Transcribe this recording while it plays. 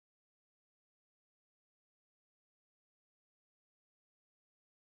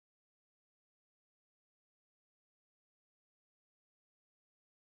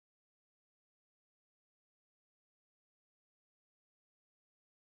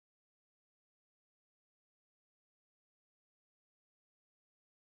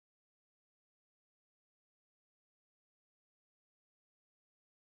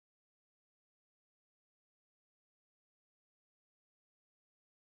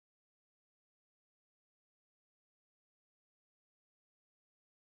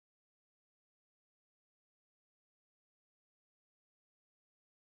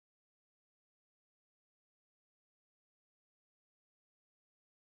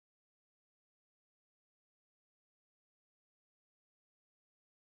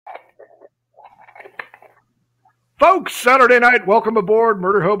Folks, Saturday night, welcome aboard.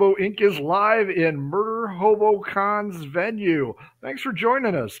 Murder Hobo Inc. is live in Murder Hobo Con's venue. Thanks for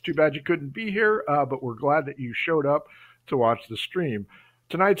joining us. Too bad you couldn't be here, but we're glad that you showed up to watch the stream.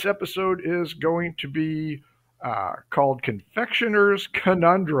 Tonight's episode is going to be called Confectioner's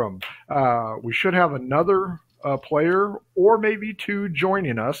Conundrum. We should have another player or maybe two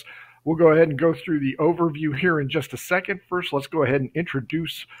joining us. We'll go ahead and go through the overview here in just a second. First, let's go ahead and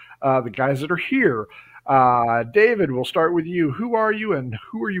introduce the guys that are here. David, we'll start with you. Who are you and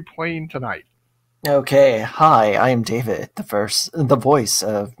who are you playing tonight? Okay, hi, I am David, the voice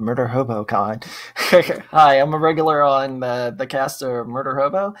of Murder Hobo Con. Hi, I'm a regular on the cast of Murder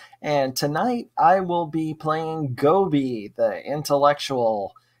Hobo, and tonight I will be playing Gobi, the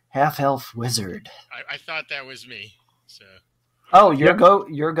intellectual half-elf wizard. I thought that was me. So. Oh, you're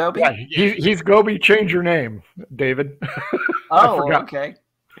Gobi? Yeah, he's Gobi. Change your name, David. Oh, okay.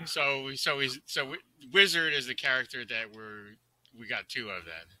 So Wizard is the character that we got two of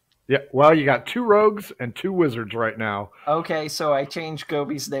then. Yeah, well, you got two rogues and two wizards right now. Okay, so I changed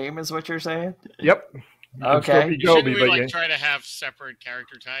Gobi's name, is what you're saying? Yep. Okay. Shouldn't we try to have separate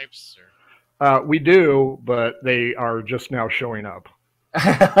character types? Or? We do, but they are just now showing up.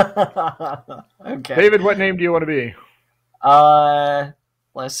 Okay. David, what name do you want to be?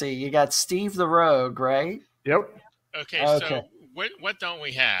 Let's see. You got Steve the Rogue, right? Yep. Okay. So what don't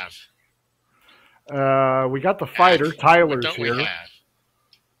we have? We got the fighter. Tyler's what don't here. We have?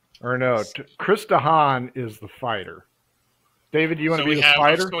 Or no, Chris DeHaan is the fighter. David, do you want to be the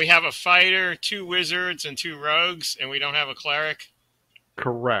fighter? So we have a fighter, two wizards, and two rogues, and we don't have a cleric?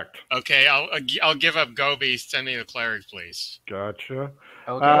 Correct. Okay, I'll give up Gobi. Send me the cleric, please. Gotcha.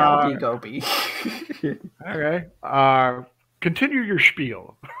 Okay, I'll be Gobi. Okay. Continue your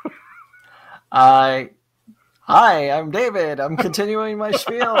spiel. Hi, I'm David. I'm continuing my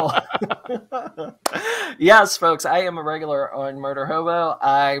spiel. Yes, folks, I am a regular on Murder Hobo.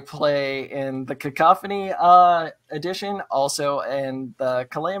 I play in the Cacophony edition, also in the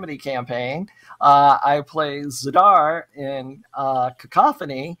Calamity campaign. I play Zadar in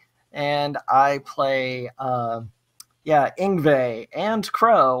Cacophony, and I play Ingve and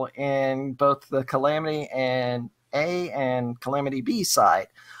Crow in both the Calamity and A and Calamity B side.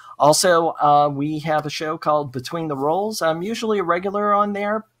 Also, we have a show called Between the Rolls. I'm usually a regular on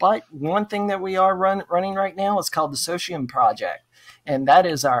there, but one thing that we are running right now is called the Socium Project. And that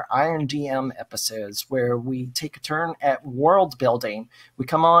is our Iron DM episodes where we take a turn at world building. We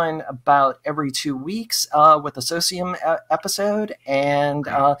come on about every 2 weeks with a Socium episode, and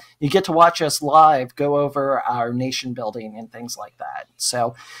you get to watch us live go over our nation building and things like that.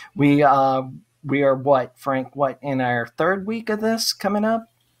 So we are, Frank, in our third week of this coming up?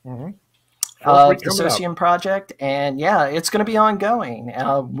 Mm-hmm. The Socium Project, and yeah, it's going to be ongoing.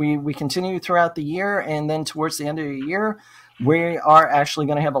 We continue throughout the year, and then towards the end of the year, we are actually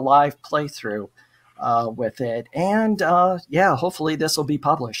going to have a live playthrough with it, and hopefully this will be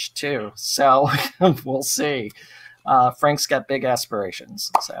published too. So we'll see. Frank's got big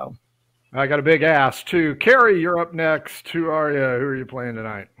aspirations, so I got a big ass too. Carrie, you're up next. Who are you? Who are you playing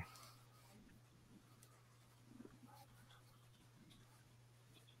tonight?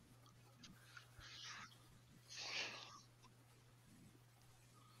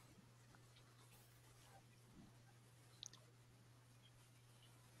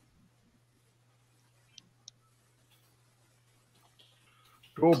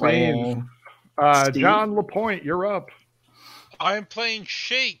 Cool beans. John LaPointe, you're up. I am playing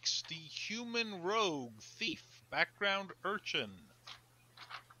Shakes, the human rogue thief, background urchin.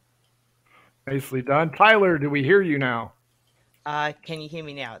 Nicely done. Tyler, do we hear you now? Can you hear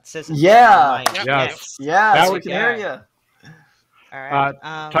me now? It says Yes. Yes, we can hear you. All right.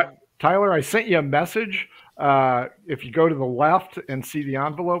 Tyler, I sent you a message. If you go to the left and see the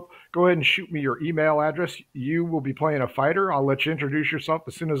envelope, go ahead and shoot me your email address. You will be playing a fighter. I'll let you introduce yourself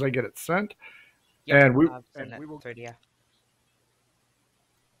as soon as I get it sent. Yep, and we will. Through to you.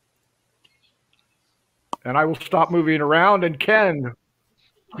 And I will stop moving around. And Ken,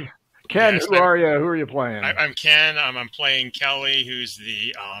 Yes, who are you? Who are you playing? I'm Ken. I'm playing Kelly, who's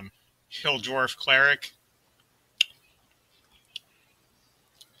the Hill Dwarf cleric.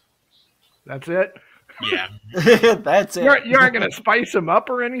 That's it. Yeah, that's it. You aren't going to spice him up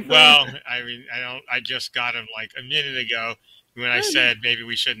or anything. Well, I mean, I just got him like a minute ago when I said maybe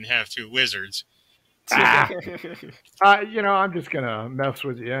we shouldn't have two wizards. I'm just going to mess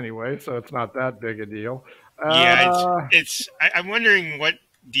with you anyway, so it's not that big a deal. I'm wondering what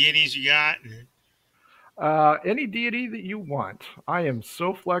deities you got. Any deity that you want. I am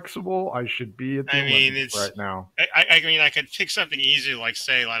so flexible. I should be at the Olympics right now. I mean, I could pick something easy, like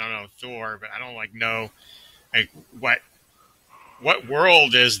say, I don't know, Thor, but I don't know Like what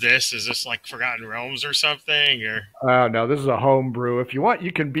world is this? Is this like Forgotten Realms or something? Or No, this is a home brew. If you want,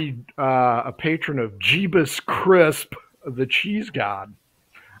 you can be a patron of Jeebus Crisp, the cheese god.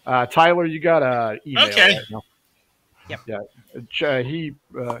 Tyler, you got an email Okay. right now. Yep. Yeah,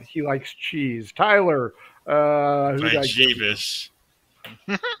 he likes cheese. Tyler, who By did I give you? Jeebus.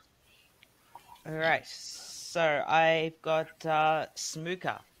 All right. So I've got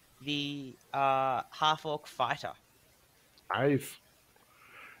Smooker, the half-orc fighter. Nice.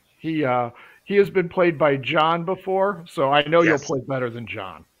 He has been played by John before, so I know Yes. you'll play better than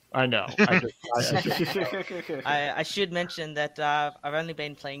John. I know. I should mention that I've only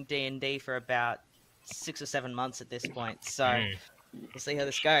been playing D&D for about 6 or 7 months at this point, so we'll see how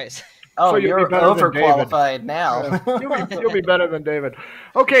this goes. Oh, So you'll be you're better than David. overqualified now. You'll be better than David.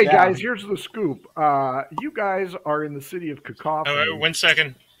 Okay, Yeah. guys, here's the scoop. You guys are in the city of Cacophony. Oh, 1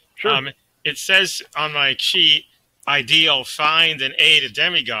 second. Sure. It says on my sheet, ideal, find and aid a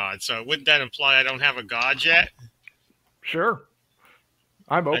demigod. So wouldn't that imply I don't have a god yet? Sure.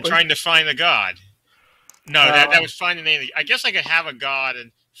 I'm open. I'm trying to find a god. No, that was finding anything. I guess I could have a god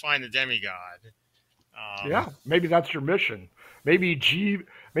and find a demigod. Yeah, maybe that's your mission. Maybe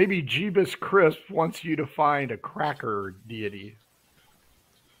Jeebus Crisp wants you to find a cracker deity.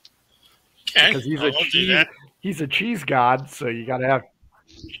 Okay, Because he's a cheese god, so you got to have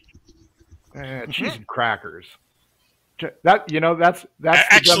cheese and crackers. That's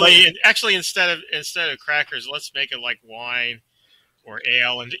actually instead of crackers, let's make it like wine or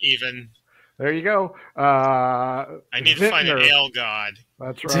ale, and even there you go. I need to find an ale god.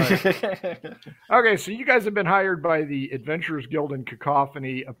 That's right. Okay, so you guys have been hired by the Adventurers Guild in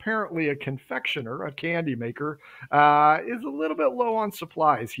Cacophony. Apparently, a confectioner, a candy maker, is a little bit low on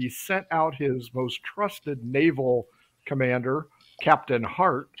supplies. He sent out his most trusted naval commander, Captain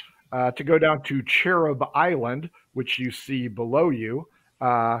Hart, to go down to Cherub Island, which you see below you,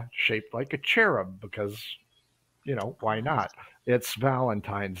 shaped like a cherub because, why not? It's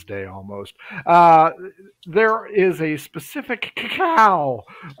Valentine's Day almost. There is a specific cacao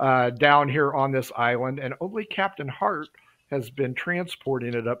down here on this island, and only Captain Hart has been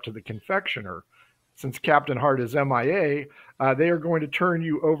transporting it up to the confectioner. Since Captain Hart is MIA, they are going to turn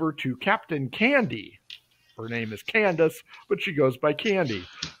you over to Captain Candy. Her name is Candace, but she goes by Candy.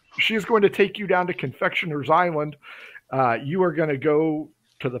 She's going to take you down to Confectioner's Island. You are going to go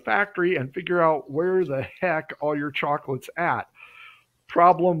to the factory and figure out where the heck all your chocolate's at.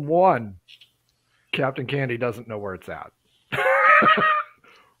 Problem 1, Captain Candy doesn't know where it's at.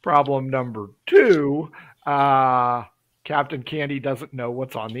 Problem number 2, Captain Candy doesn't know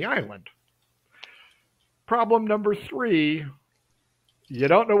what's on the island. Problem number 3, you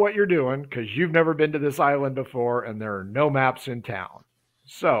don't know what you're doing because you've never been to this island before and there are no maps in town.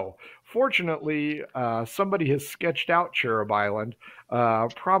 So, fortunately, somebody has sketched out Cherub Island,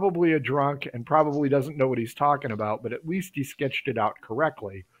 probably a drunk and probably doesn't know what he's talking about, but at least he sketched it out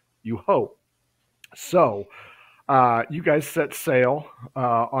correctly, you hope. So, you guys set sail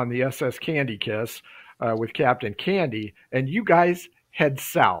on the SS Candy Kiss with Captain Candy, and you guys head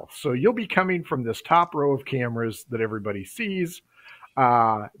south. So, you'll be coming from this top row of cameras that everybody sees.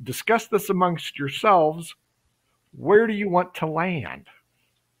 Discuss this amongst yourselves. Where do you want to land?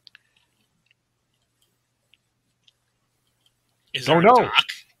 Don't know.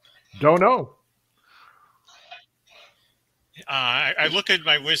 Don't know. I look at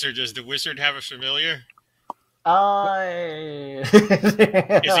my wizard. Does the wizard have a familiar? Is he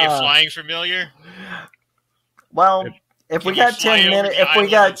a flying familiar? Well, if we got 10 minutes,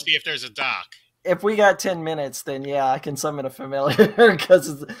 let's see if there's a dock. If we got 10 minutes, then yeah, I can summon a familiar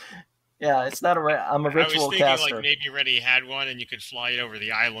because it's not I'm a ritual I was thinking caster. like maybe you already had one and you could fly it over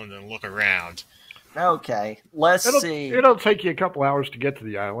the island and look around. Okay, let's see. It'll take you a couple hours to get to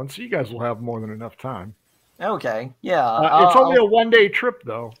the island, so you guys will have more than enough time. Okay, yeah. It's only a one-day trip,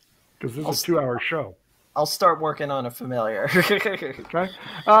 though, because this is a 2-hour show. I'll start working on a familiar. Okay.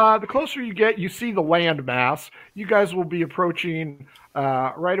 The closer you get, you see the land mass. You guys will be approaching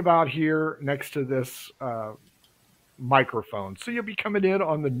right about here next to this microphone. So you'll be coming in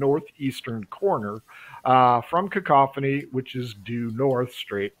on the northeastern corner from Cacophony, which is due north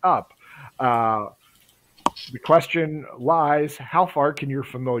straight up. The question lies, how far can your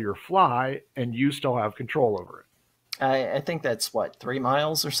familiar fly and you still have control over it? I think that's 3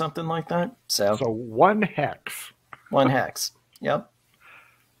 miles or something like that. So 1 hex. 1 hex. Yep.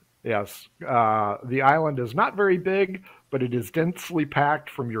 Yes. The island is not very big, but it is densely packed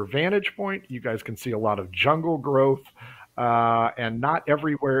from your vantage point. You guys can see a lot of jungle growth, and not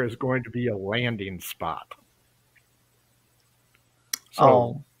everywhere is going to be a landing spot.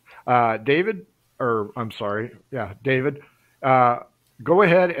 So, David, or I'm sorry, yeah, David, go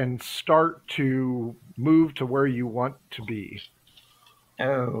ahead and start to move to where you want to be.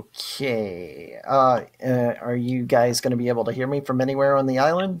 Okay. Are you guys going to be able to hear me from anywhere on the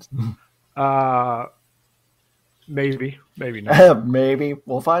island? Maybe not. Maybe.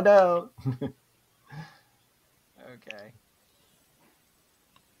 We'll find out. Okay.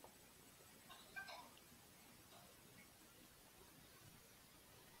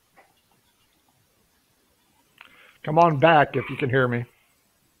 Come on back if you can hear me.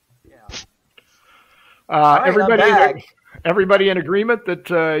 Yeah. Right, everybody in agreement that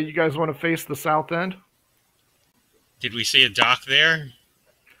you guys want to face the south end? Did we see a dock there?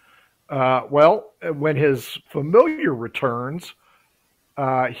 Well, when his familiar returns,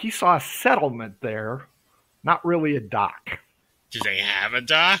 he saw a settlement there, not really a dock. Do they have a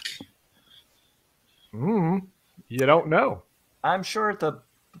dock? You don't know. I'm sure the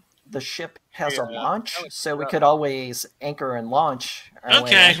ship has a launch, so we could always anchor and launch.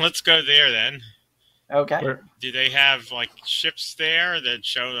 Okay, let's go there then. Okay. Do they have like ships there that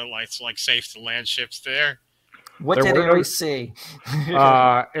show that it's like safe to land ships there? What did Harry see?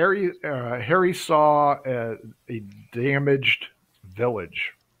 Harry saw a damaged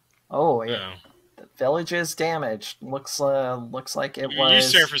village. Oh, yeah. The village is damaged. Looks like it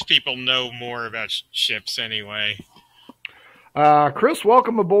was. You surface people know more about ships anyway. Chris,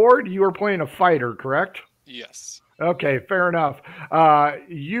 welcome aboard. You are playing a fighter, correct? Yes. Okay, fair enough.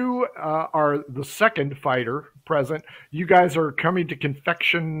 You are the second fighter present. You guys are coming to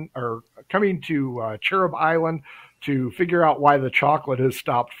Cherub Island to figure out why the chocolate has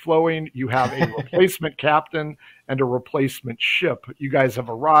stopped flowing. You have a replacement captain and a replacement ship. You guys have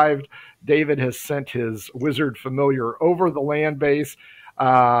arrived. David has sent his wizard familiar over the land base.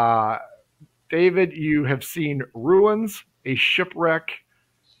 David, you have seen ruins, a shipwreck,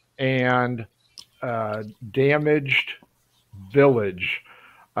 and damaged village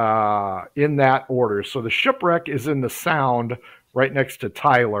in that order. So the shipwreck is in the Sound right next to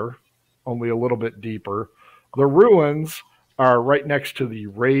Tyler, only a little bit deeper. The ruins are right next to the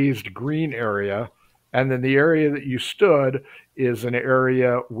raised green area, and then the area that you stood is an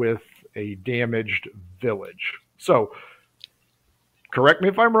area with a damaged village. So correct me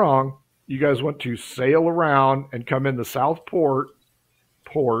if I'm wrong, you guys want to sail around and come in the South Port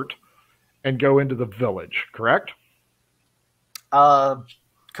and go into the village, correct? Correct.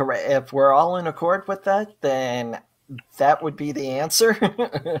 If we're all in accord with that, then that would be the answer.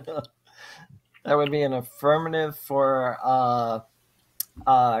 That would be an affirmative for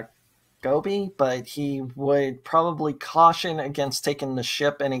Gobi, but he would probably caution against taking the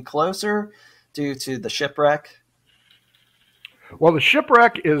ship any closer due to the shipwreck. Well, the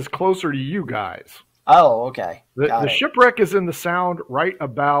shipwreck is closer to you guys. Oh, okay. The shipwreck is in the Sound right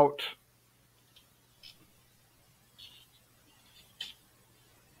about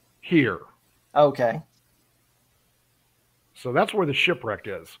here. Okay. So that's where the shipwreck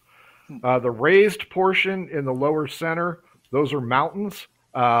is. The raised portion in the lower center, those are mountains.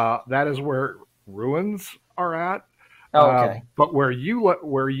 That is where ruins are at. Okay. But where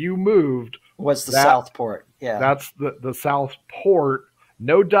you moved was the South Port. Yeah. That's the South Port.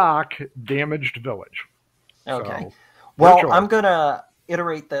 No dock, damaged village. Okay. So, well, I'm going to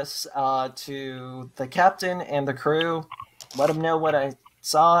iterate this to the captain and the crew, let them know what I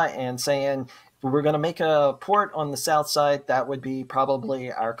saw, and saying we're going to make a port on the south side. That would be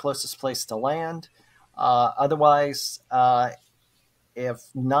probably our closest place to land. Otherwise, if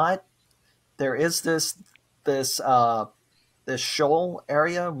not, there is this shoal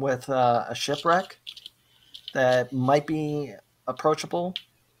area with a shipwreck that might be approachable.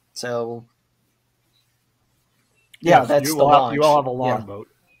 So, yeah, yes, that's the launch. You all have a longboat.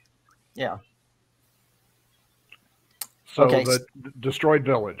 Yeah. So okay. The destroyed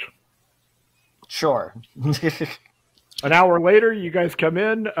village. Sure. An hour later, you guys come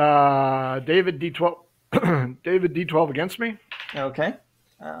in. David D12. David D12 against me. Okay.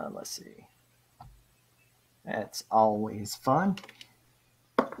 Let's see. That's always fun.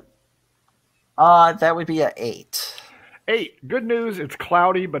 That would be an 8. 8. Good news. It's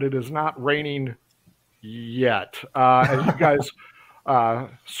cloudy, but it is not raining yet. As you guys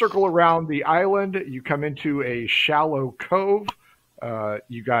circle around the island, you come into a shallow cove.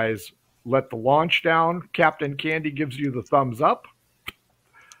 You guys let the launch down. Captain Candy gives you the thumbs up.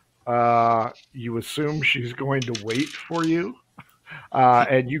 You assume she's going to wait for you.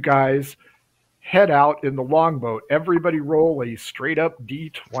 And you guys head out in the longboat. Everybody roll a straight up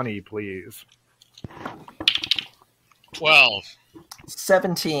D20, please. 12.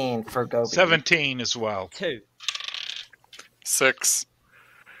 17 for Gobi. 17 as well. 2. 6.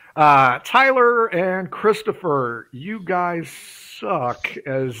 Tyler and Christopher, you guys suck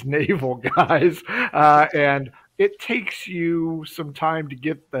as naval guys, and it takes you some time to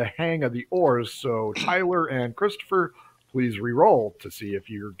get the hang of the oars. So, Tyler and Christopher, please re-roll to see if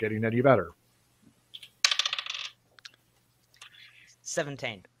you're getting any better.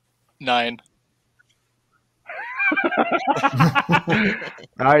 17. 9.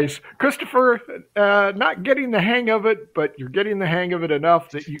 Nice. Christopher, not getting the hang of it, but you're getting the hang of it enough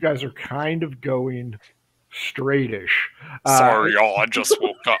that you guys are kind of going straightish. Sorry, y'all. I just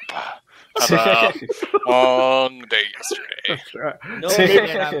woke up. Had a long day yesterday. Normally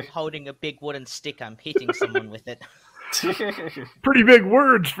when I'm holding a big wooden stick, I'm hitting someone with it. Pretty big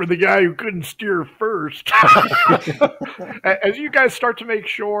words for the guy who couldn't steer first. As you guys start to make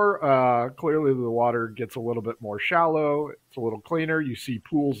shore, clearly the water gets a little bit more shallow. It's a little cleaner. You see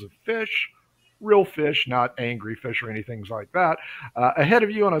pools of fish, real fish, not angry fish or anything like that. Ahead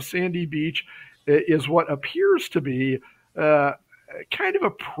of you on a sandy beach is what appears to be kind of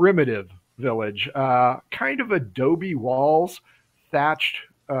a primitive village, kind of adobe walls, thatched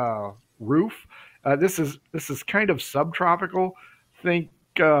roof. This is kind of subtropical. Think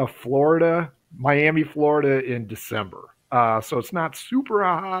Florida, Miami, Florida in December. So it's not super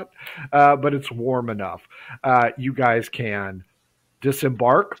hot, but it's warm enough. You guys can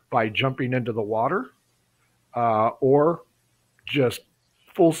disembark by jumping into the water, or just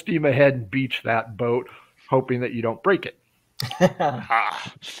full steam ahead and beach that boat, hoping that you don't break it.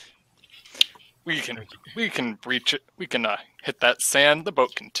 We can breach it. We can hit that sand. The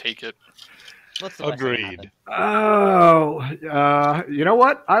boat can take it. What's the worst that can Agreed. happen? Oh, you know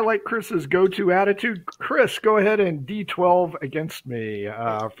what? I like Chris's go-to attitude. Chris, go ahead and D12 against me.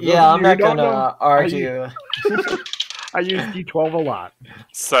 Yeah, I'm not going to argue. I use D12 a lot.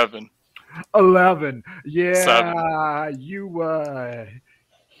 7. 11. Yeah, 7. You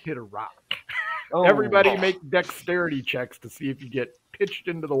hit a rock. Oh. Everybody make dexterity checks to see if you get pitched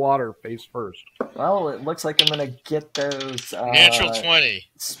into the water face first. Well, it looks like I'm going to get those... Natural 20.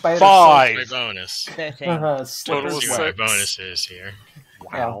 Spider 5. My bonus. 13. Total slippers See what my 6. bonus is here.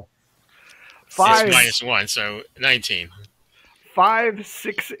 Wow. It's 5, -1, so 19. 5,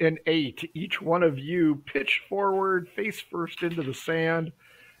 6, and 8. Each one of you pitch forward, face first into the sand,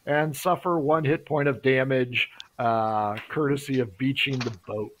 and suffer 1 hit point of damage, courtesy of beaching the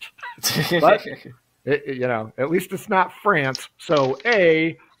boat. But, at least it's not France. So,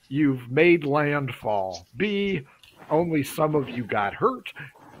 A, you've made landfall. B, only some of you got hurt.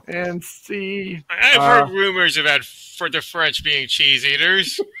 And C, I've heard rumors about for the French being cheese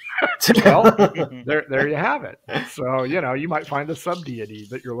eaters. well, there you have it. So, you might find a sub-deity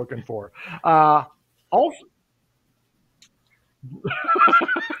that you're looking for. Also,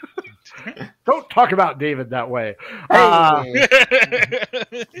 don't talk about David that way.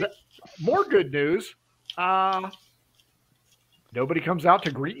 More good news. Nobody comes out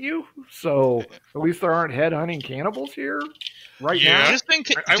to greet you, so at least there aren't head-hunting cannibals here right now. Just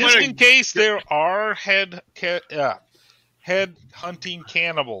in case there are head hunting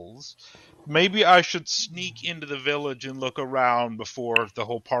cannibals, maybe I should sneak into the village and look around before the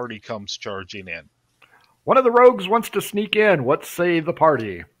whole party comes charging in. One of the rogues wants to sneak in. What say the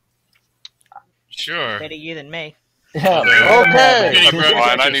party? Sure. Better you than me. Yeah, Okay.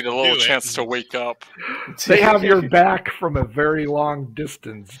 Fine, I need a little chance to wake up. They have your back from a very long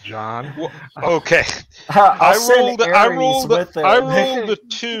distance, John. Okay. I rolled a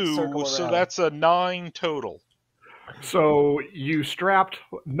 2, Circle so around. that's a 9 total. So you strapped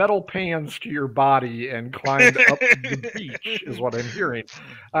metal pans to your body and climbed up the beach, is what I'm hearing.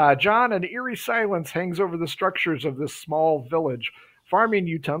 John, an eerie silence hangs over the structures of this small village. Farming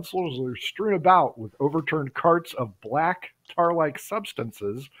utensils are strewn about with overturned carts of black tar-like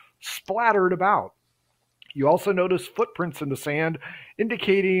substances splattered about. You also notice footprints in the sand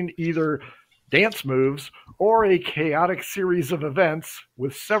indicating either dance moves or a chaotic series of events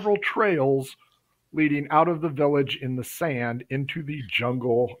with several trails leading out of the village in the sand into the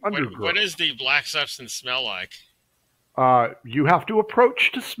jungle undergrowth. What does the black substance smell like? You have to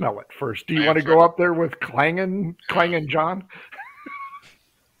approach to smell it first. Do you want to go up there with Clangin' John?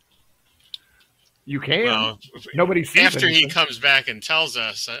 You can. Well, nobody sees after anything. he comes back and tells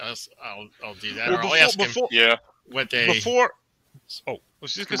us, I'll do that. Well, Or I'll ask him Yeah. what they. Before, I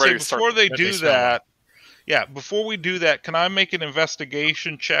was just going Ready to to say, start before they what do they smell that, yeah, before we do that, can I make an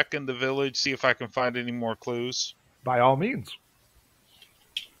investigation check in the village, see if I can find any more clues? By all means.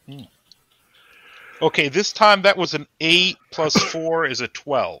 Okay, this time that was an 8 plus 4 is a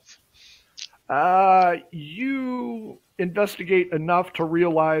 12. You investigate enough to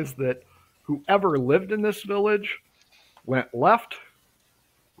realize that whoever lived in this village went left,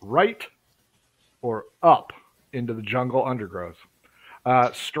 right or up into the jungle undergrowth.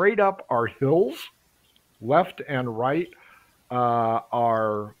 Straight up are hills. Left and right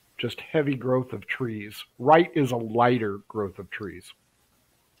are just heavy growth of trees. Right is a lighter growth of trees.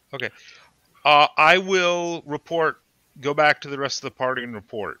 Okay. I will go back to the rest of the party and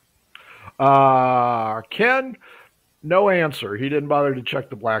report. Ken, no answer. He didn't bother to check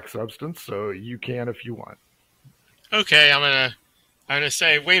the black substance, so you can if you want. Okay, I'm gonna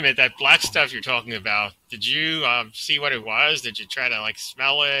say, wait a minute, that black stuff you're talking about, did you see what it was? Did you try to like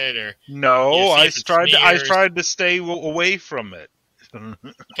smell it, or no? I tried to stay away from it.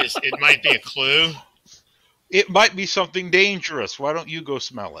 Because it might be a clue. It might be something dangerous. Why don't you go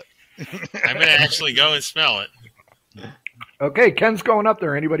smell it? I'm gonna actually go and smell it. Okay, Ken's going up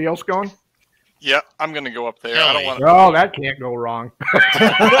there. Anybody else going? Yeah, I'm gonna go up there. Kelly. I don't want. Oh, that can't go wrong.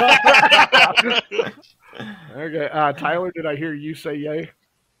 Okay, Tyler, did I hear you say yay?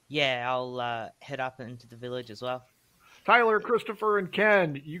 Yeah, I'll head up into the village as well. Tyler, Christopher, and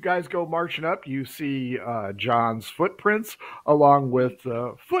Ken, you guys go marching up. You see John's footprints along with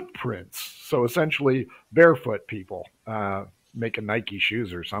footprints. So essentially barefoot people making Nike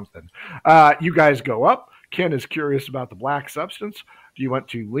shoes or something. You guys go up. Ken is curious about the black substance. Do you want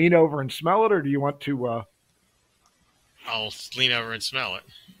to lean over and smell it, or do you want to... I'll lean over and smell it.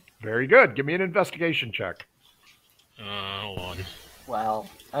 Very good. Give me an investigation check. Hold on. Wow.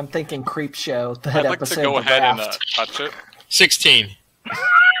 I'm thinking creep show. That I'd like to episode go of ahead and Raft. touch it. 16.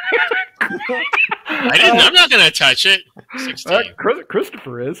 I'm not going to touch it. 16.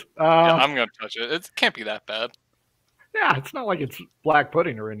 Christopher is. Yeah, I'm going to touch it. It can't be that bad. Yeah, it's not like it's black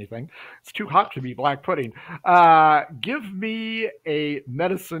pudding or anything. It's too hot to be black pudding. Give me a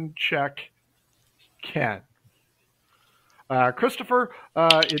medicine check, Ken. Christopher,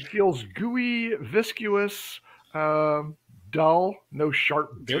 it feels gooey, viscous, dull, no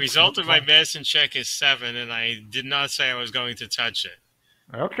sharp bits. The result of my medicine check is 7, and I did not say I was going to touch it.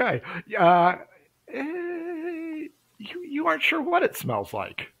 Okay. You aren't sure what it smells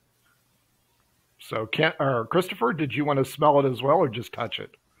like. So, Christopher, did you want to smell it as well or just touch it?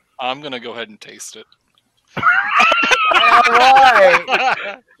 I'm going to go ahead and taste it. All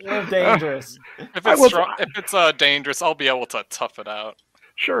right. You're dangerous. If it's dangerous, I'll be able to tough it out.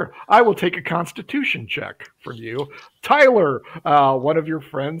 Sure. I will take a constitution check from you. Tyler, one of your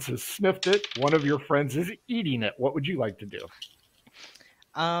friends has sniffed it. One of your friends is eating it. What would you like to do?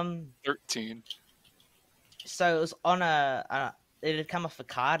 13. So it was on it had come off a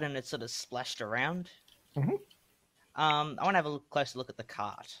card and it sort of splashed around. Mm-hmm. I want to have a closer look at the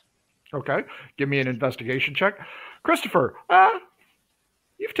card. Okay. Give me an investigation check. Christopher,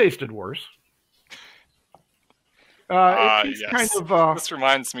 you've tasted worse. It's yes. kind of. This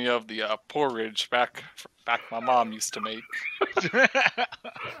reminds me of the porridge back my mom used to make.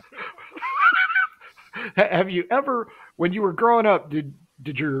 Have you ever, when you were growing up, did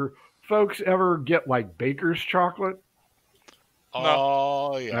your folks ever get like baker's chocolate?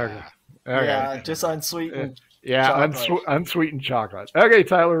 Oh, yeah. Okay. Yeah, just unsweetened. Yeah, chocolate. unsweetened chocolate. Okay,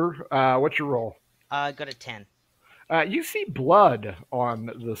 Tyler, what's your roll? Got a 10. You see blood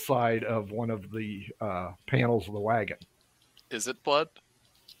on the side of one of the panels of the wagon. Is it blood?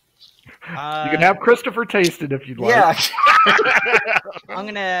 You can have Christopher taste it if you'd like. Yeah. I'm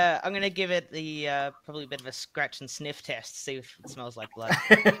gonna give it the probably a bit of a scratch and sniff test, see if it smells like blood.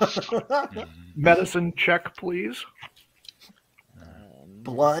 Medicine check, please.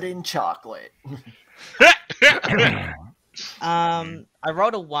 Blood and chocolate. I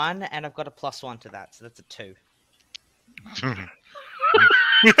rolled a 1 and I've got a +1 to that, so that's a 2. So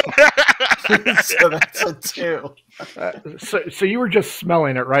that's a 2. So you were just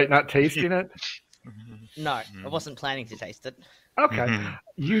smelling it, right? Not tasting it? No, I wasn't planning to taste it. Okay.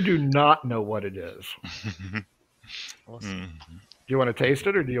 You do not know what it is. Awesome. Do you want to taste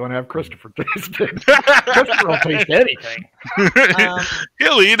it, or do you want to have Christopher taste it? Christopher will taste anything.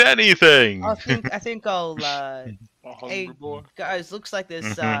 He'll eat anything. I think I'll. Hey boy. guys, looks like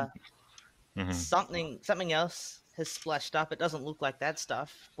there's something else has splashed up. It doesn't look like that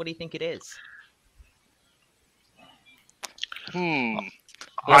stuff. What do you think it is?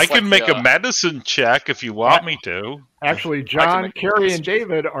 I can make a medicine check if you want me to. Actually, John, Carrie, and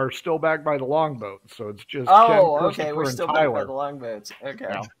David are still back by the longboat, so it's just Oh, Ken, okay. We're Christopher, still and back by Tyler. the longboats.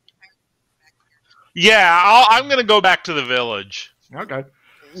 Okay. Yeah, I'm going to go back to the village. Okay.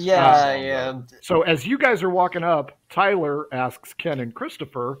 Yeah. So as you guys are walking up, Tyler asks Ken and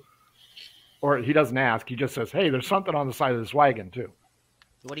Christopher, or he doesn't ask, he just says, "Hey, there's something on the side of this wagon too."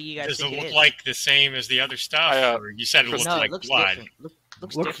 What do you guys Does it think look is? like the same as the other stuff? Or you said it looked No, like it looks blood. different.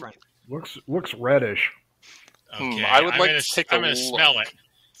 Looks different. Looks reddish. Okay, I would like to take a I'm going to look. smell it.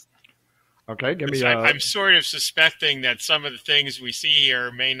 Okay, give me I'm sort of suspecting that some of the things we see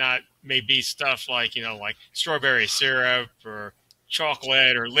here may be stuff like, like strawberry syrup or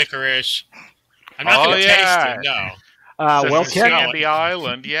chocolate or licorice. I'm not going to taste it, no. Well, Ken, Candy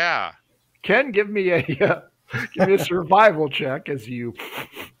Island, yeah. Ken, give me a survival check as you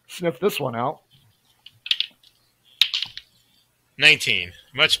sniff this one out. 19.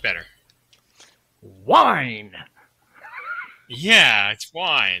 Much better. Wine. Yeah, it's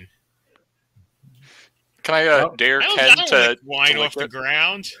wine. Can I dare Ken to lick wine to off the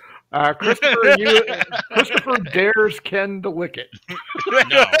ground? Christopher dares Ken to lick it.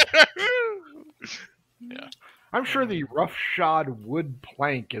 No. Yeah. I'm sure the roughshod wood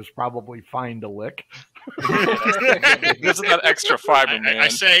plank is probably fine to lick. This is that extra fiber, man. I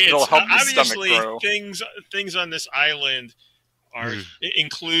say it'll it's help your stomach obviously grow. things on this island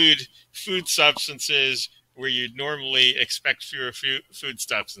include food substances where you'd normally expect fewer food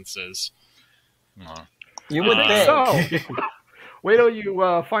substances. You would think. So, wait till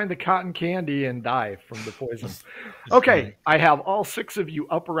you find the cotton candy and die from the poison. Okay, I have all 6 of you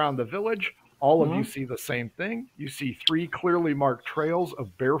up around the village. All of you see the same thing. You see 3 clearly marked trails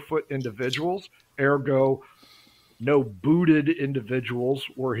of barefoot individuals. Ergo, no booted individuals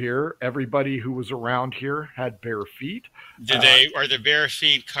were here. Everybody who was around here had bare feet. Are the bare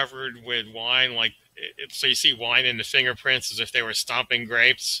feet covered with wine? So you see wine in the fingerprints as if they were stomping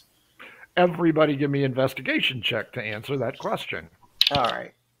grapes? Everybody give me an investigation check to answer that question. All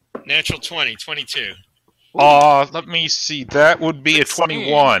right. Natural 20, 22. Let me see. That would be a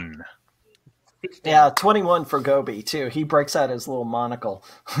 21. Yeah, 21 for Gobi, too. He breaks out his little monocle.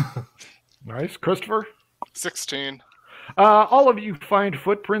 Nice. Christopher? 16. All of you find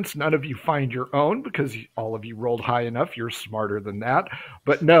footprints. None of you find your own because all of you rolled high enough. You're smarter than that.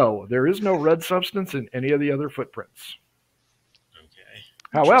 But no, there is no red substance in any of the other footprints. Okay.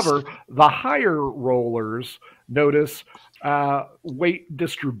 However, the higher rollers notice weight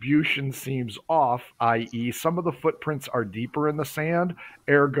distribution seems off, i.e. some of the footprints are deeper in the sand.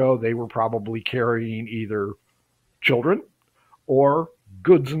 Ergo, they were probably carrying either children or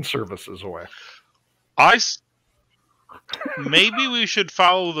goods and services away. Maybe we should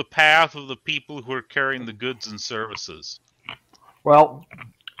follow the path of the people who are carrying the goods and services. Well,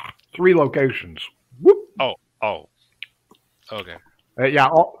 3 locations. Whoop. Oh. Okay. Yeah,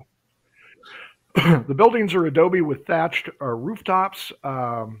 the buildings are adobe with thatched rooftops.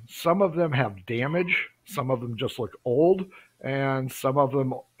 Some of them have damage. Some of them just look old. And some of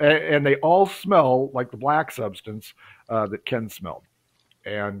them, and they all smell like the black substance that Ken smelled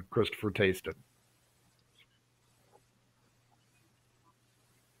and Christopher tasted.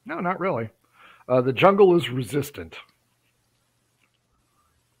 No, not really. The jungle is resistant.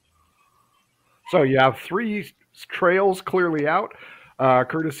 So you have 3 trails clearly out.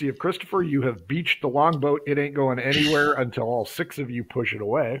 Courtesy of Christopher, you have beached the longboat. It ain't going anywhere until all 6 of you push it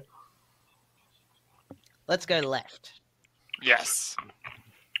away. Let's go left. Yes.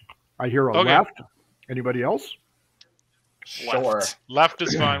 I hear a left. Anybody else? Sure. Left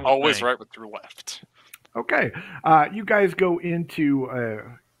is fine with Always me. right with your left. Okay. You guys go into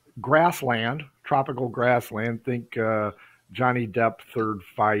grassland, tropical grassland. Think Johnny Depp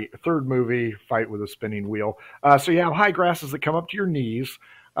third movie, fight with a spinning wheel. So you have high grasses that come up to your knees,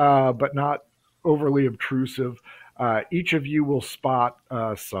 but not overly obtrusive. Each of you will spot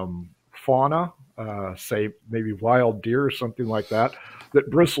some fauna, say maybe wild deer or something like that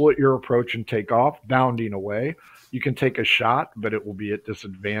bristle at your approach and take off, bounding away. You can take a shot, but it will be at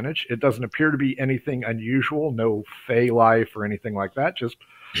disadvantage. It doesn't appear to be anything unusual, no fey life or anything like that, just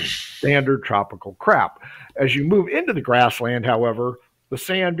standard tropical crap. As you move into the grassland, however, the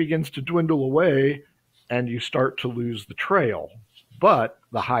sand begins to dwindle away and you start to lose the trail. But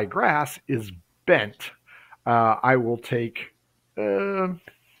the high grass is bent. I will take...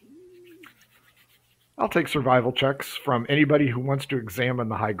 I'll take survival checks from anybody who wants to examine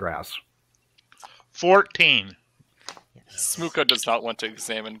the high grass. 14. Smuka does not want to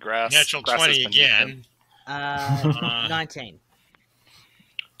examine grass. Natural Grass 20 has been again. 19.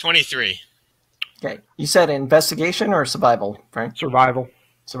 23. Okay. You said investigation or survival, Frank? Survival.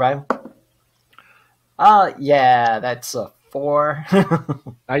 Survival? Yeah, that's a 4.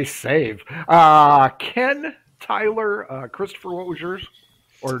 Nice save. Ken, Tyler, Christopher, what was yours?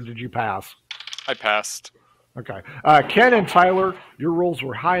 Or did you pass? I passed. Okay. Ken and Tyler, your rolls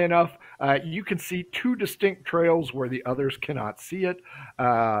were high enough. You can see 2 distinct trails where the others cannot see it.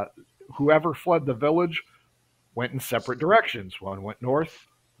 Whoever fled the village went in separate directions. One went north,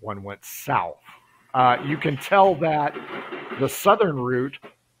 one went south. You can tell that the southern route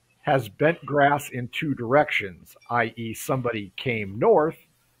has bent grass in 2 directions, i.e. somebody came north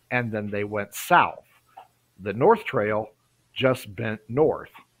and then they went south. The North Trail just bent north.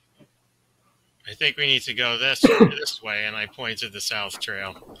 I think we need to go this way, and I pointed the South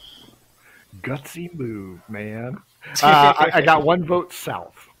Trail. Gutsy move, man. I got one vote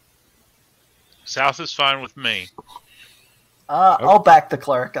south. South is fine with me. I'll back the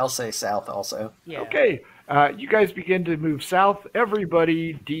clerk. I'll say south also. Yeah. Okay, you guys begin to move south.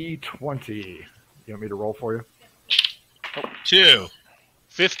 Everybody D20. You want me to roll for you? 2.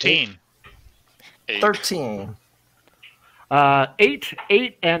 15. 8. 13. 8,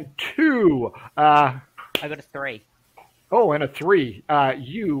 8, and 2. I got a 3. Oh, and a 3.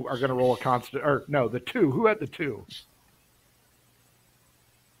 You are going to roll a constant. Or no, the 2. Who had the 2?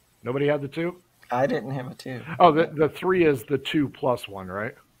 Nobody had the 2? I didn't have a 2. Oh, the 3 is the 2 plus 1,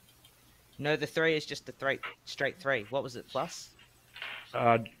 right? No, the 3 is just the straight 3. What was it plus?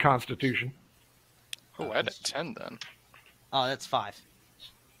 Constitution. Oh, I had a 10 then. Oh, that's 5.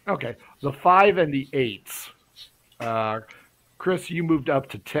 Okay, the 5 and the 8s. Chris, you moved up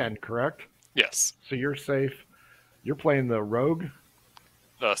to 10, correct? Yes. So you're safe. You're playing the rogue?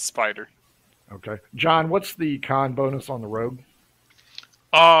 The spider. Okay. John, what's the con bonus on the rogue?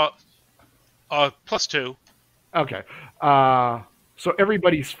 +2. Okay. So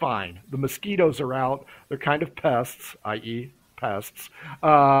everybody's fine. The mosquitoes are out. They're kind of pests, i.e. pests,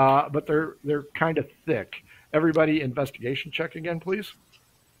 but they're kind of thick. Everybody investigation check again, please.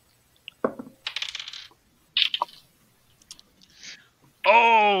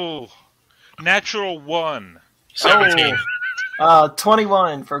 Oh! Natural 1. 17.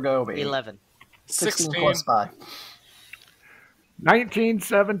 21 for Gobi. 11. 16 16. plus 5. 19,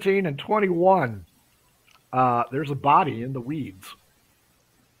 17, and 21. There's a body in the weeds.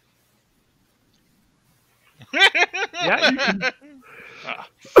 Yeah, you can,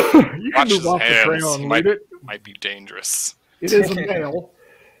 you can Watch move his off the hands. trail and Might- loot it. Might be dangerous. It is a male.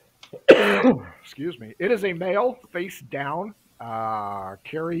 Excuse me. It is a male, face down.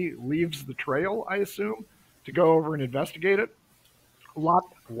 Carrie leaves the trail, I assume, to go over and investigate it. A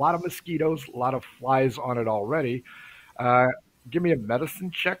lot of mosquitoes, a lot of flies on it already. Give me a medicine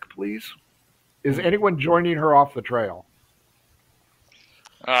check, please. Is anyone joining her off the trail?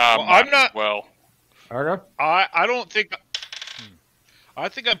 Well, Might I'm not- as Well, Okay. I don't think... I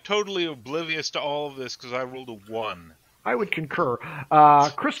think I'm totally oblivious to all of this because I rolled a 1. I would concur.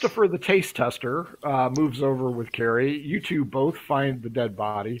 Christopher, the taste tester, moves over with Carrie. You two both find the dead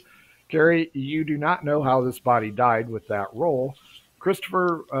body. Carrie, you do not know how this body died with that roll.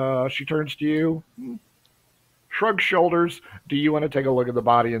 Christopher, she turns to you, shrugs shoulders. Do you want to take a look at the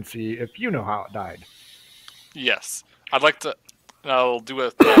body and see if you know how it died? yes. I'd like to. I'll do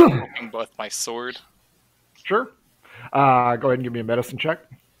it with my sword. Sure. Go ahead and give me a medicine check.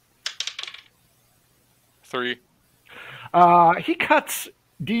 3. He cuts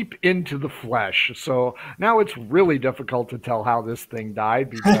deep into the flesh, so now it's really difficult to tell how this thing died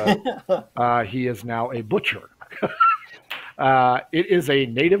because he is now a butcher. It is a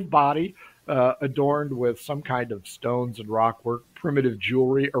native body adorned with some kind of stones and rockwork, primitive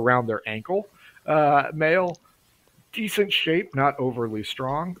jewelry around their ankle. Male, decent shape, not overly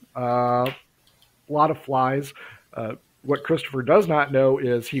strong. A lot of flies. What Christopher does not know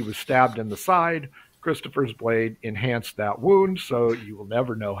is he was stabbed in the side. Christopher's blade enhanced that wound, so you will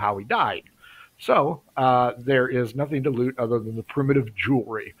never know how he died. So there is nothing to loot other than the primitive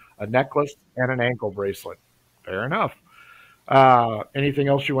jewelry, a necklace and an ankle bracelet. Fair enough. Anything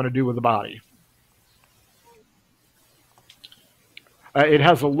else you want to do with the body? It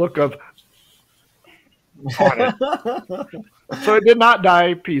has a look of on it. So it did not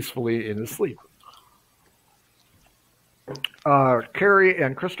die peacefully in his sleep. Carrie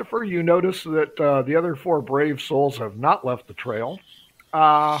and Christopher, you notice that the other 4 brave souls have not left the trail,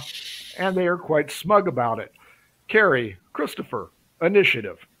 and they are quite smug about it. Carrie, Christopher,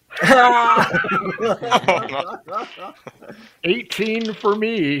 initiative. 18 for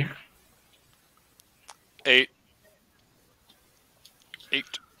me. 8.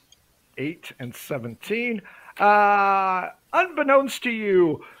 8 and 17. Unbeknownst to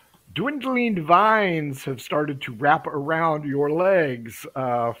you, dwindling vines have started to wrap around your legs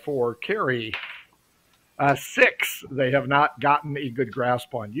for Carrie. 6, they have not gotten a good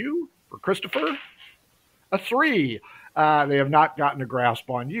grasp on you. For Christopher, a 3, they have not gotten a grasp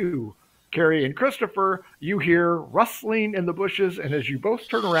on you. Carrie and Christopher, you hear rustling in the bushes, and as you both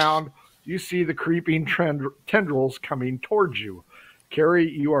turn around, you see the creeping tendrils coming towards you. Carrie,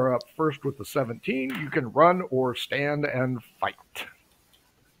 you are up first with the 17. You can run or stand and fight.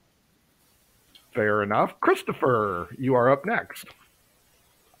 Fair enough. Christopher, you are up next.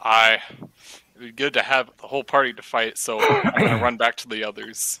 I It'd be good to have the whole party to fight, so I'm going to run back to the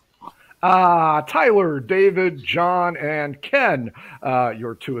others. Tyler, David, John, and Ken,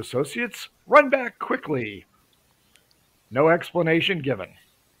 your 2 associates, run back quickly. No explanation given.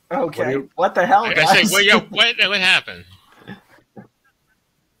 Okay, what the hell, I guys? say, what happened?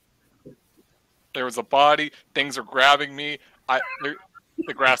 There was a body. Things are grabbing me.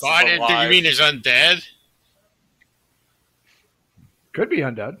 The grass is Body? Do alive. you mean there's undead? Could be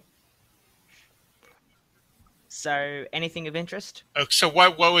undead. So, anything of interest? Oh, so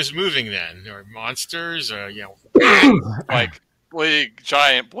what was moving then? Or monsters? Or, Like big,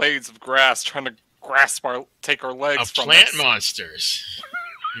 giant blades of grass trying to take our legs from plant us. monsters.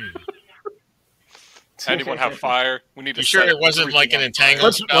 Anyone have fire? We need to. You sure it wasn't like an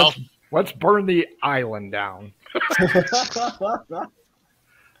entangled spell? Let's burn the island down.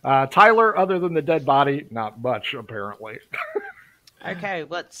 Tyler, other than the dead body, not much apparently. Okay,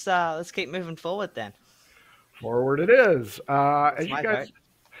 let's keep moving forward then. Forward it is. As my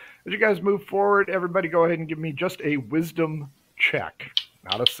you guys move forward, everybody go ahead and give me just a wisdom check.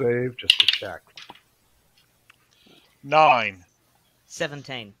 Not a save, just a check. 9.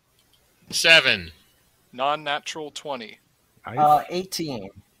 17. 7. Non-natural 20. Nice. 18.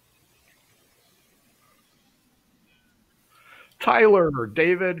 Tyler,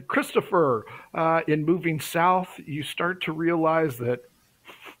 David, Christopher, in moving south, you start to realize that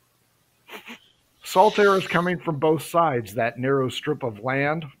salt air is coming from both sides. That narrow strip of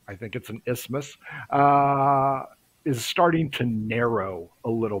land, I think it's an isthmus, is starting to narrow a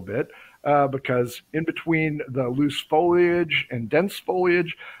little bit because in between the loose foliage and dense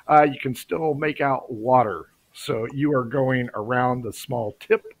foliage, you can still make out water. So you are going around the small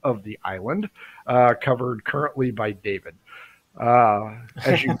tip of the island, covered currently by David.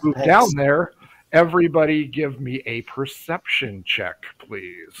 As you move down there, everybody give me a perception check,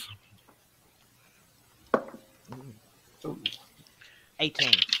 please.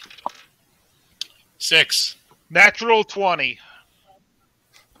 18. 6. Natural 20.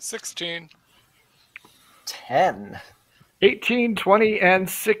 16. 10. 18, 20, and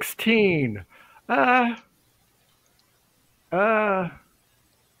 16.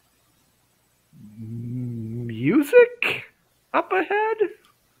 Music up ahead?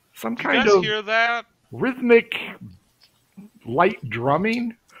 Some You kind guys of hear that? rhythmic light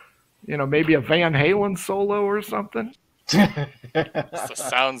drumming? You know, maybe a Van Halen solo or something? It's the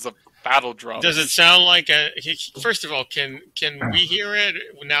sounds of battle drums. Does it sound like a... First of all, can we hear it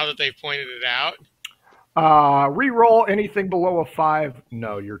now that they pointed it out? Reroll anything below a 5.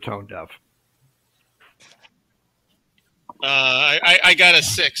 No, you're tone deaf. I got a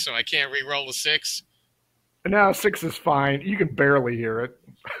 6, so I can't re-roll a 6. No, 6 is fine. You can barely hear it.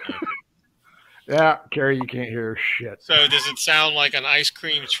 Yeah, Carrie, you can't hear shit. So does it sound like an ice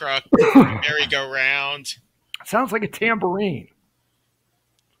cream truck merry-go-round? Sounds like a tambourine.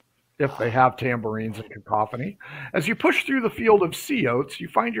 If they have tambourines in Cacophony. As you push through the field of sea oats, you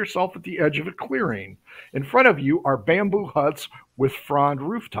find yourself at the edge of a clearing. In front of you are bamboo huts with frond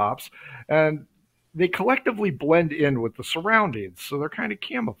rooftops, and they collectively blend in with the surroundings, so they're kind of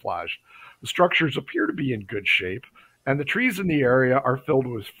camouflaged. The structures appear to be in good shape, and the trees in the area are filled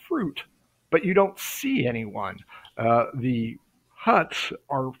with fruit, but you don't see anyone. The huts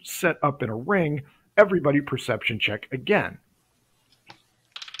are set up in a ring. Everybody perception check again.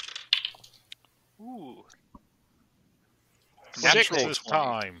 Ooh. 6 Natural this 20.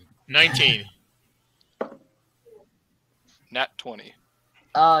 time. 19. Nat 20.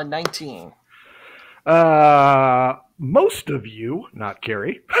 19. Most of you, not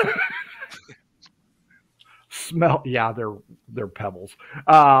Carrie, smell. Yeah, they're pebbles.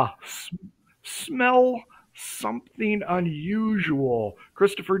 Smell something unusual.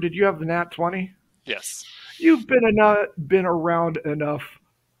 Christopher, did you have the nat 20? Yes. You've been around enough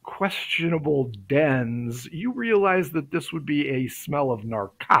questionable dens. You realize that this would be a smell of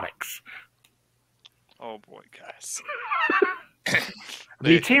narcotics. Oh boy, guys.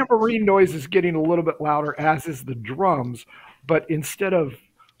 The tambourine noise is getting a little bit louder, as is the drums, but instead of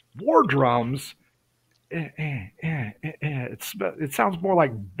war drums, it sounds more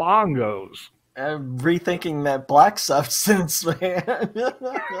like bongos. Rethinking that black substance, man.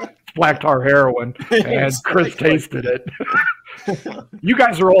 Black tar heroin, and Chris tasted it. You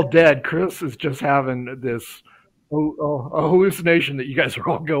guys are all dead. Chris is just having this a hallucination that you guys are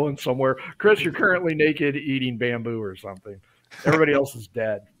all going somewhere. Chris, you're currently naked eating bamboo or something. Everybody else is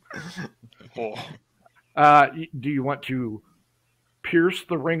dead. Oh. Do you want to pierce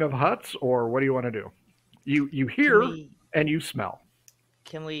the ring of huts, or what do you want to do? You hear and you smell.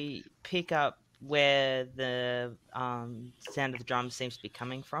 Can we pick up where the sound of the drums seems to be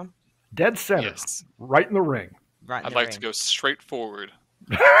coming from? Dead center, Yes. right in the ring. Right. in I'd the like ring. to go straight forward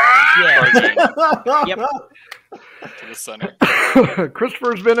Yeah. Charging Yep. to the center.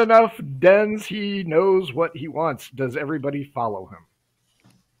 Christopher's been enough dens. He knows what he wants. Does everybody follow him?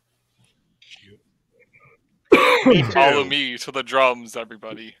 Me too. Follow me to the drums,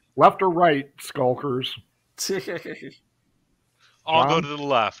 everybody. Left or right, skulkers? I'll go John? to the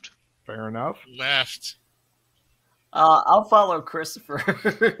left. Fair enough. Left. I'll follow Christopher.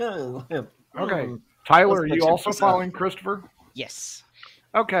 Okay. Tyler, are Let's you check also this out. following Christopher? Yes.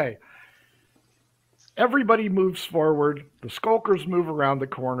 Okay. Everybody moves forward. The skulkers move around the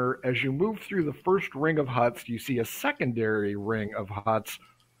corner. As you move through the first ring of huts, you see a secondary ring of huts.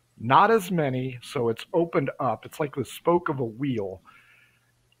 Not as many, so it's opened up. It's like the spoke of a wheel.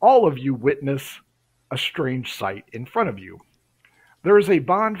 All of you witness a strange sight in front of you. There is a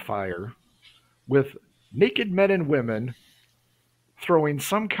bonfire with naked men and women throwing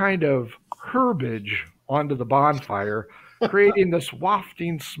some kind of herbage onto the bonfire, creating this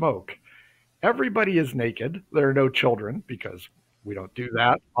wafting smoke. Everybody is naked. There are no children because we don't do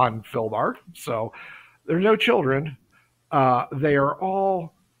that on Philbar. So there are no children. They are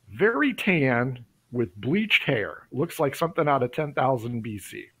all very tan with bleached hair. Looks like something out of 10,000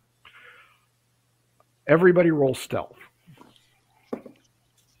 BC. Everybody roll stealth.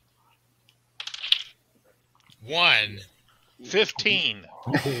 1. 15.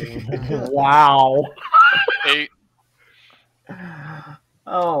 Wow. 8.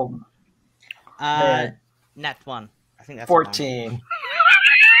 Oh, Nat 1. I think that's a 14. one.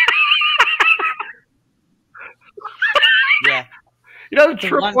 Yeah. He doesn't The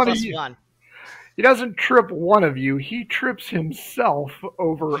trip 1 one of plus you. 1. He doesn't trip one of you. He trips himself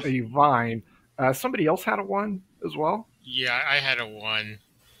over a vine. Somebody else had a 1 as well? Yeah, I had a 1.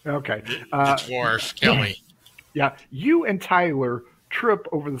 Okay. The dwarf, Kelly. Yeah, you and Tyler trip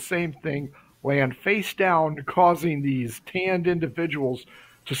over the same thing, land face down, causing these tanned individuals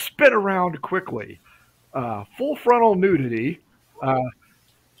to spin around quickly. Full frontal nudity,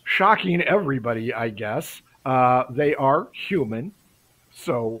 shocking everybody, I guess. They are human,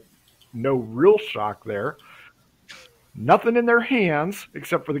 so no real shock there. Nothing in their hands,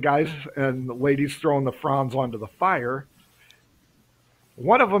 except for the guys and the ladies throwing the fronds onto the fire.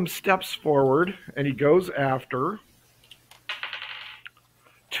 One of them steps forward, and he goes after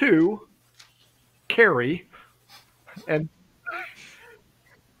 2, Carrie, and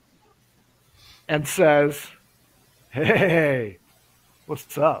says, "Hey,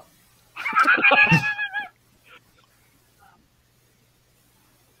 what's up?"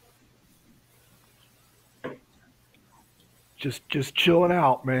 Just chilling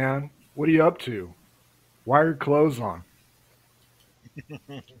out, man. What are you up to? Why are your clothes on?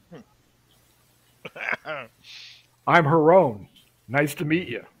 I'm Harone. Nice to meet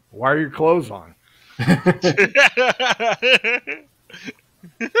you. Why are your clothes on?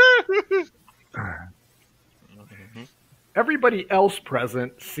 Everybody else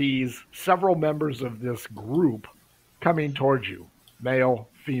present sees several members of this group coming towards you. Male,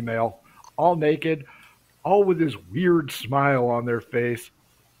 female, all naked, all with this weird smile on their face.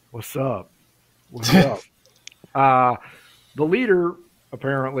 What's up? What's up? The leader,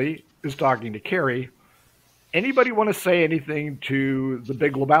 apparently, is talking to Carrie. Anybody want to say anything to the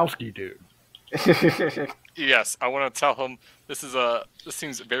Big Lebowski dude? Yes, I want to tell him this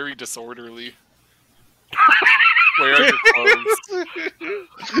seems very disorderly. Where are your clothes?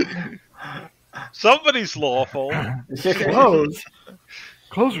 Somebody's lawful. Clothes?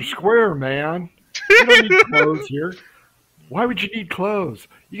 Clothes are square, man. You don't need clothes here. Why would you need clothes?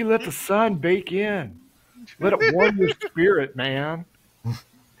 You can let the sun bake in. Let it warm your spirit, man.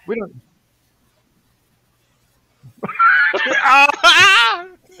 We don't.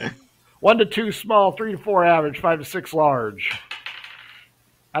 1 to 2 small, 3 to 4 average, 5 to 6 large.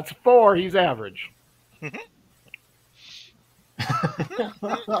 That's a 4. He's average.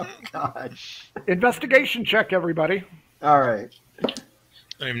 Oh, God. Investigation check, everybody. All right.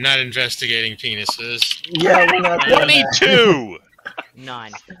 I'm not investigating penises. Yeah, we're not doing that. 22.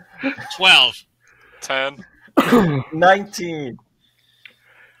 9. 12. 10. 19.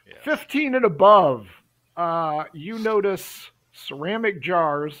 15 and above. You notice ceramic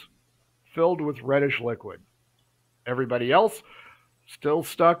jars filled with reddish liquid. Everybody else still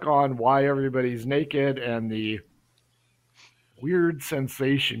stuck on why everybody's naked and the weird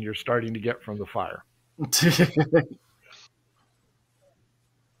sensation you're starting to get from the fire.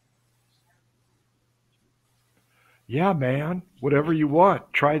 Yeah, man, whatever you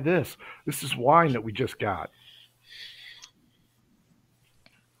want. Try this. This is wine that we just got.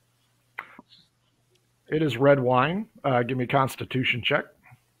 It is red wine. Give me a constitution check.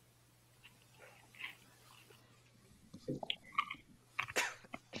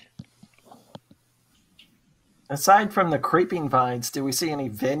 Aside from the creeping vines, do we see any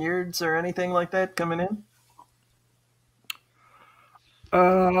vineyards or anything like that coming in?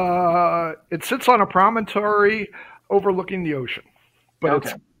 It sits on a promontory overlooking the ocean, but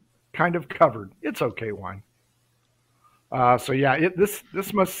Okay. it's kind of covered. It's okay wine. So yeah, this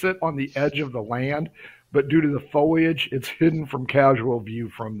must sit on the edge of the land, but due to the foliage, it's hidden from casual view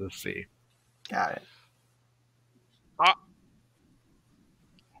from the sea. Got it.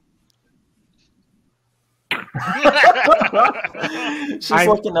 She's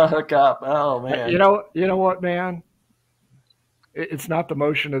looking to hook up. Oh man. You know what, man? It's not the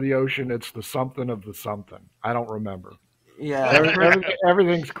motion of the ocean; it's the something of the something. I don't remember. Yeah.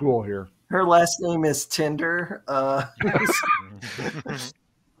 Everything's cool here. Her last name is Tinder. Odd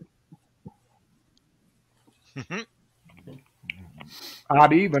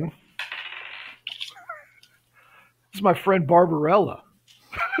even. This is my friend Barbarella.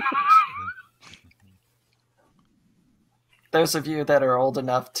 Those of you that are old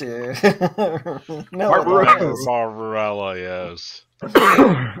enough to know Barbarella. Barbarella, yes. Okay,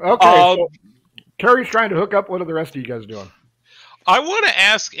 so Carrie's trying to hook up. What are the rest of you guys doing? I want to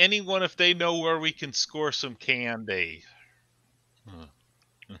ask anyone if they know where we can score some candy.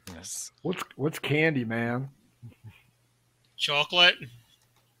 What's candy, man? Chocolate.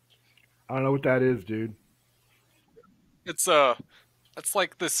 I don't know what that is, dude. It's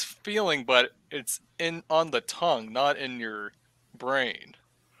like this feeling, but it's on the tongue, not in your brain.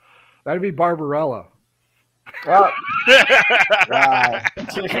 That'd be Barbarella. Oh. Wow.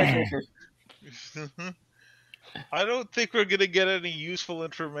 I don't think we're going to get any useful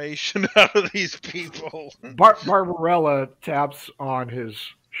information out of these people. Barbarella taps on his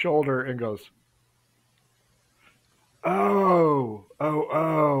shoulder and goes, "Oh,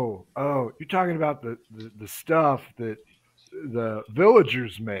 you're talking about the stuff that the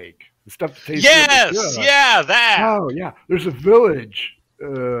villagers make. The stuff that tastes Yes, really good. yeah, that. Oh, yeah. There's a village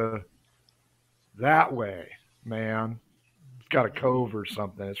that way, man. It's got a cove or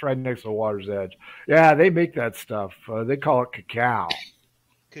something. It's right next to the water's edge. Yeah, they make that stuff. They call it cacao.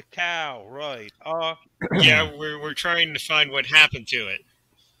 Cacao, right. Yeah, we're trying to find what happened to it.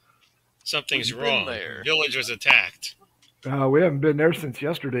 Something's We've been wrong. there. Village was attacked. We haven't been there since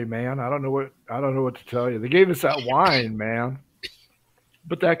yesterday, man. I don't know what to tell you. They gave us that wine, man.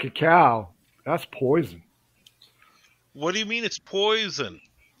 But that cacao, that's poison. What do you mean it's poison?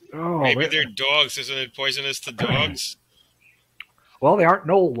 Oh, Maybe man. they're dogs. Isn't it poisonous to dogs? Well, they aren't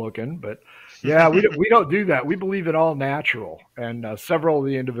Knoll looking, but yeah, we don't do that. We believe it all natural. And several of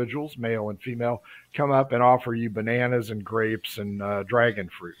the individuals, male and female, come up and offer you bananas and grapes and dragon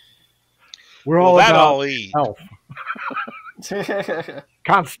fruit. We're all that about I'll eat. health.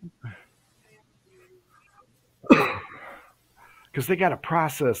 Constant. Because they got to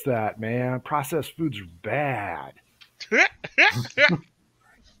process that, man. Processed foods are bad.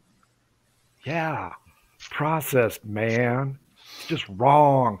 Yeah. Processed, man. It's just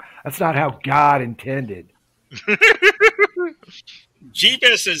wrong. That's not how God intended.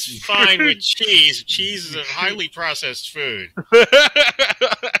 Jeebus is fine with cheese. Cheese is a highly processed food.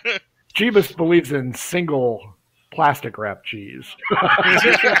 Jeebus believes in single plastic wrap cheese.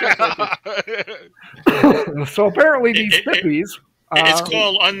 So apparently these hippies... It's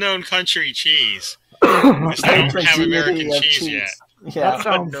called unknown country cheese. Just don't have American cheese yet. Yeah. That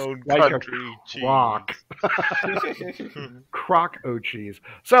sounds Unknown like a country cheese. crock. Crock-o cheese.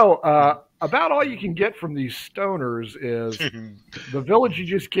 So about all you can get from these stoners is the village you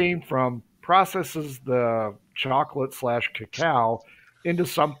just came from processes the chocolate/cacao into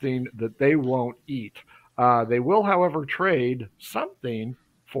something that they won't eat. They will, however, trade something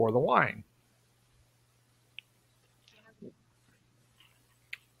for the wine.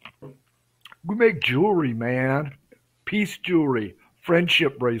 We make jewelry, man. Peace jewelry,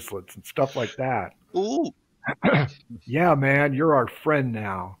 friendship bracelets, and stuff like that. Ooh. Yeah, man, you're our friend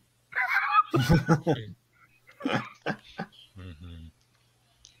now.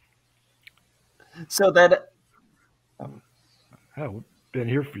 So that Oh, we've been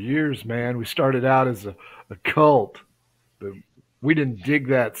here for years, man. We started out as a cult, but we didn't dig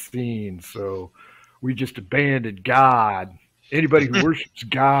that scene, so we just abandoned God. Anybody who worships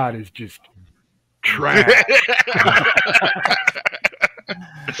God is just trash.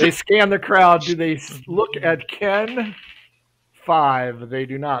 They scan the crowd. Do they look at Ken? 5. They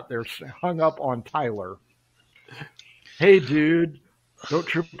do not. They're hung up on Tyler. Hey, dude, don't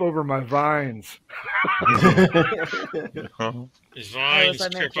trip over my vines. His vines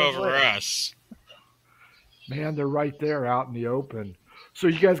that trip make over us. Man, they're right there out in the open. So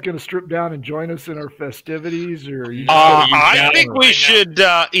you guys going to strip down and join us in our festivities, or are you? I think we should.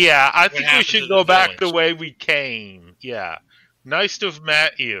 I What think we happened should to go the back the village? way we came. Yeah, nice to have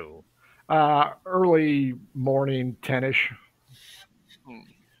met you. Early morning, 10ish. Hmm.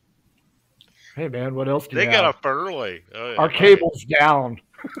 Hey man, what else do you They got have? up early. Oh, yeah. Our cable's down.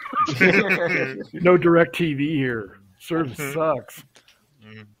 No direct TV here. Service sucks.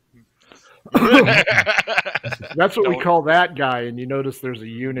 That's what we call that guy, and you notice there's a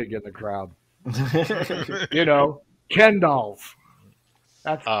eunuch in the crowd. You know, Ken dolls.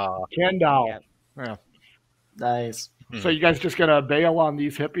 That's Ken doll. Yep. Yeah. Nice. So you guys just gonna bail on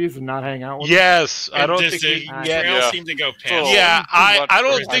these hippies and not hang out with them? Yes, I don't Does think we the can trail get. Yeah. seem to go past. Oh. Yeah, I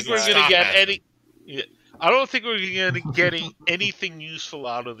don't Too think much we're for gonna us. get Stop any. Yeah, I don't think we're getting anything useful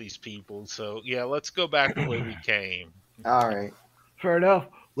out of these people. So yeah, let's go back the way we came. All right. Fair enough.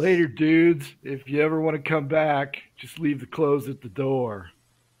 Later, dudes. If you ever want to come back, just leave the clothes at the door.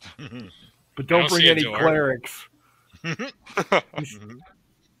 But I don't don't bring see a any door. clerics.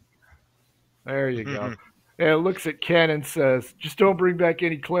 There you go. And it looks at Ken and says, just don't bring back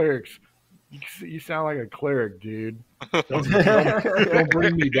any clerics. You sound like a cleric, dude. Don't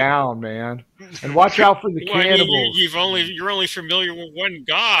bring me down, man. And watch out for the Well, I mean, cannibals. you're only familiar with one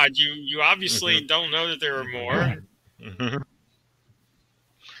god. You obviously don't know that there are more.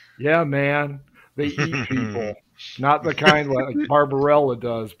 Yeah, man. They eat people. Not the kind like Barbarella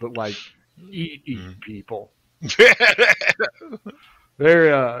does, but like eat people.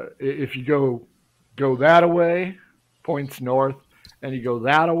 There, if you go that away, points north, and you go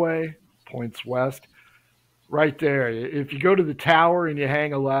that away, points west. Right there. If you go to the tower and you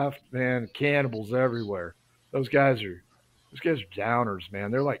hang a left, man, cannibals everywhere. Those guys are downers, man.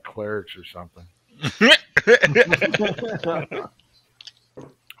 They're like clerics or something.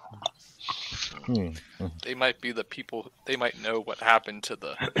 They might be the people. They might know what happened to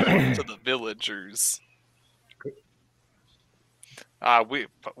the villagers.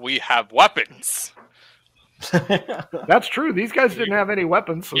 We have weapons. That's true. These guys didn't have any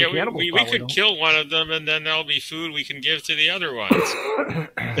weapons, so Yeah, the cannibals we probably could don't. kill one of them, and then there'll be food we can give to the other ones.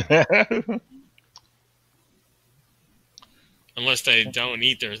 Unless they don't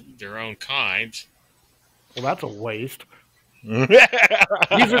eat their own kind. Well, that's a waste.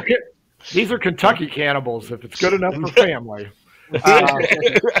 These are Kentucky cannibals. If it's good enough for family.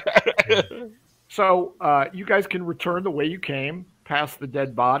 So you guys can return the way you came, past the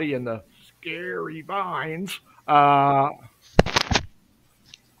dead body and the scary vines.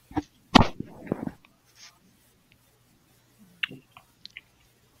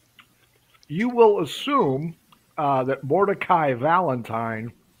 You will assume that Mordecai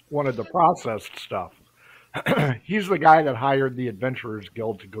Valentine wanted the processed stuff. He's the guy that hired the Adventurers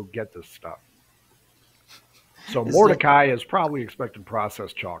Guild to go get this stuff. So Mordecai is probably expecting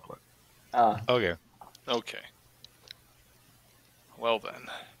processed chocolate. Okay. Okay. Well then.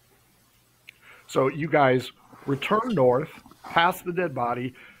 So you guys return north, past the dead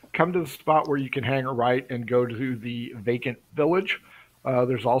body, come to the spot where you can hang a right and go to the vacant village.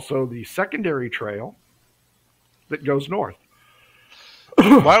 There's also the secondary trail that goes north.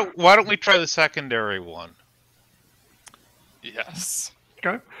 Why don't we try the secondary one? Yes.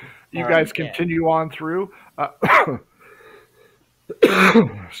 Okay. You All guys right. continue on through.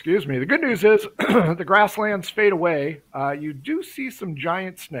 Excuse me. The good news is the grasslands fade away. You do see some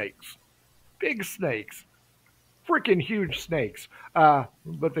giant snakes. Big snakes. Freaking huge snakes.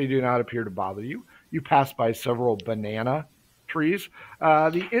 But they do not appear to bother you. You pass by several banana trees.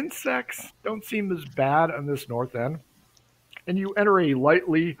 The insects don't seem as bad on this north end. And you enter a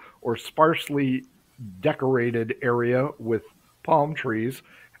lightly or sparsely decorated area with palm trees.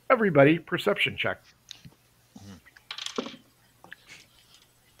 Everybody, perception check.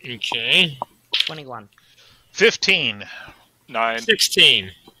 Okay. 21. 15. 9.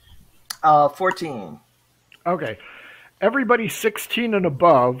 16. 14. Okay. Everybody 16 and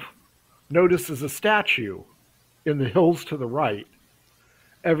above notices a statue in the hills to the right.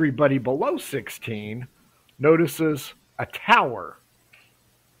 Everybody below 16 notices a tower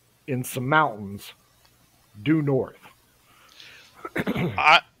in some mountains due north.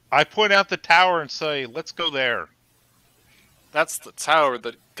 I point out the tower and say, "Let's go there." That's the tower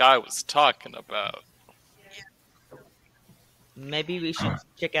the guy was talking about. Maybe we should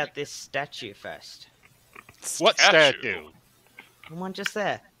check out this statue first. What statue? The one just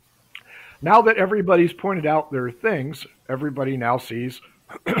there. Now that everybody's pointed out their things, everybody now sees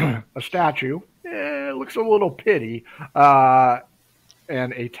a statue. It looks a little pitty.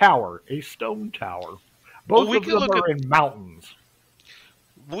 And a tower, a stone tower. Both we of can them look are in mountains.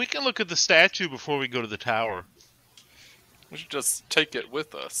 We can look at the statue before we go to the tower. We should just take it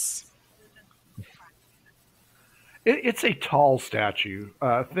with us. It's a tall statue.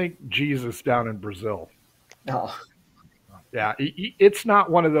 Think Jesus down in Brazil. Oh. Yeah, it's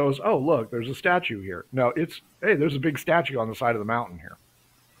not one of those, oh, look, there's a statue here. No, it's, hey, there's a big statue on the side of the mountain here.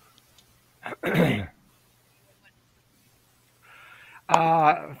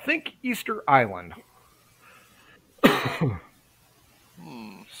 Think Easter Island.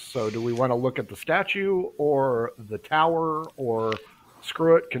 So do we want to look at the statue or the tower, or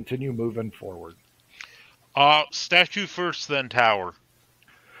screw it, continue moving forward? Statue first, then tower.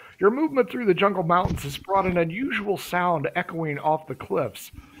 Your movement through the jungle mountains has brought an unusual sound echoing off the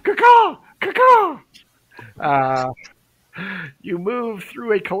cliffs. Caw-caw! Caw-caw! You move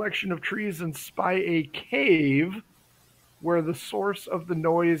through a collection of trees and spy a cave where the source of the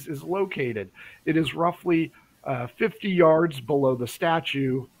noise is located. It is roughly 50 yards below the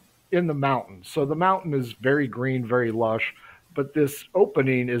statue in the mountain. So the mountain is very green, very lush, but this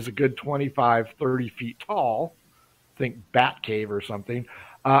opening is a good 25, 30 feet tall. Think Bat Cave or something.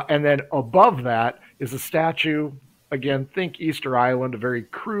 And then above that is a statue. Again, think Easter Island, a very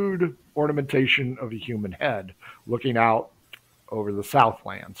crude ornamentation of a human head looking out over the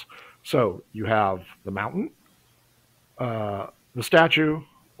Southlands. So you have the mountain, the statue,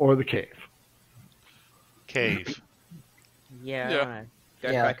 or the cave. Cave. Yeah, Yeah. I want to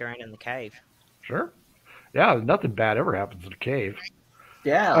go back around in the cave. Sure. Yeah, nothing bad ever happens in a cave.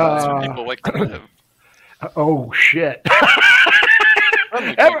 Yeah. That's where people like to live. Oh, shit.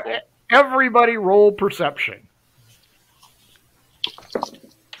 Friendly people. Everybody roll perception.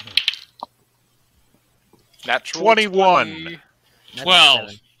 Natural 21. 20.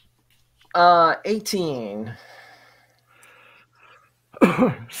 12. 18.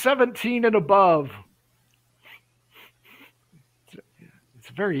 17 and above. It's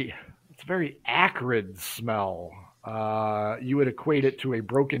a very acrid smell. You would equate it to a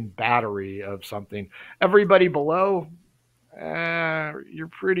broken battery of something. Everybody below, you're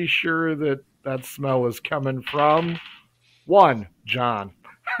pretty sure that smell is coming from one, John.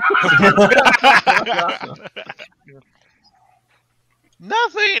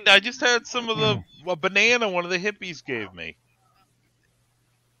 Nothing. I just had some of a banana one of the hippies gave me.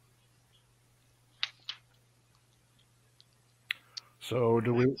 So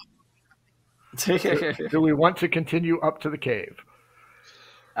do we want to continue up to the cave?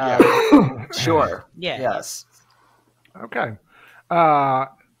 Sure. Yeah. Yes. Okay.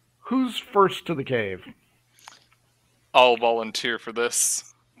 Who's first to the cave? I'll volunteer for this.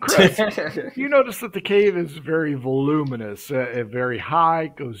 Chris, you notice that the cave is very voluminous, very high,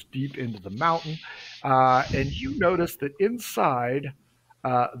 goes deep into the mountain, and you notice that inside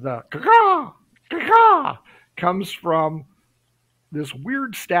the caw comes from this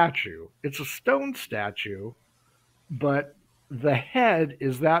weird statue. It's a stone statue, but the head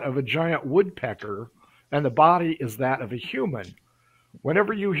is that of a giant woodpecker, and the body is that of a human.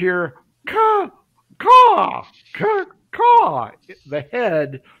 Whenever you hear caw, caw, caw, caw, the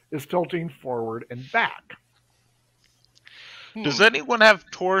head is tilting forward and back. Does anyone have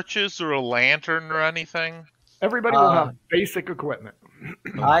torches or a lantern or anything? Everybody will have basic equipment.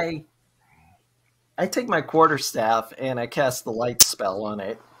 I take my quarterstaff and I cast the light spell on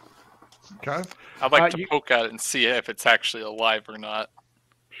it. Okay. I'd like to poke at it and see if it's actually alive or not.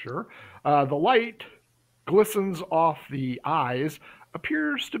 Sure. The light glistens off the eyes,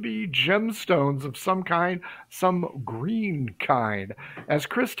 appears to be gemstones of some kind, some green kind. As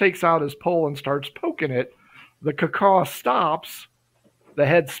Chris takes out his pole and starts poking it, the caw stops, the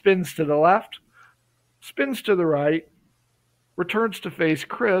head spins to the left, spins to the right, returns to face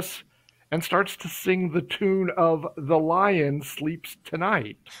Chris, and starts to sing the tune of The Lion Sleeps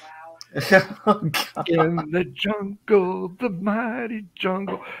Tonight. Oh, God. In the jungle, the mighty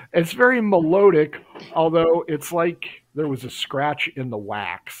jungle. It's very melodic, although it's like there was a scratch in the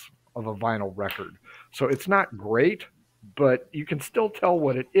wax of a vinyl record. So it's not great, but you can still tell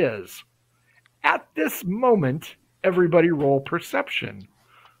what it is. At this moment, everybody roll perception.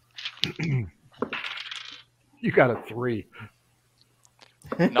 You got a 3.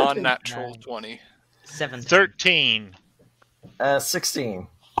 Non-natural 20. 17. 13. 16.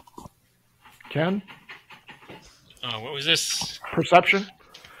 Ken? What was this? Perception?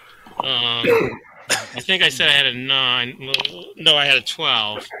 I think I said I had a 9. No, I had a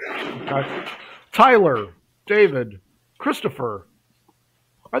 12. Okay. Tyler, David, Christopher.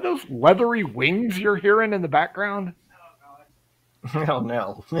 Are those leathery wings you're hearing in the background? Oh,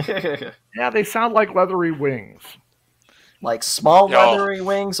 no. Yeah, they sound like leathery wings. Like small Yo. leathery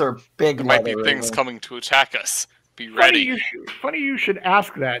wings or big There might be leathery things wings? coming to attack us. Be Funny ready. you should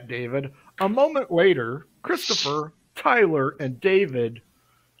ask that, David. A moment later, Christopher Tyler, and David,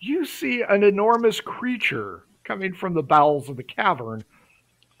 you see an enormous creature coming from the bowels of the cavern,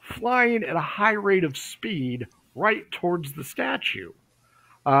 flying at a high rate of speed right towards the statue.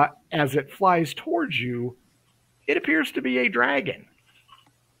 As it flies towards you, it appears to be a dragon.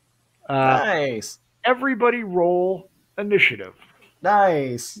 Nice. Everybody roll initiative.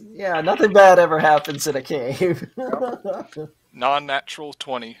 Nice. Yeah, nothing bad ever happens in a cave. Non-natural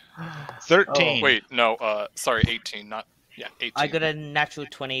 20. 13. Oh, wait, no, sorry, 18. 18. I got a natural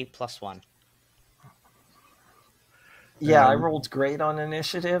 20 plus 1. Yeah, I rolled great on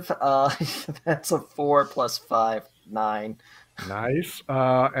initiative. That's a 4 plus 5, 9. Nice.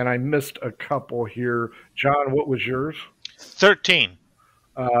 And I missed a couple here. John, what was yours? 13.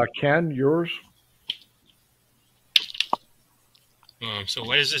 Ken, yours? So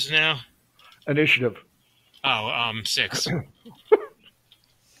what is this now? Initiative. 6.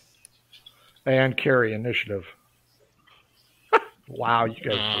 And Carrie, initiative. Wow, you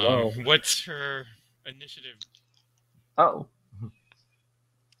guys blow. What's her initiative? Oh.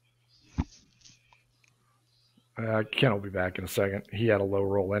 Ken will be back in a second. He had a low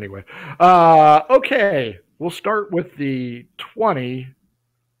roll anyway. Okay, we'll start with the 20.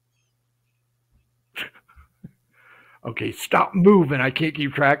 Okay, stop moving. I can't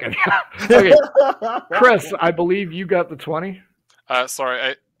keep track of you. Okay, Chris, I believe you got the 20.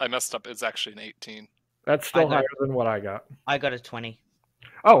 Sorry, I messed up. It's actually an 18. That's still higher than what I got. I got a 20.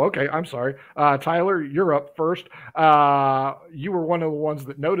 Oh, okay. I'm sorry. Tyler, you're up first. You were one of the ones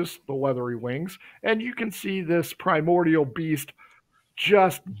that noticed the leathery wings, and you can see this primordial beast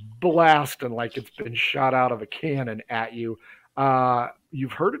just blasting like it's been shot out of a cannon at you.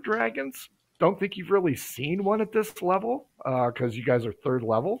 You've heard of dragons. Don't think you've really seen one at this level because you guys are 3rd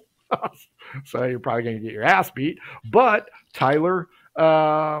level. So you're probably going to get your ass beat. But, Tyler,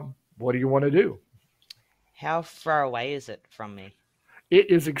 what do you want to do? How far away is it from me? It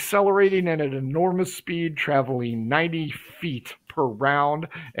is accelerating at an enormous speed, traveling 90 feet per round,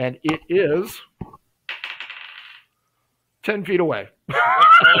 and it is 10 feet away.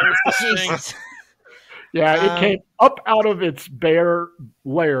 Jeez. Yeah, it came up out of its bare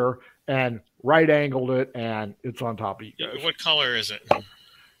lair and right-angled it, and it's on top of you guys. What color is it?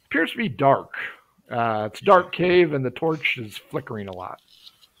 Appears to be dark. It's a dark cave, and the torch is flickering a lot.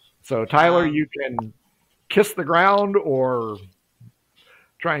 So, Tyler, you can kiss the ground or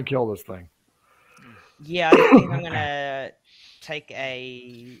try and kill this thing. Yeah, I think I'm going to take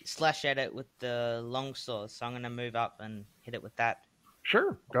a slash at it with the longsword. So I'm going to move up and hit it with that.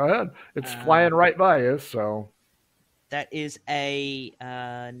 Sure, go ahead. It's flying right by you, so... That is a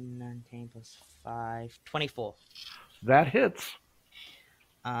 19 plus 5, 24. That hits.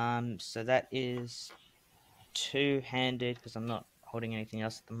 So that is two-handed, because I'm not holding anything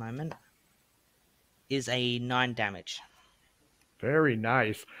else at the moment, is a 9 damage. Very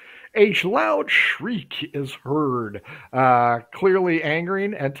nice. A loud shriek is heard, clearly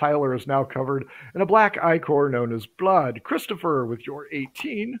angering, and Tyler is now covered in a black ichor known as blood. Christopher, with your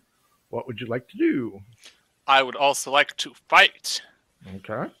 18, what would you like to do? I would also like to fight.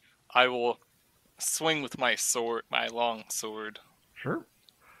 Okay. I will swing with my sword, my long sword. Sure.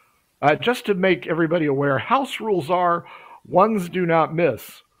 Just to make everybody aware, house rules are ones do not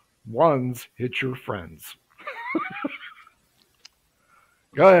miss. Ones hit your friends.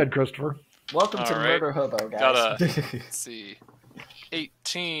 Go ahead, Christopher. Welcome to Murder Hobo, guys. Let's see.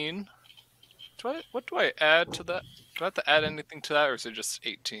 18. What do I add to that? Do I have to add anything to that, or is it just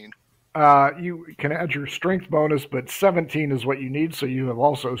 18? You can add your strength bonus, but 17 is what you need, so you have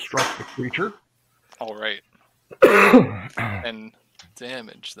also struck the creature. All right. And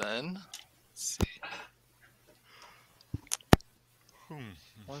damage, then. Let's see.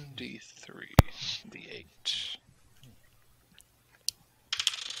 1d3, d8.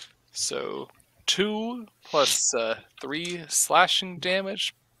 So 2 plus 3 slashing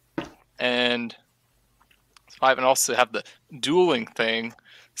damage, and 5, and also have the dueling thing,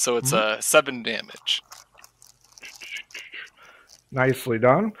 so it's 7 damage. Nicely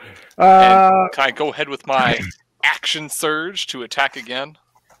done. And can I go ahead with my action surge to attack again?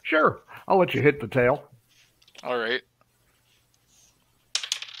 Sure. I'll let you hit the tail. All right.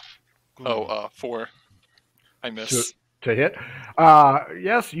 4. I miss. To hit.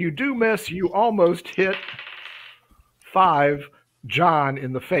 Yes, you do miss. You almost hit 5 John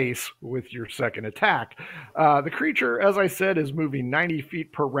in the face with your second attack. The creature, as I said, is moving 90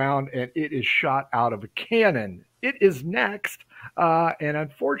 feet per round, and it is shot out of a cannon. It is next, and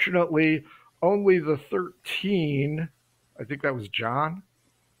unfortunately, only the 13, I think that was John.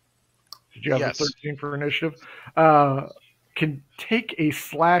 Did you have a 13 for initiative? can take a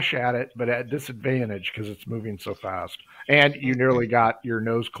slash at it, but at disadvantage because it's moving so fast. And you nearly got your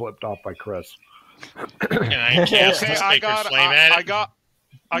nose clipped off by Chris. Can I cast the Sacred Flame at it?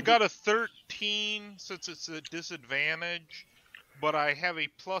 I got a 13 since it's a disadvantage, but I have a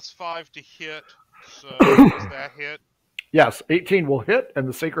 +5 to hit. So does that hit? Yes, 18 will hit, and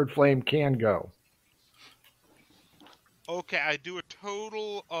the Sacred Flame can go. Okay, I do a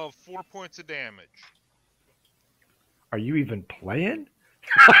total of 4 points of damage. Are you even playing?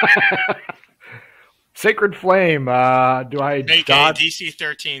 Sacred Flame, do I Make dodge? a DC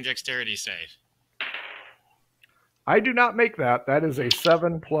 13 Dexterity save. I do not make that. That is a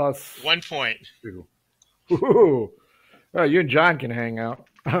 7 plus 1 point. 2. Ooh. Well, you and John can hang out.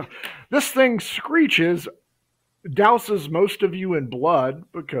 This thing screeches, douses most of you in blood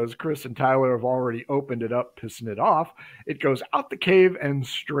because Chris and Tyler have already opened it up, pissing it off. It goes out the cave and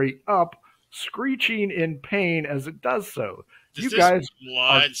straight up, screeching in pain as it does so. Does you this guys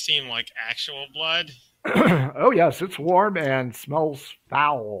blood seem like actual blood? Oh, yes, it's warm and smells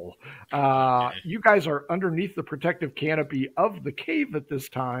foul. You guys are underneath the protective canopy of the cave at this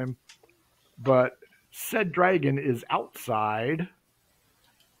time, but said dragon is outside.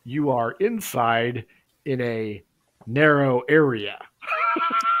 You are inside in a narrow area.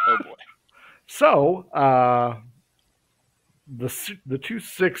 Oh boy. So, the two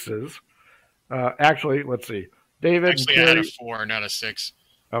sixes, actually, let's see. David Actually, and I had a Carrie, 4, not a 6.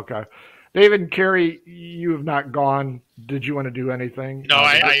 okay. David and Carrie, you have not gone. Did you want to do anything? No,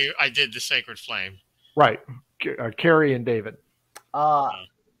 I did the Sacred Flame. Right. Carrie and David. You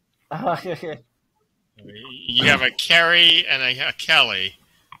have a Carrie and a Kelly.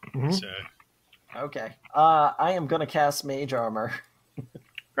 Mhm. So, Okay. I am going to cast Mage Armor.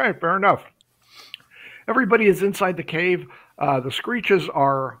 Okay, fair enough. Everybody is inside the cave. The screeches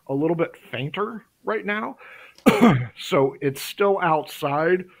are a little bit fainter right now, so it's still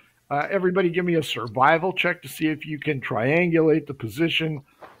outside. Everybody give me a survival check to see if you can triangulate the position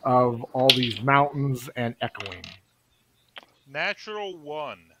of all these mountains and echoing. Natural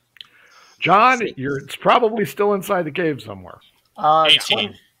 1. John, it's probably still inside the cave somewhere.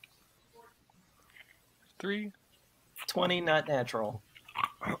 18. 3. 20, not natural.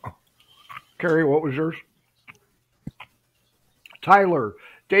 Carrie, what was yours? Tyler,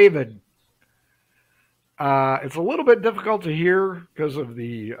 David. It's a little bit difficult to hear because of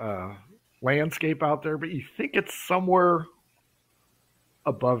the landscape out there, but you think it's somewhere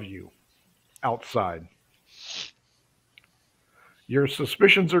above you, outside. Your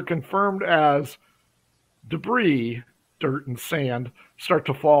suspicions are confirmed as debris, dirt and sand, start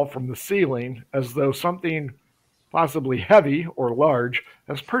to fall from the ceiling as though something possibly heavy or large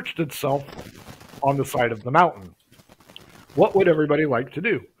has perched itself on the side of the mountain. What would everybody like to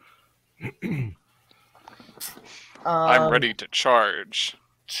do? I'm ready to charge.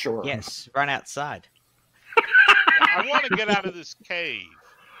 Sure. Yes, run outside. I want to get out of this cave.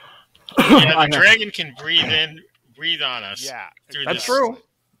 Yeah, the dragon can breathe on us. Yeah, through That's this. true.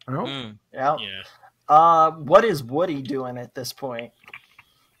 Oh, Mm. Yeah. Yeah. What is Woody doing at this point?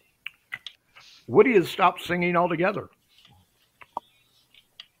 Woody has stopped singing altogether.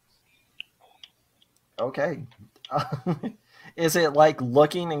 Okay. Is it like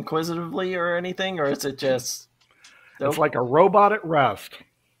looking inquisitively or anything, or is it just... It's like a robot at rest.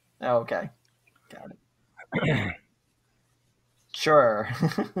 Oh, okay. Got it. Sure.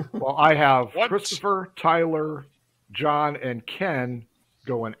 Well, I have What? Christopher, Tyler, John, and Ken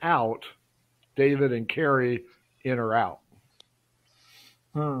going out. David and Carrie in or out.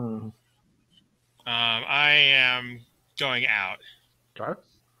 I am going out. Okay.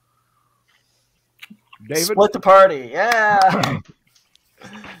 David? Split the party. Yeah.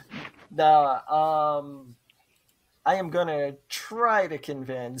 No, I am going to try to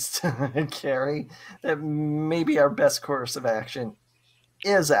convince Carrie that maybe our best course of action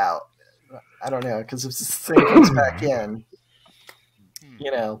is out. I don't know, because if this thing comes back in,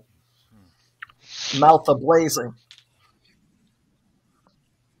 you know, mouth ablazing.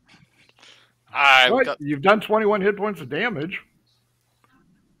 What? You've done 21 hit points of damage.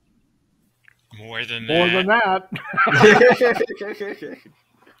 More than More that. than that.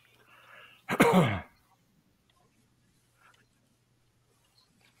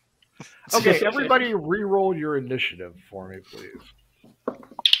 Okay, everybody re-roll your initiative for me, please.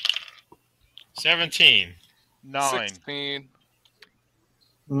 17. 9. 16.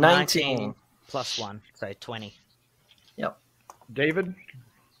 19. Plus 1, so 20. Yep. David?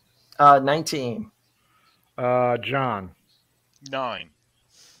 19. John? 9.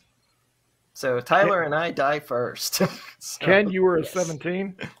 So Tyler and I die first. So, Ken, you were a yes.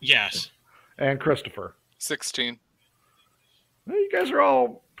 17? Yes. And Christopher? 16. Well, you guys are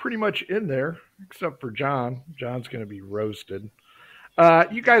all pretty much in there, except for John. John's going to be roasted.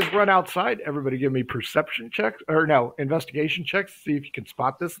 You guys run outside. Everybody give me perception checks, or no, investigation checks. See if you can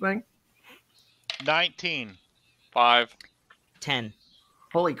spot this thing. 19. 5. 10.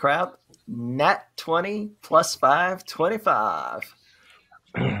 Holy crap. Nat 20 plus 5, 25.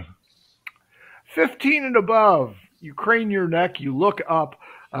 15 and above. You crane your neck. You look up.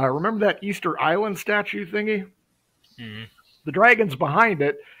 Remember that Easter Island statue thingy? Mm-hmm. The dragon's behind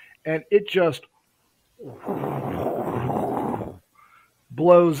it, and it just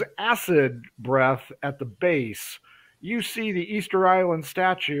blows acid breath at the base. You see the Easter Island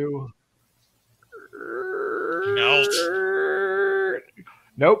statue melt.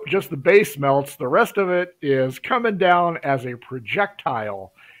 Nope, just the base melts. The rest of it is coming down as a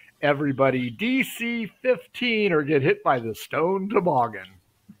projectile. Everybody DC 15 or get hit by the stone toboggan.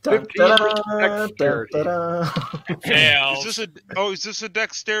 15 dexterity. Fails. Is this a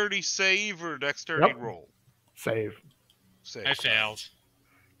dexterity save or a dexterity Yep. roll? Save. Save. I failed.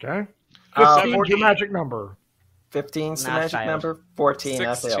 Okay. 15 is your 14. magic number. 15 's the Nah, magic failed. number. 14, I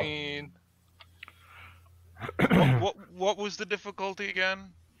failed. 16. What was the difficulty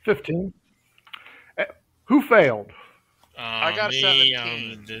again? 15. Who failed? I got me,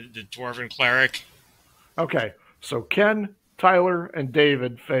 17. The dwarven cleric. Okay, so Ken, Tyler, and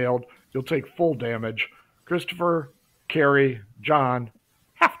David failed. You'll take full damage. Christopher, Carrie, John,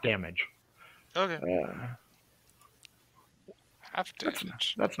 half damage. Okay. Half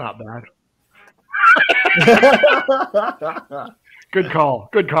damage. That's not bad. Good call.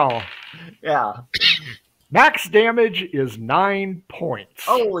 Good call. Yeah. Max damage is 9 points.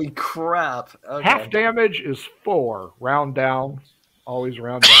 Holy crap. Okay. Half damage is 4. Round down. Always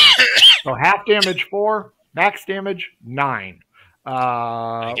round down. So half damage 4. Max damage 9.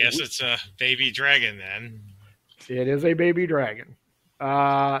 I guess it's a baby dragon then. It is a baby dragon.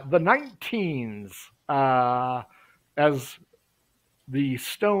 The 19s, as the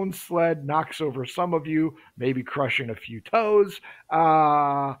stone sled knocks over some of you, maybe crushing a few toes.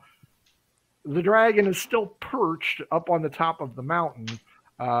 The dragon is still perched up on the top of the mountain,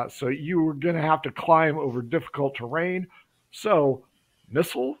 so you are going to have to climb over difficult terrain. So,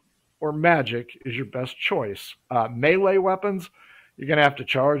 missile or magic is your best choice. Melee weapons, you're going to have to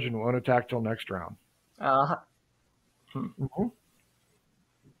charge and won't attack till next round. Mm-hmm.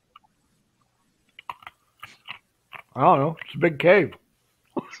 I don't know. It's a big cave.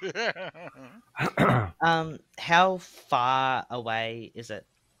 How far away is it?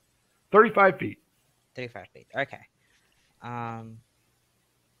 35 feet. 35 feet. Okay. So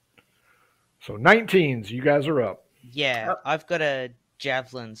 19s, you guys are up. Yeah, I've got a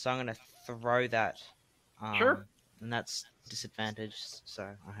javelin, so I'm gonna throw that. Sure. And that's disadvantaged. So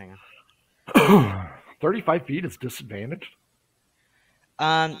hang on. 35 feet is disadvantaged.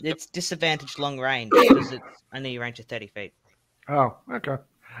 It's disadvantaged long range because it's only range of 30 feet. Oh, okay.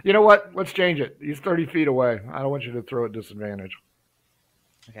 You know what? Let's change it. He's 30 feet away. I don't want you to throw at disadvantage.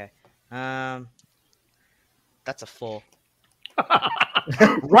 Okay. That's a 4.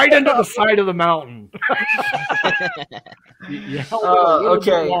 Right into the side of the mountain. You held it a little bit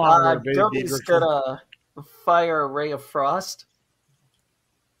Okay. longer, baby Dobby's Dixon. gonna fire a ray of frost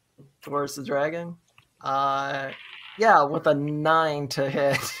towards the dragon. Yeah, with a 9 to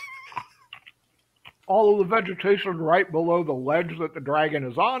hit. All of the vegetation right below the ledge that the dragon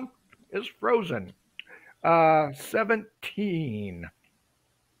is on is frozen. 17.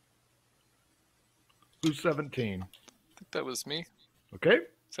 Who's 17? I think that was me. Okay.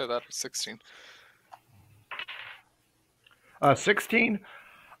 So that was 16. 16.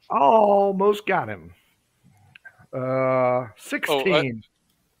 Almost got him. 16.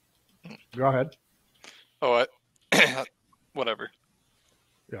 Go ahead. Oh, whatever.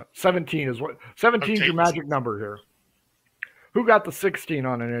 Yeah, 17 is what. 17 is Okay. your magic number here. Who got the 16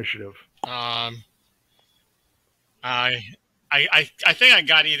 on initiative? I think I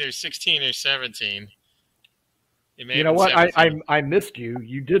got either 16 or 17. It may You have know been what? 17. I missed you.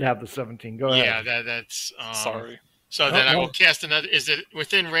 You did have the 17. Go ahead. Yeah, that's Sorry. So then I no. will cast another. Is it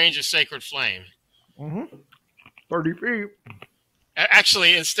within range of Sacred Flame? Mm-hmm. 30 feet.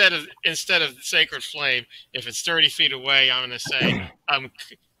 Actually, instead of Sacred Flame, if it's 30 feet away, I'm going to say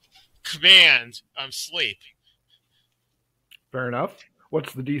command sleep. Fair enough.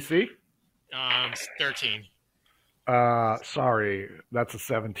 What's the DC? 13. Sorry, that's a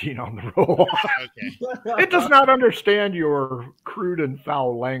 17 on the roll. Okay. It does not understand your crude and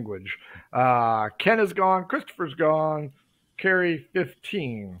foul language. Ken is gone. Christopher's gone. Carrie,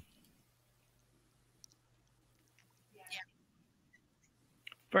 15.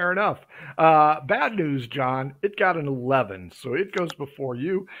 Fair enough. Bad news, John. It got an 11, so it goes before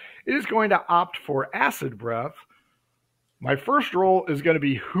you. It is going to opt for acid breath. My first roll is going to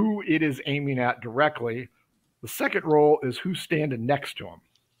be who it is aiming at directly. The second roll is who's standing next to him.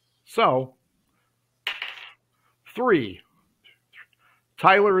 So, 3.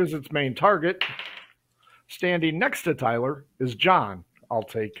 Tyler is its main target. Standing next to Tyler is John. I'll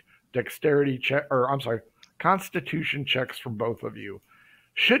take constitution checks from both of you.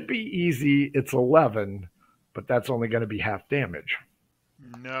 Should be easy. It's 11, but that's only going to be half damage.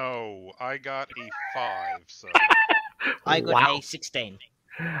 No, I got a 5. So I got a 16.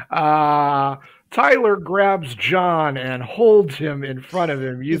 Tyler grabs John and holds him in front of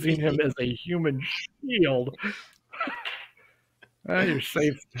him, using him as a human shield. You're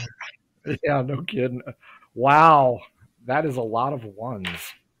safe. Yeah, no kidding. Wow, that is a lot of ones.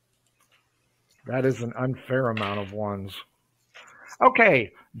 That is an unfair amount of ones.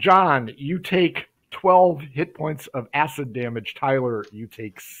 Okay, John, you take 12 hit points of acid damage. Tyler, you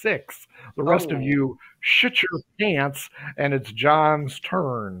take 6. The rest of you shit your pants, and it's John's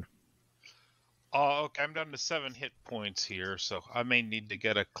turn. Okay, I'm down to 7 hit points here, so I may need to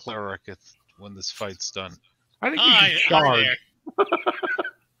get a cleric when this fight's done. I think you should charge.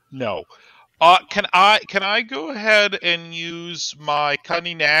 No. Can I go ahead and use my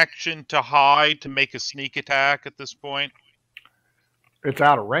cunning action to hide to make a sneak attack at this point? It's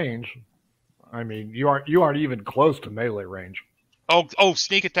out of range. I mean, you aren't even close to melee range. Oh,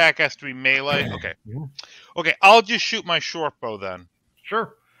 sneak attack has to be melee. Okay. Okay, I'll just shoot my short bow then.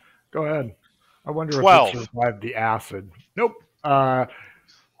 Sure. Go ahead. I wonder 12. if it survived the acid. Nope.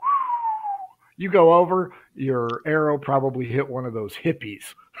 You go over, your arrow probably hit one of those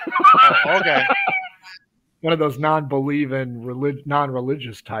hippies. Okay. One of those non-believing,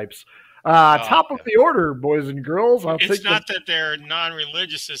 non-religious types. Top of the order, boys and girls. It's not that they're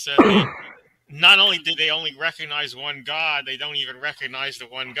non-religious. It's that they, not only do they only recognize one God, they don't even recognize the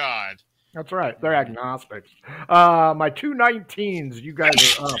one God. That's right. They're agnostics. My 2 19s, you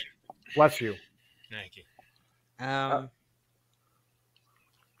guys are up. Bless you. Thank you.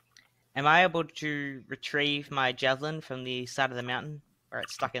 Am I able to retrieve my javelin from the side of the mountain where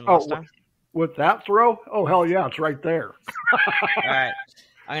it's stuck in last time? With that throw? Oh, hell yeah, it's right there. All right.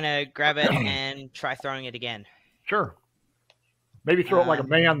 I'm going to grab it and try throwing it again. Sure. Maybe throw it like a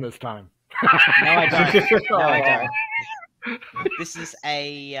man this time. No, I don't. No, I don't. This is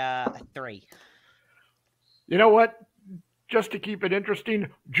a 3. You know what? Just to keep it interesting,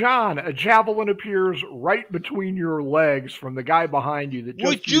 John, a javelin appears right between your legs from the guy behind you.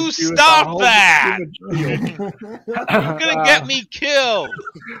 Would you stop that? You're gonna get me killed.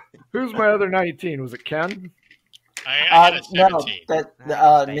 Who's my other 19? Was it Ken? I had a 17.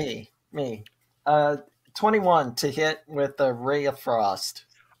 No, me. 21 to hit with a ray of frost.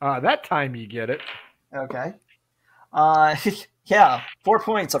 That time you get it. Okay. Yeah, 4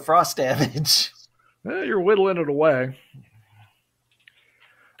 points of frost damage. You're whittling it away.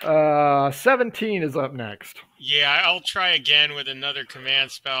 17 is up next. Yeah, I'll try again with another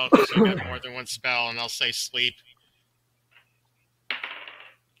command spell because I've got more than one spell, and I'll say sleep.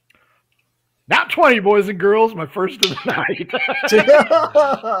 Not 20, boys and girls. My first of the night.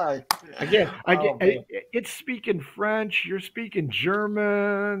 Again, it's speaking French. You're speaking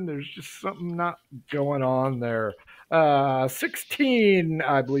German. There's just something not going on there. 16,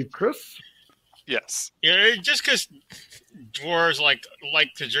 I believe, Chris. Yes. Yeah, just because dwarves like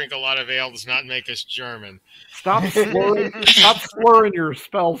to drink a lot of ale does not make us German. Stop slurring your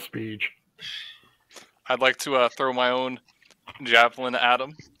spell speech. I'd like to throw my own javelin at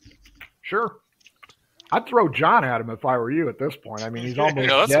him. Sure. I'd throw John at him if I were you at this point. I mean, he's almost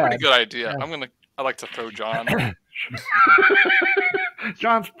that's dead. a pretty good idea. Yeah. I like to throw John.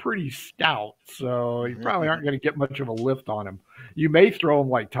 John's pretty stout, so you probably aren't going to get much of a lift on him. You may throw him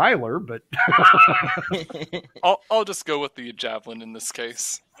like Tyler, but I'll just go with the javelin in this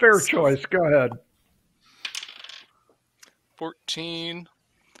case. Fair choice. Go ahead. 14.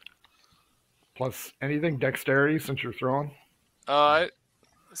 Plus anything dexterity since you're throwing? Let's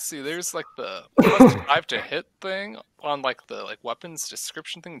see, there's like the plus 5 to hit thing on like the weapons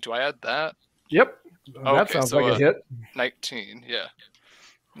description thing. Do I add that? Yep. That sounds like a hit. 19, yeah.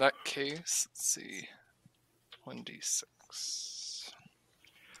 In that case, let's see. 1d6.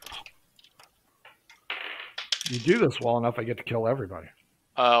 You do this well enough, I get to kill everybody.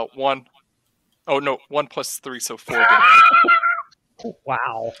 1. Oh no, 1 plus 3, so 4 damage.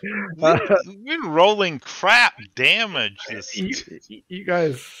 Wow. We've been rolling crap damage. You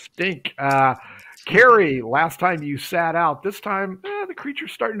guys stink. Carrie, last time you sat out. This time, the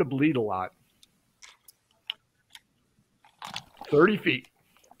creature's starting to bleed a lot. 30 feet.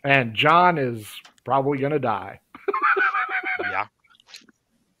 And John is probably going to die. Yeah.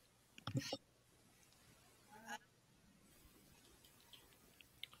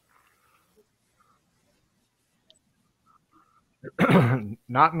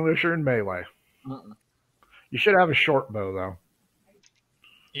 Not unless you're in melee. Mm-mm. You should have a short bow, though.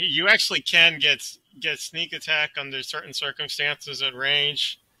 You actually can get sneak attack under certain circumstances at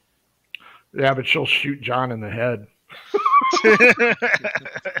range. Yeah, but she'll shoot John in the head.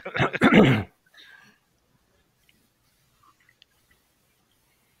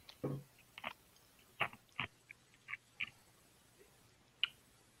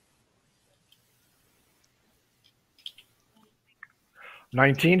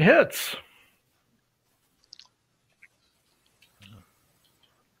 19 hits.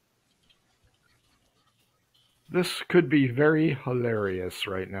 This could be very hilarious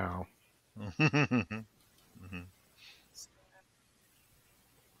right now.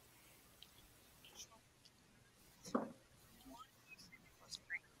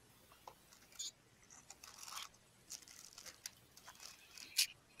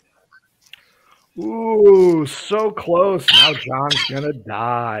 Ooh, so close. Now John's gonna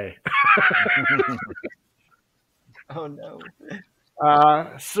die. Oh no.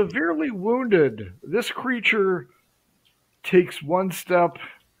 Severely wounded. This creature takes 1 step,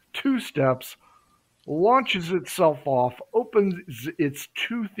 2 steps, launches itself off, opens its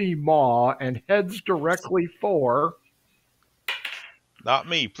toothy maw, and heads directly for Not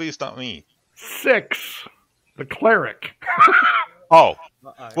me. Please, not me. 6, the cleric. Oh.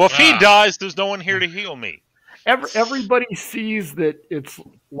 Uh-oh. Well, if he dies, there's no one here to heal me. Everybody sees that it's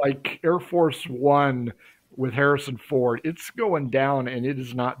like Air Force One with Harrison Ford. It's going down, and it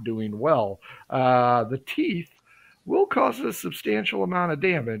is not doing well. The teeth will cause a substantial amount of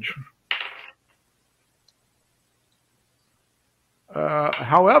damage.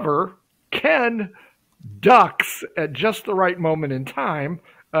 However, Ken ducks at just the right moment in time,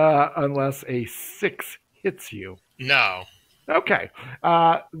 unless a 6 hits you. No. Okay.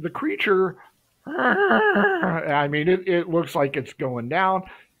 The creature, I mean, it looks like it's going down.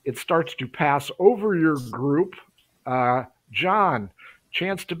 It starts to pass over your group. John,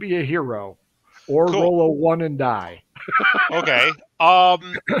 chance to be a hero. Or Cool. roll a 1 and die. Okay.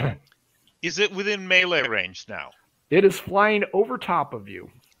 Is it within melee range now? It is flying over top of you.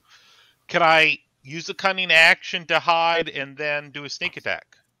 Can I use a cunning action to hide and then do a sneak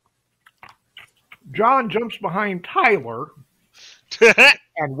attack? John jumps behind Tyler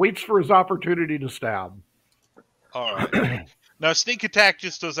and waits for his opportunity to stab. All right. Now, sneak attack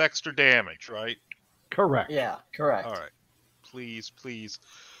just does extra damage, right? Correct. Yeah, correct. All right. Please, please.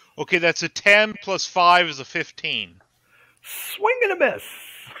 Okay, that's a 10 plus 5 is a 15. Swing and a miss.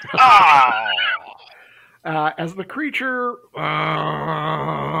 Ah! As the creature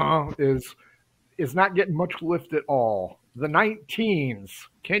is not getting much lift at all. The 19s.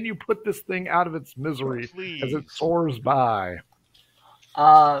 Can you put this thing out of its misery Please. as it soars by?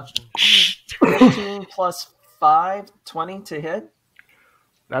 15 plus 5, 20 to hit.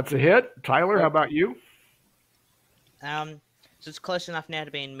 That's a hit. Tyler, how about you? So it's close enough now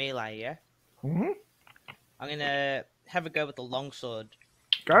to be in melee, yeah? Mm-hmm. I'm going to have a go with the longsword.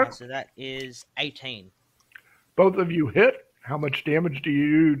 Okay. So that is 18. Both of you hit. How much damage do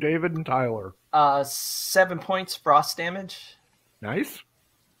you do, David and Tyler? 7 points frost damage. Nice.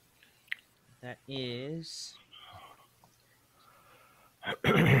 That is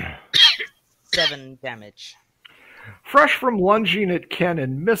 7 damage. Fresh from lunging at Ken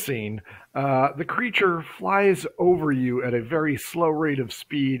and missing, the creature flies over you at a very slow rate of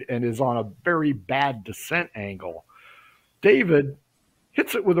speed and is on a very bad descent angle. David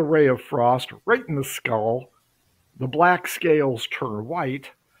hits it with a ray of frost right in the skull. The black scales turn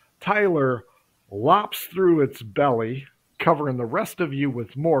white. Tyler lops through its belly, covering the rest of you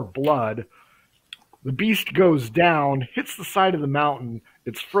with more blood. The beast goes down, hits the side of the mountain.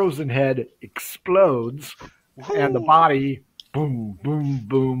 Its frozen head explodes, and the body, boom, boom,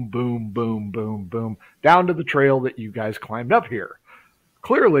 boom, boom, boom, boom, boom, down to the trail that you guys climbed up here.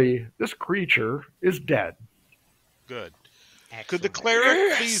 Clearly, this creature is dead. Good. Excellent. Could the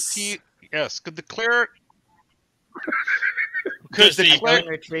cleric please... Yes, could the cleric... Does I'm the going to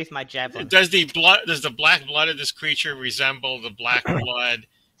retrieve my javelin. does the black blood of this creature resemble the black blood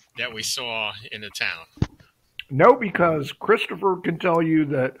that we saw in the town? No, because Christopher can tell you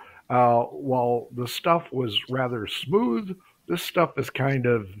that while the stuff was rather smooth, this stuff is kind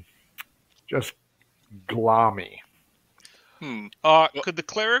of just glommy. Could the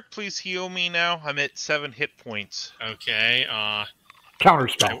cleric please heal me now? I'm at 7 hit points. Okay.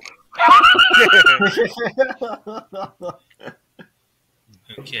 Counterspell.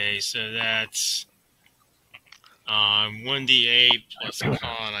 Okay, so that's 1d8 plus a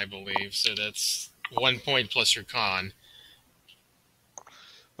con, I believe. So that's 1 point plus your con.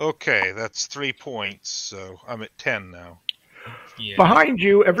 Okay, that's 3 points, so I'm at 10 now. Yeah. Behind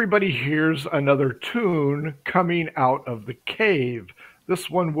you, everybody hears another tune coming out of the cave. This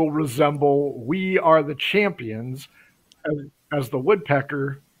one will resemble "We Are the Champions," as the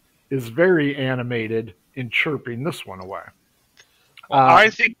woodpecker is very animated in chirping this one away. Well, I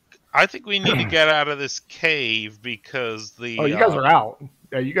think we need to get out of this cave because the. Oh, you guys are out.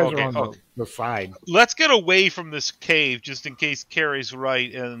 Yeah, you guys okay, are on the side. Let's get away from this cave just in case Carrie's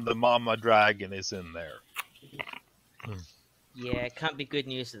right and the mama dragon is in there. Yeah, it can't be good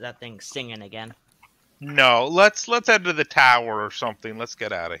news that that thing's singing again. No, let's head to the tower or something. Let's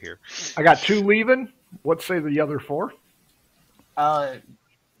get out of here. I got 2 leaving. What say the other 4? Yep.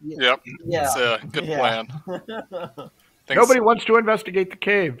 Yeah. It's a good plan. Nobody wants to investigate the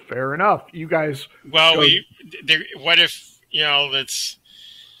cave. Fair enough. You guys. Well, what if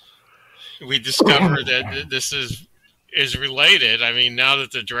we discover that this is related? I mean, now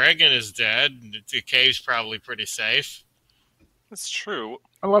that the dragon is dead, the cave's probably pretty safe. That's true.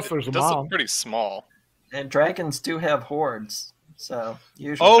 Unless there's a It does mom. look pretty small. And dragons do have hordes, so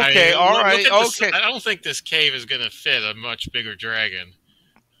usually. Okay, all right, okay. I don't think this cave is going to fit a much bigger dragon.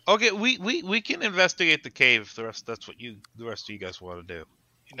 Okay, we can investigate the cave if that's what the rest of you guys want to do.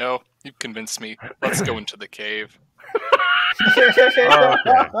 You know, you convinced me. Let's go into the cave.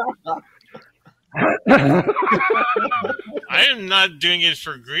 I am not doing it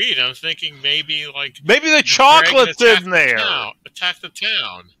for greed. I'm thinking maybe the chocolate's in there. Attack the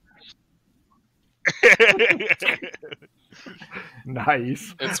town.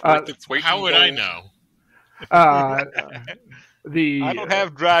 Nice. It's worth its weight. How would I know? I don't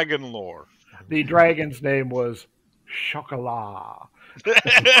have dragon lore. The dragon's name was Chocolat.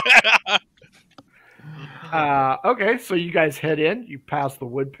 Okay, so you guys head in. You pass the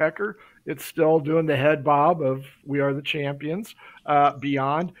woodpecker. It's still doing the head bob of "We Are the Champions."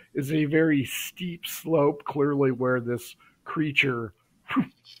 Beyond is a very steep slope, clearly where this creature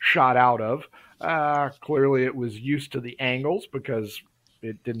shot out of. Clearly it was used to the angles because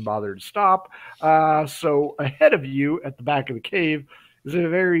it didn't bother to stop. So ahead of you at the back of the cave is a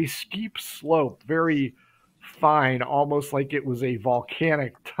very steep slope, very fine, almost like it was a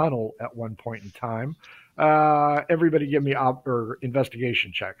volcanic tunnel at one point in time. Everybody give me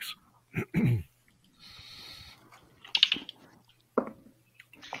investigation checks.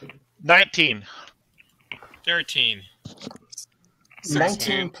 19. 13.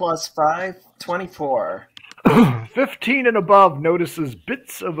 19 plus 5, 24. 15 and above notices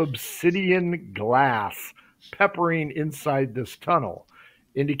bits of obsidian glass peppering inside this tunnel,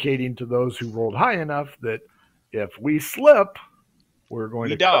 indicating to those who rolled high enough that if we slip, we're going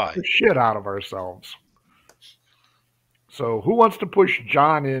to cut the shit out of ourselves. So who wants to push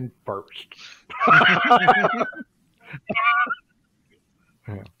John in first?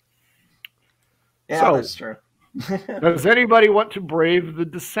 Yeah, that's true. Does anybody want to brave the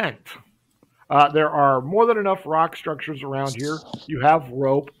descent? There are more than enough rock structures around here. You have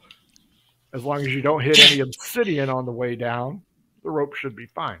rope. As long as you don't hit any obsidian on the way down, the rope should be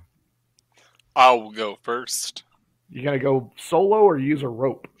fine. I'll go first. You gonna go solo or use a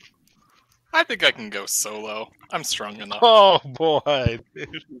rope? I think I can go solo. I'm strong enough. Oh boy!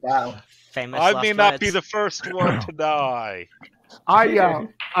 Wow. Famous I last may not words. be the first one to die.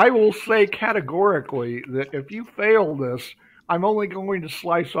 I will say categorically that if you fail this, I'm only going to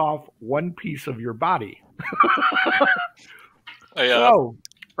slice off one piece of your body. So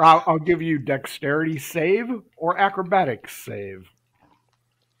I'll give you dexterity save or acrobatics save.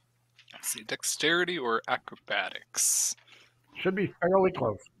 Let's see, dexterity or acrobatics? Should be fairly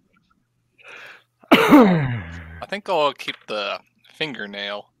close. I think I'll keep the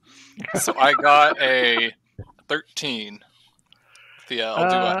fingernail. So I got a 13. Yeah, I'll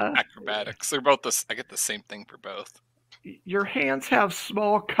do acrobatics. They're both this. I get the same thing for both. Your hands have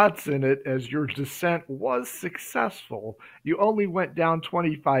small cuts in it as your descent was successful. You only went down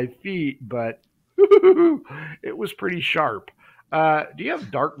 25 feet, but it was pretty sharp. Do you have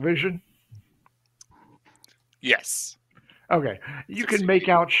dark vision? Yes. Okay. You can make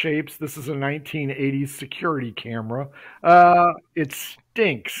out shapes. This is a 1980s security camera. It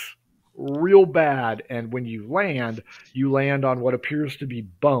stinks real bad, and when you land on what appears to be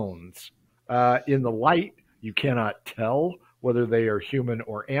bones. In the light, you cannot tell whether they are human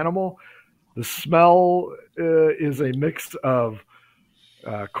or animal. The smell is a mix of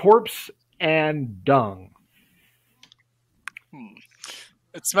corpse and dung.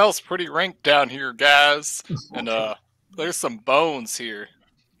 It smells pretty rank down here, guys. And there's some bones here.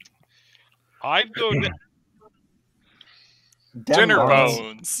 I'd go. Dinner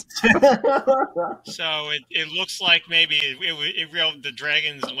bones. So it looks like maybe the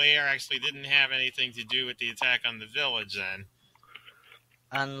dragon's lair actually didn't have anything to do with the attack on the village then.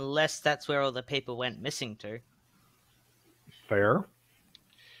 Unless that's where all the people went missing to. Fair.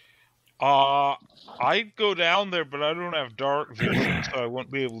 I'd go down there, but I don't have dark vision, so I won't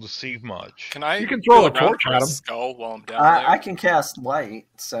be able to see much. You can throw go a around torch for at a him. skull while I'm down there? I can cast light,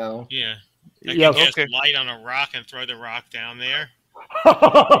 so Yeah. I Yes, can cast okay. light on a rock and throw the rock down there.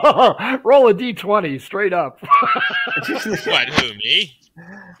 Roll a d20 straight up. What, who, me?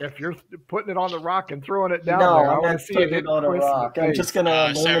 If you're putting it on the rock and throwing it down no, there, I I'm want not to see it putting hit it on a Chris in the rock. I'm face. just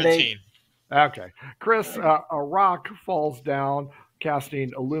gonna illuminate. 17. Okay. Chris, a rock falls down,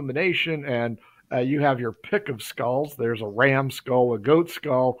 casting illumination, and you have your pick of skulls. There's a ram skull, a goat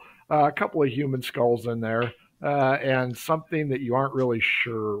skull, a couple of human skulls in there, and something that you aren't really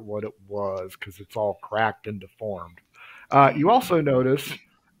sure what it was because it's all cracked and deformed. You also notice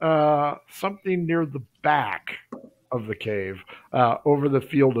something near the back of the cave, over the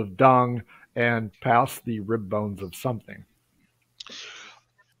field of dung and past the rib bones of something.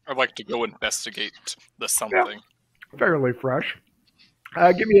 I'd like to go investigate the something. Yeah, fairly fresh.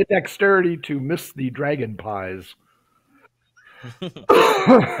 Give me a dexterity to miss the dragon pies.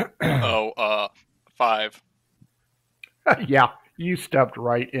 5. Yeah, you stepped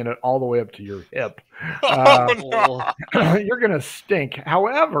right in it all the way up to your hip. Oh, no. You're going to stink.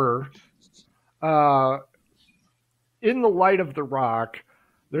 However, in the light of the rock,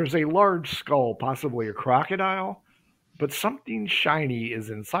 there's a large skull, possibly a crocodile, but something shiny is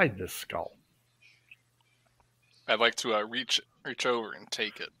inside this skull. I'd like to reach over and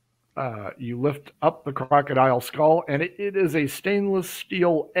take it. You lift up the crocodile skull, and it is a stainless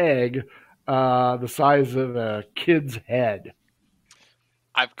steel egg the size of a kid's head.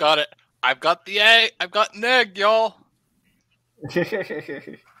 I've got it. I've got the egg. I've got an egg, y'all.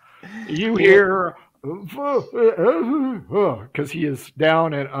 You hear, because he is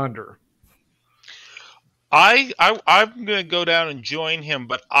down and under. I'm going to go down and join him,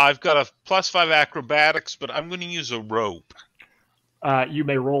 but I've got a +5 acrobatics, but I'm going to use a rope. You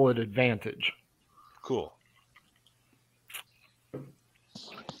may roll at advantage. Cool.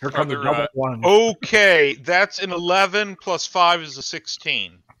 Here come the there, double ones. Okay, that's an 11 +5 is a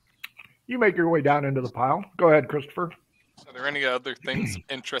 16. You make your way down into the pile. Go ahead, Christopher. Are there any other things of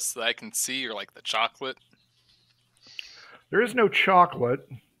interest that I can see, or like the chocolate? There is no chocolate.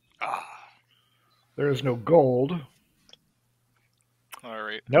 There is no gold. All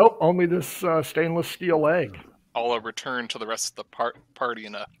right. Nope, only this stainless steel egg. I'll return to the rest of the party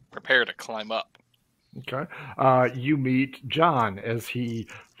and prepare to climb up. Okay. You meet John as he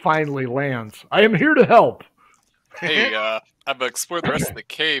finally lands. I am here to help. Hey, I've explored the rest of the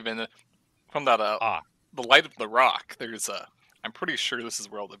cave, and from that the light of the rock, there's I'm pretty sure this is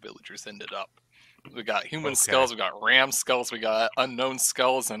where all the villagers ended up. We got human skulls, we got ram skulls, we got unknown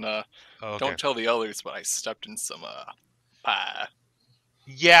skulls, and don't tell the others, but I stepped in some pie.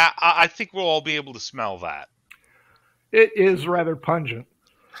 Yeah, I think we'll all be able to smell that. It is rather pungent.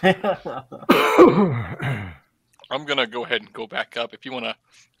 I'm gonna go ahead and go back up. If you want to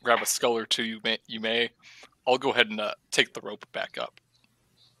grab a skull or two, you may. I'll go ahead and take the rope back up.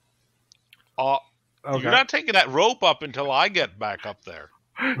 Okay. You're not taking that rope up until I get back up there.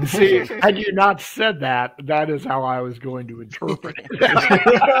 See, had you not said that, that is how I was going to interpret it.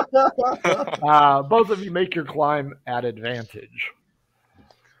 Both of you make your climb at advantage.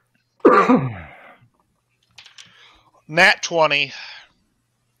 Nat 20.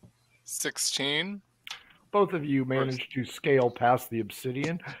 16. Both of you managed to scale past the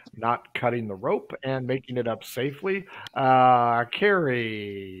obsidian, not cutting the rope and making it up safely.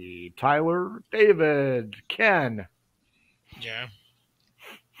 Carrie, Tyler, David, Ken. Yeah.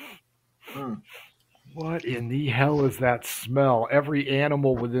 What in the hell is that smell? Every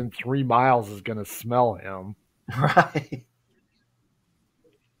animal within 3 miles is going to smell him. Right.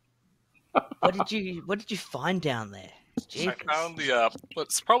 What did you find down there? Jeez. I found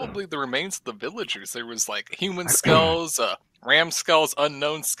it's probably the remains of the villagers. There was like human skulls, ram skulls,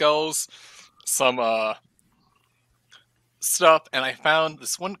 unknown skulls, some stuff, and I found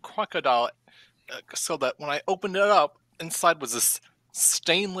this one crocodile skull that when I opened it up, inside was this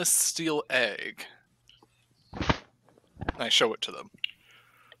stainless steel egg. And I show it to them.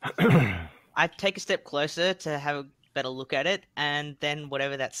 I take a step closer to have a better look at it, and then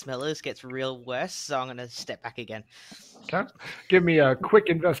whatever that smell is gets real worse, so I'm going to step back again. Okay. Give me a quick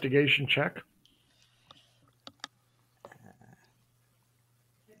investigation check.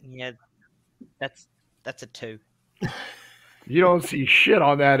 Yeah, that's a 2. You don't see shit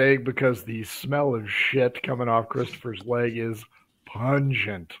on that egg because the smell of shit coming off Christopher's leg is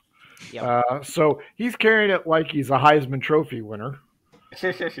pungent. Yep. So he's carrying it like he's a Heisman Trophy winner.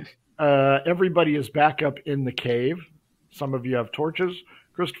 Everybody is back up in the cave. Some of you have torches.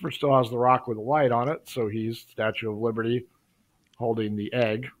 Christopher still has the rock with a light on it, so he's Statue of Liberty holding the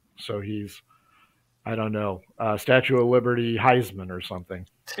egg. So he's, I don't know, Statue of Liberty Heisman or something.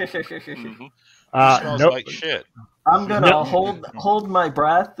 Smells like shit. I'm gonna hold my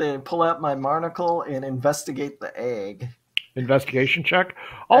breath and pull out my monocle and investigate the egg. Investigation check.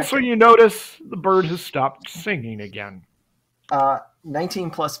 Also, you notice the bird has stopped singing again. 19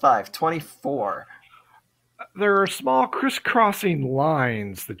 plus 5, 24. There are small crisscrossing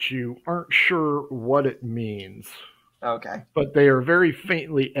lines that you aren't sure what it means. Okay. But they are very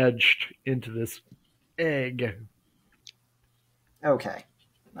faintly edged into this egg. Okay.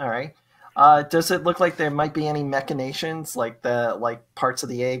 All right. Does it look like there might be any machinations, like parts of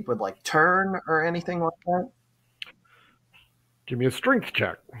the egg would like turn or anything like that? Give me a strength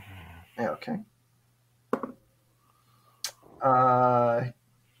check. Okay.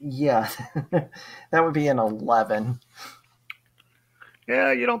 Yeah, that would be an 11.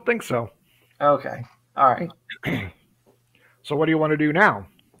 Yeah, you don't think so. Okay. All right. So what do you want to do now?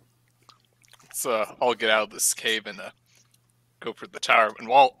 Let's all get out of this cave and go for the tower. And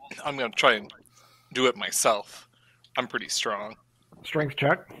while I'm going to try and do it myself, I'm pretty strong. Strength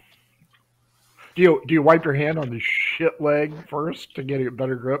check. Do you wipe your hand on the shit leg first to get a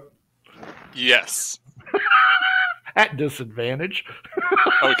better grip? Yes. At disadvantage.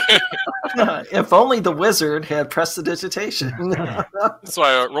 Okay. If only the wizard had prestidigitation. So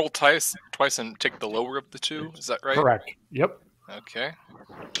I roll twice and take the lower of the two. Is that right? Correct. Yep. Okay.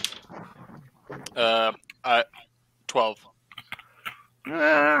 12.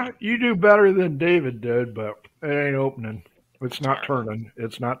 You do better than David did, but it ain't opening. It's not turning.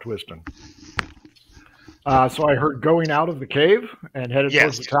 It's not twisting. So I heard going out of the cave and headed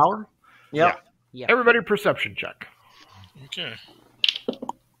towards the tower. Yep. Yeah. Everybody perception check. Okay.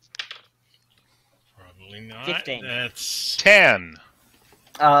 Probably not. 15. That's 10.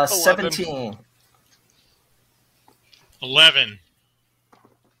 17. 11.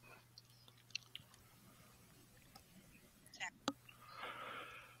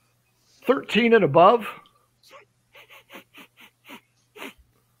 $13 and above.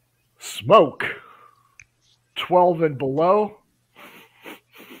 Smoke. 12 and below.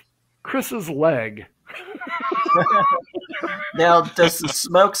 Chris's leg. Now, does the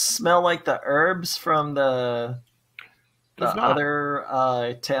smoke smell like the herbs from the Does not.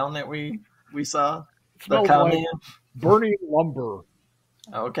 other town that we saw? It smells The like commune? burning lumber.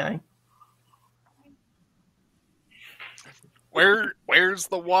 Okay. Where's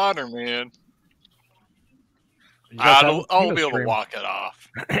the water, man? You guys have I'll a be able to stream. walk it off.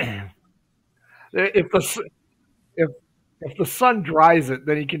 If the sun dries it,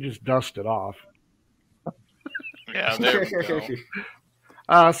 then he can just dust it off. Yeah, there we go.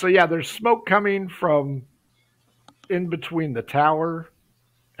 So yeah, there's smoke coming from in between the tower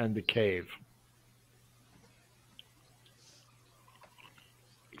and the cave.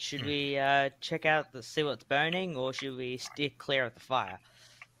 Should we check out see what's burning, or should we steer clear of the fire?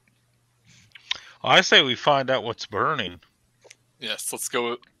 I say we find out what's burning. Yes, let's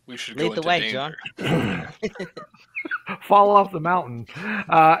go. We should Lead go the into way, danger. John. Fall off the mountain.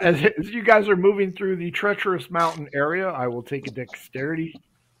 As you guys are moving through the treacherous mountain area, I will take a dexterity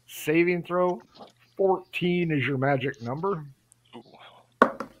saving throw. 14 is your magic number.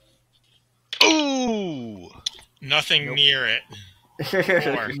 Ooh! Nothing near it.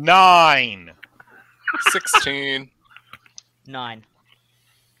 4. 9. 16. 9.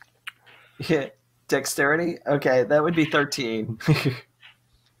 Yeah. Dexterity? Okay, that would be 13.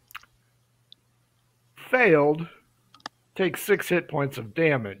 Failed. Take 6 hit points of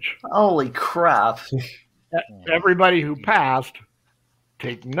damage. Holy crap. Everybody who passed,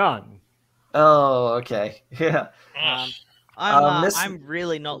 take none. Oh, okay. Yeah. I'm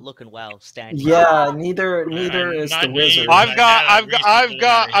really not looking well standing. Yeah, neither is not the me. wizard. I've I've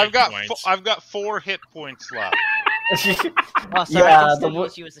got got 4 hit points left. Oh, sorry, Yeah, I the can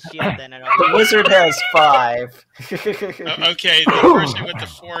use you as a shield then. And The wizard has 5. Okay, the person with the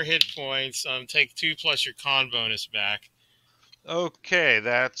 4 hit points, take 2 plus your con bonus back. Okay,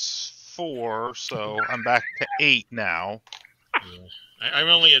 that's 4, so I'm back to 8 now. I'm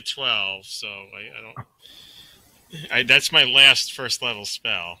only at 12, so I don't. That's my last first level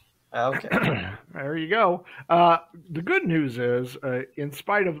spell. Okay. There you go. The good news is, in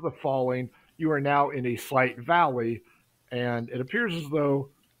spite of the falling, you are now in a slight valley, and it appears as though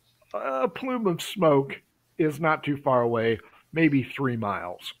a plume of smoke is not too far away, maybe 3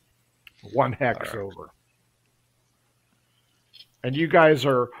 miles. 1 hex over. And you guys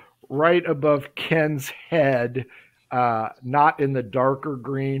are right above Ken's head, not in the darker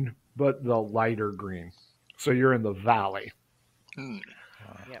green, but the lighter green. So you're in the valley.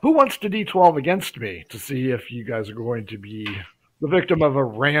 Yep. Who wants to D12 against me to see if you guys are going to be the victim of a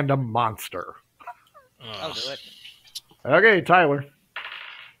random monster? I'll do it. Okay, Tyler.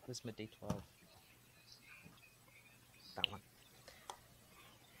 Where's my D12? That one.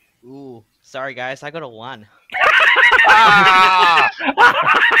 Ooh, sorry guys, I got a 1.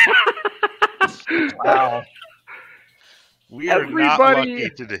 Wow. We are not Everybody-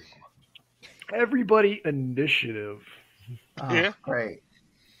 lucky today. Everybody initiative. Oh, Yeah. Great.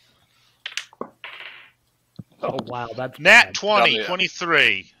 Oh, wow, that's Nat bad. 20, Yeah.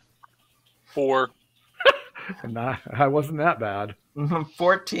 23. 4. I wasn't that bad.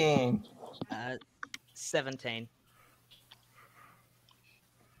 14. 17.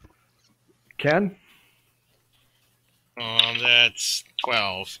 Ken? That's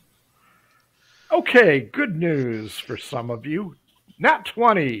 12. Okay, good news for some of you. Nat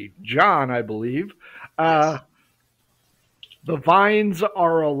 20, John, I believe. The vines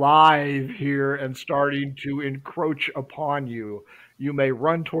are alive here and starting to encroach upon you. You may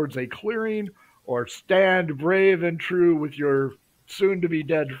run towards a clearing or stand brave and true with your soon-to-be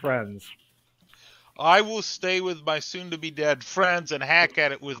dead friends. I will stay with my soon-to-be-dead friends and hack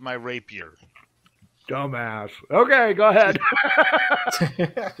at it with my rapier. Dumbass. Okay, go ahead.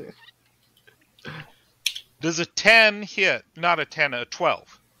 Does a 10 hit? Not a 10, a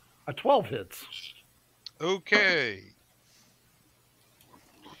 12. A 12 hits. Okay.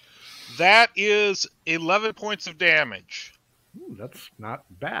 That is 11 points of damage. Ooh, that's not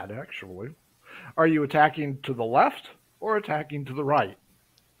bad, actually. Are you attacking to the left or attacking to the right?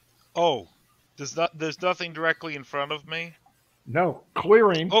 Oh, there's nothing directly in front of me? No,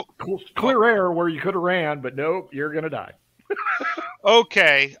 clearing. Oh. Clear air where you could have ran, but nope, you're going to die.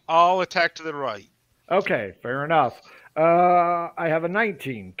 Okay, I'll attack to the right. Okay, fair enough. I have a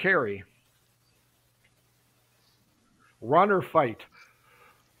 19. Carry. Run or fight?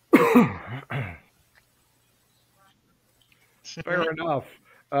 Fair enough.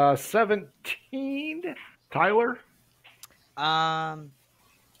 17. Tyler? I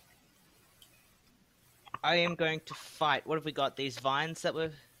am going to fight. What have we got? These vines that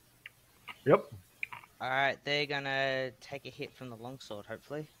were... Yep. Alright, they're gonna take a hit from the longsword,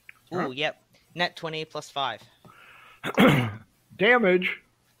 hopefully. Ooh, Alright. yep. Nat 20 plus 5. Damage,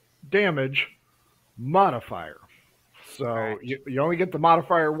 modifier. So Alright. you only get the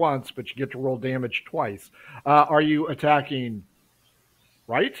modifier once, but you get to roll damage twice. Are you attacking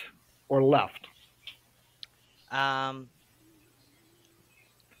right or left? I'm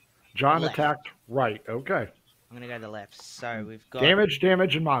John Left. attacked right. Okay. gonna go to the left. So we've got Damage,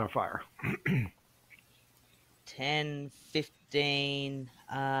 and modifier. 10, 15,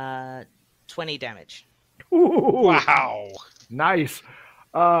 20 damage. Ooh, Wow. nice.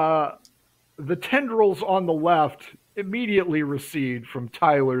 The tendrils on the left immediately recede from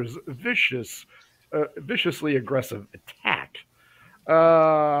Tyler's viciously aggressive attack.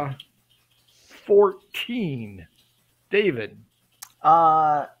 14. David.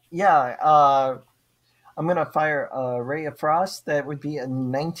 I'm going to fire a Ray of Frost. That would be a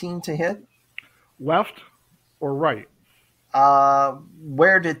 19 to hit. Left or right?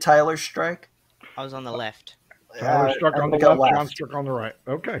 Where did Tyler strike? I was on the left. Tyler struck I'm on the gonna left, go John struck on the right.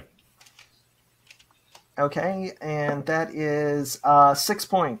 Okay. Okay, and that is 6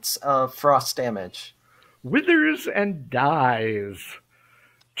 points of frost damage. Withers and dies.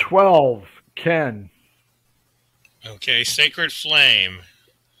 12. Ken. Okay, Sacred Flame.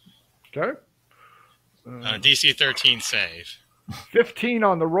 Okay. DC 13 save. 15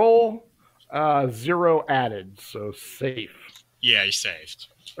 on the roll. 0 added, so safe. Yeah, you saved.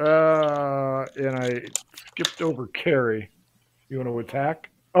 And I skipped over Carrie. You want to attack?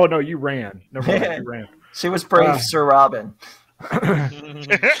 Oh, no, you ran. Never mind, you ran. She was brave, Sir Robin.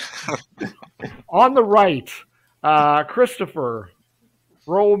 On the right, Christopher,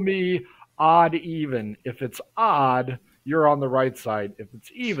 roll me odd even. If it's odd, you're on the right side. If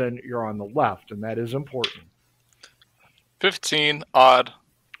it's even, you're on the left, and that is important. 15, odd.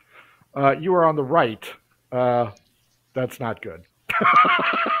 You are on the right. That's not good.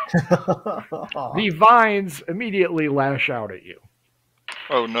 The vines immediately lash out at you.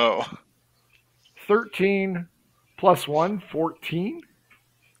 Oh no. 13 plus 1, 14.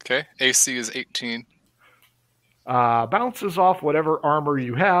 Okay, AC is 18. Bounces off whatever armor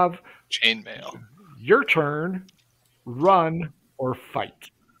you have. Chainmail. Your turn. Run or fight.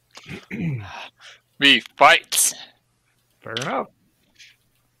 We fight. Fair enough.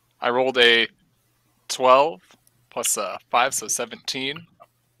 I rolled a 12 plus 5, so 17.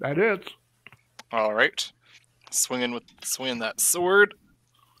 That is. All right. Swinging that sword.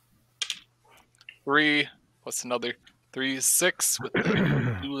 3 plus another 3, 6 with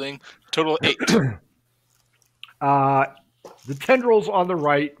the dueling. Total 8. The tendrils on the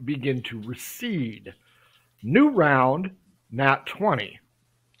right begin to recede. New round, nat 20.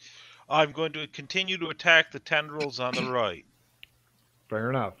 I'm going to continue to attack the tendrils on the right. Fair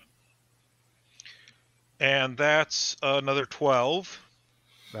enough. And that's another 12.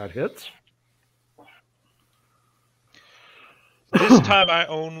 That hits. This time I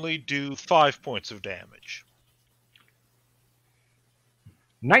only do 5 points of damage.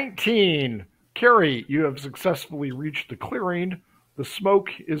 19. Carrie, you have successfully reached the clearing. The smoke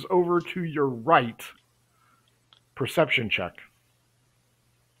is over to your right. Perception check.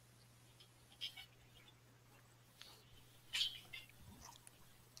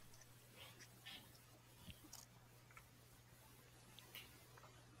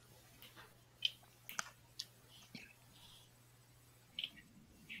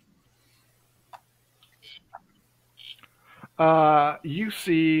 You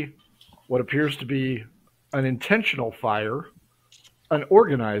see what appears to be an intentional fire, an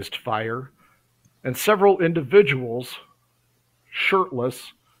organized fire, and several individuals,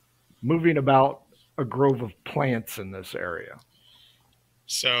 shirtless, moving about a grove of plants in this area.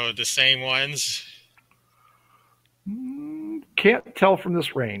 So the same ones? Can't tell from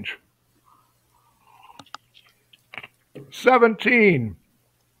this range. 17.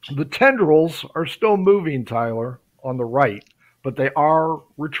 The tendrils are still moving, Tyler, on the right, but they are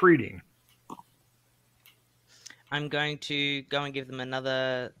retreating. I'm going to go and give them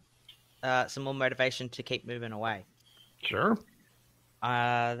another, some more motivation to keep moving away. Sure.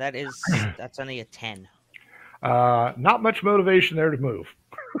 That's only a 10. Not much motivation there to move.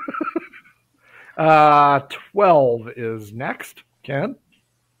 12 is next. Ken?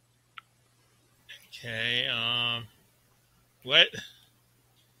 Okay, what?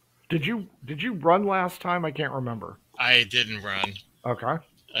 Did you run last time? I can't remember. I didn't run. Okay.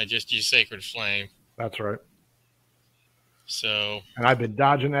 I just used Sacred Flame. That's right. So. And I've been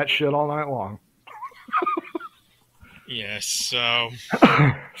dodging that shit all night long. Yes, so.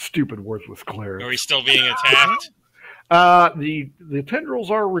 Stupid worthless cleric. Are we still being attacked? The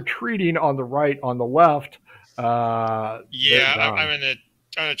tendrils are retreating on the right. On the left. Yeah, I'm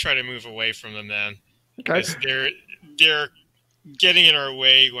gonna try to move away from them then. Okay. Because they're getting in our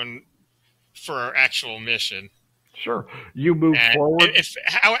way for our actual mission. Sure. You move forward.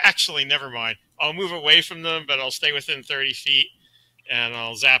 Actually, never mind. I'll move away from them, but I'll stay within 30 feet, and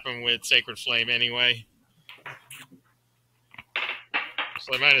I'll zap them with Sacred Flame anyway.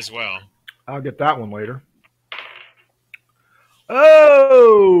 So I might as well. I'll get that one later.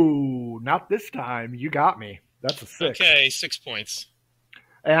 Oh, not this time. You got me. That's a 6. Okay, 6 points.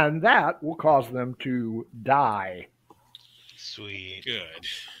 And that will cause them to die. Sweet. Good.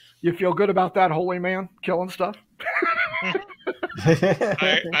 You feel good about that, holy man, killing stuff?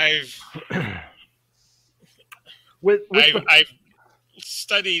 I've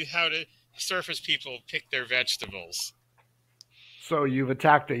studied how to surface people pick their vegetables. So you've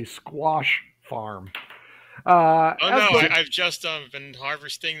attacked a squash farm. I've just been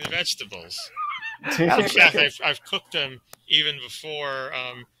harvesting the vegetables. In fact, I've cooked them even before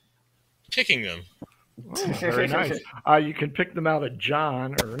picking them. Oh, very nice. You can pick them out of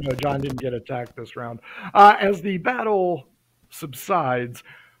John, or no, John didn't get attacked this round. As the battle subsides,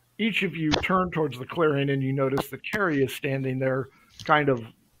 each of you turn towards the clearing, and you notice that Carrie is standing there, kind of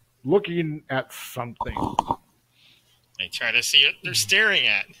looking at something. I try to see what they're staring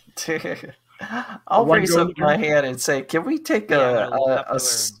at. I'll raise up my hand and say, "Can we take a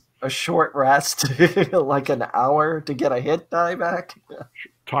short rest, like an hour, to get a hit die back?"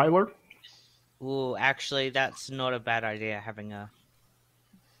 Tyler? Ooh, actually, that's not a bad idea, having a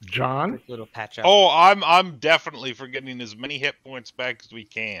John? little patch up. Oh, I'm definitely for getting as many hit points back as we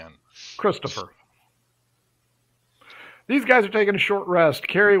can. Christopher? These guys are taking a short rest.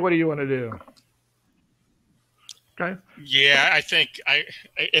 Carrie, what do you want to do? Okay. Yeah, I think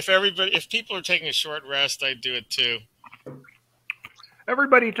if people are taking a short rest, I'd do it too.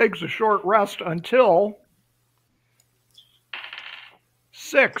 Everybody takes a short rest until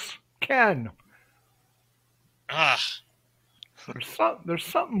 6. Ken. There's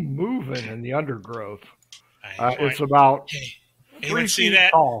something moving in the undergrowth. It's about 3 feet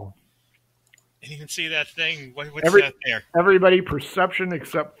tall. Anyone see that thing? What's that there? Everybody perception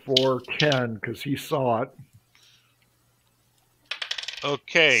except for Ken, because he saw it.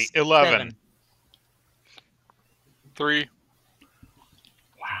 Okay, 11. 3.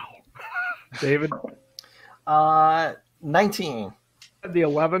 Wow. David? 19. The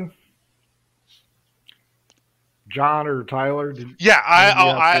 11? John or Tyler?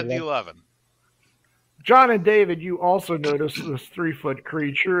 I had the 11. John and David, you also notice this 3-foot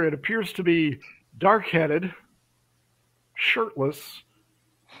creature. It appears to be dark-headed, shirtless,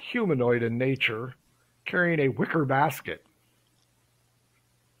 humanoid in nature, carrying a wicker basket.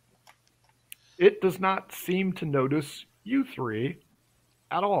 It does not seem to notice you three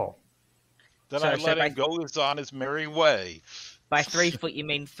at all. Then I let him go on his merry way. By 3 foot, you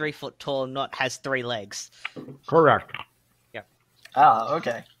mean 3 foot tall, not has 3 legs. Correct. Yep. Ah,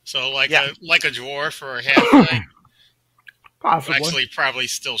 okay. So like a dwarf or a halfling. Possibly. Actually, probably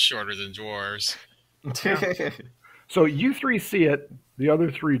still shorter than dwarves. So you three see it. The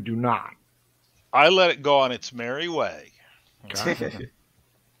other three do not. I let it go on its merry way. Okay.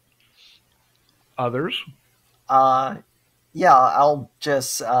 Others? Yeah, I'll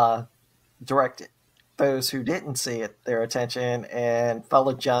just direct those who didn't see it their attention and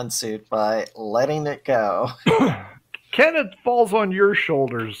follow John's suit by letting it go. Kenneth falls on your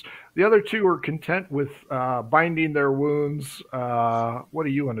shoulders. The other two are content with binding their wounds. What do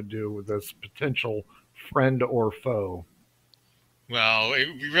you want to do with this potential friend or foe? Well,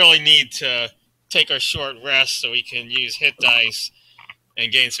 we really need to take a short rest so we can use hit dice and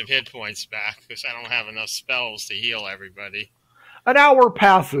gain some hit points back, because I don't have enough spells to heal everybody. An hour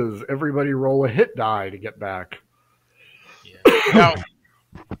passes. Everybody roll a hit die to get back. Yeah. Now,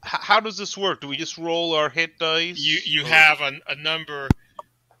 how does this work? Do we just roll our hit dice? You have a number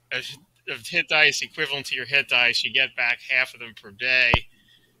of hit dice equivalent to your hit dice. You get back half of them per day,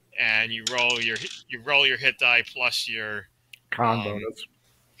 and you roll your hit die plus your Con bonus.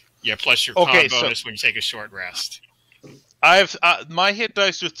 Yeah, plus your con bonus when you take a short rest. I've my hit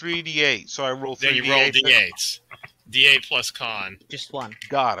dice are 3d8, so I roll 3d8. Then you roll d8s. D8 plus con. Just one.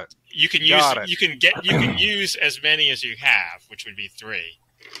 Got it. You can use as many as you have, which would be 3.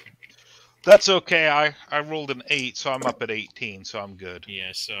 That's okay. I rolled an 8, so I'm up at 18, so I'm good.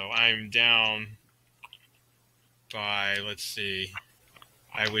 Yeah, so I'm down by, let's see,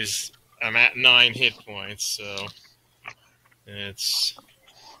 I'm at 9 hit points, so it's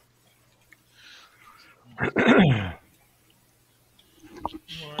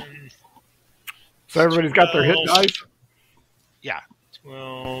So everybody's got their hit dice? Yeah.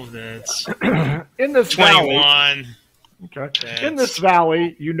 12, that's In this 21. valley, okay. In this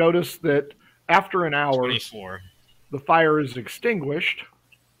valley, you notice that after an hour, 24. the fire is extinguished.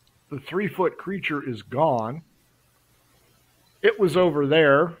 The 3-foot creature is gone. It was over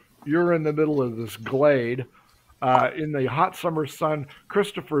there. You're in the middle of this glade. In the hot summer sun,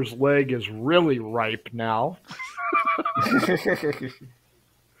 Christopher's leg is really ripe now.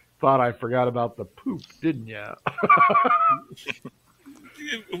 Thought I forgot about the poop, didn't ya?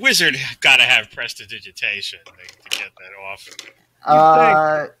 Wizard got to have prestidigitation to get that off.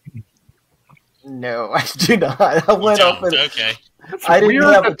 No, I do not. I went up and okay. I didn't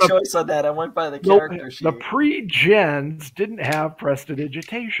have a choice on that. I went by the character sheet. The pre-gens didn't have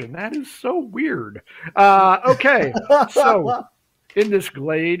prestidigitation. That is so weird. Okay, so in this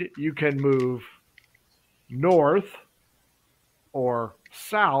glade, you can move north or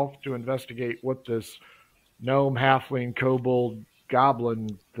south to investigate what this gnome, halfling, kobold,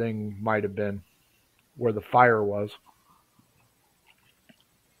 goblin thing might have been, where the fire was.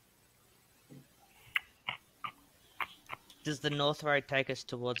 Does the north road take us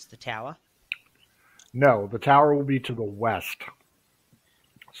towards the tower? No, the tower will be to the west.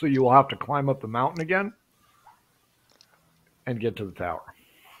 So you will have to climb up the mountain again and get to the tower.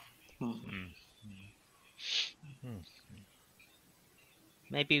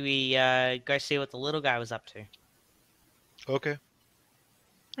 Maybe we go see what the little guy was up to. Okay.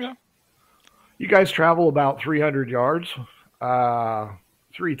 Yeah. You guys travel about 300 yards,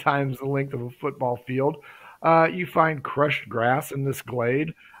 3 times the length of a football field. You find crushed grass in this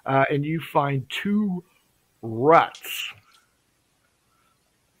glade, and you find 2 ruts,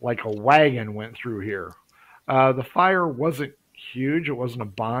 like a wagon went through here. The fire wasn't huge. It wasn't a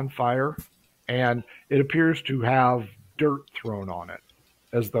bonfire, and it appears to have dirt thrown on it,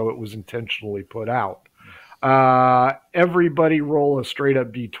 as though it was intentionally put out. Everybody roll a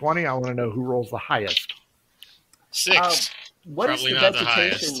straight-up D20. I want to know who rolls the highest. 6. What is Probably the not the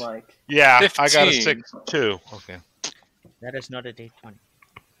vegetation highest. like? Yeah, 15. I got a 6 too. Okay. That is not a D20.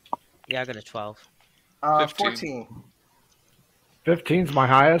 Yeah, I got a 12. 14. 15's my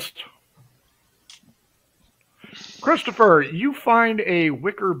highest. Christopher, you find a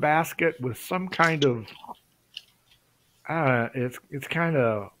wicker basket with some kind of it's kind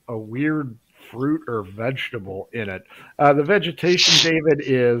of a weird fruit or vegetable in it. The vegetation, David,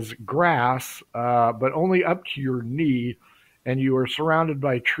 is grass, but only up to your knee, and you are surrounded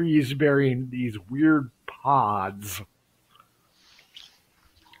by trees bearing these weird pods.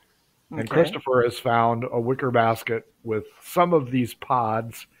 And Christopher has found a wicker basket with some of these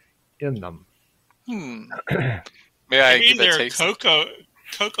pods in them. May I give a taste?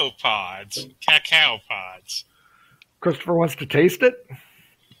 Cocoa pods, cacao pods. Christopher wants to taste it?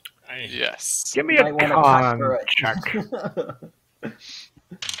 Yes. Give me a con check.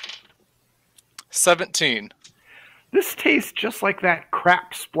 17. This tastes just like that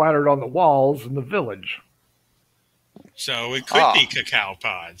crap splattered on the walls in the village. So it could be cacao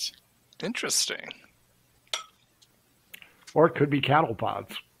pods. Interesting. Or it could be cattle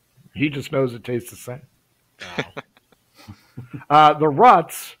pods. He just knows it tastes the same. The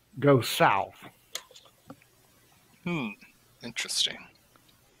ruts go south. Interesting.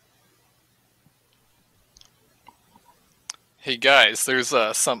 Hey guys, there's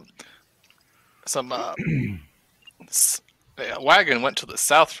some wagon went to the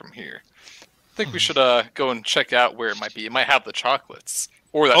south from here. I think we should go and check out where it might be. It might have the chocolates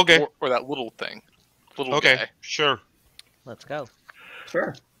or that or that little thing. Little guy. Sure. Let's go.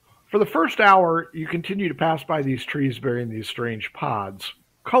 Sure. For the first hour, you continue to pass by these trees bearing these strange pods.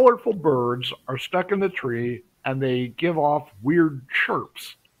 Colorful birds are stuck in the tree, and they give off weird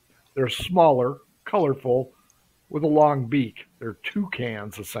chirps. They're smaller, colorful, with a long beak. They're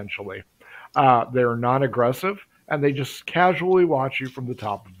toucans, essentially. They're non-aggressive, and they just casually watch you from the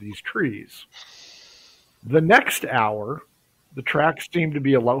top of these trees. The next hour, the tracks seem to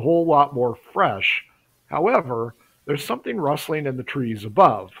be a whole lot more fresh. However, there's something rustling in the trees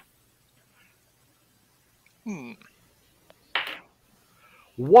above.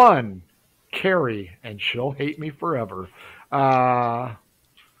 One, Carrie, and she'll hate me forever.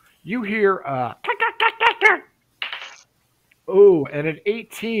 You hear, oh, and at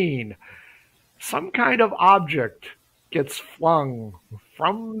 18, some kind of object gets flung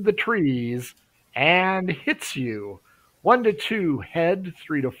from the trees and hits you. 1 to 2 head,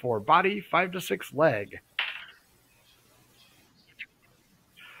 3 to 4 body, 5 to 6 leg.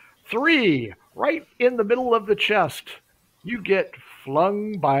 3, right in the middle of the chest, you get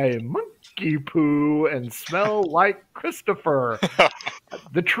flung by monkey poo and smell like Christopher.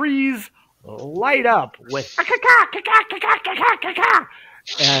 The trees light up with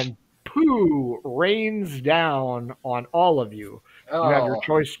and poo rains down on all of you. You have your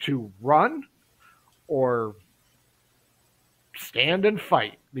choice to run or stand and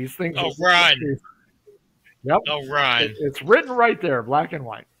fight. These things. Oh, run! Yep. Oh, run! It's written right there, black and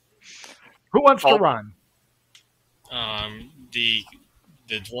white. Who wants to run? The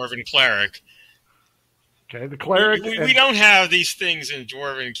dwarven cleric. Okay, the cleric. We don't have these things in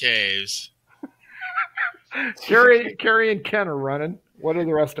dwarven caves. Carrie and Ken are running. What are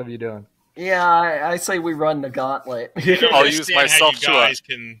the rest of you doing? Yeah, I say we run the gauntlet. I'll use myself how you guys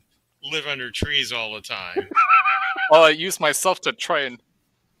can live under trees all the time. I'll use myself to try and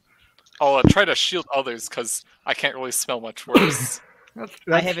I'll try to shield others because I can't really smell much worse. That's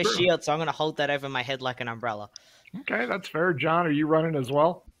I have true. a shield, so I'm going to hold that over my head like an umbrella. Okay, that's fair. John, are you running as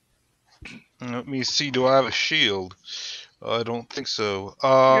well? Let me see. Do I have a shield? I don't think so.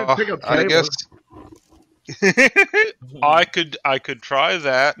 Pick up I guess I could try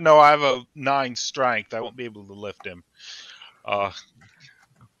that. No, I have a 9 strength. I won't be able to lift him. I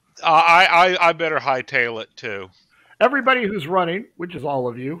better hightail it too. Everybody who's running, which is all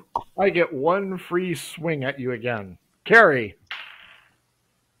of you, I get 1 free swing at you again. Carrie.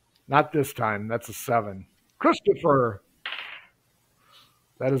 Not this time. That's a 7. Christopher.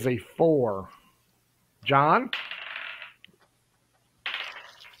 That is a 4. John.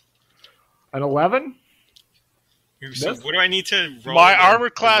 An 11. So what do I need to roll? My armor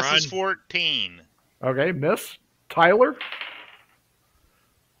class is 14. Okay, miss. Tyler.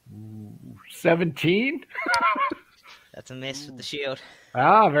 17. That's a miss with the shield.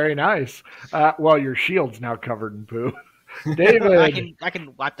 Ah, very nice. Well, your shield's now covered in poo. David. I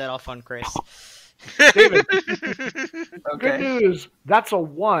can wipe that off on Chris. David. Okay. Good news. That's a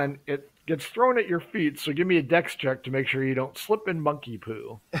 1. It gets thrown at your feet, so give me a dex check to make sure you don't slip in monkey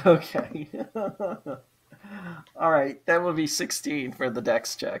poo. Okay. All right, that will be 16 for the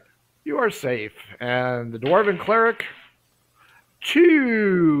dex check. You are safe. And the dwarven cleric,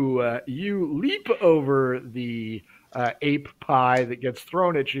 2. You leap over the ape pie that gets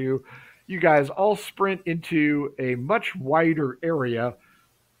thrown at you. You guys all sprint into a much wider area.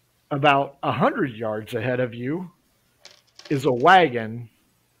 About 100 yards ahead of you is a wagon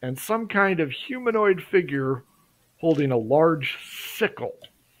and some kind of humanoid figure holding a large sickle.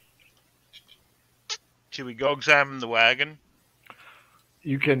 Should we go examine the wagon?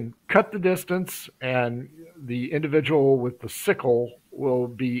 You can cut the distance, and the individual with the sickle will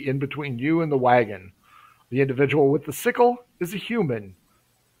be in between you and the wagon. The individual with the sickle is a human,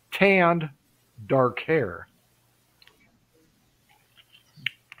 tanned, dark hair.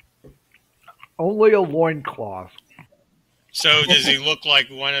 Only a loincloth. So does he look like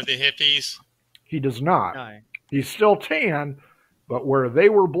one of the hippies? He does not. No. He's still tan, but where they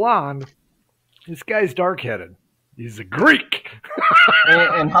were blonde, this guy's dark-headed. He's a Greek.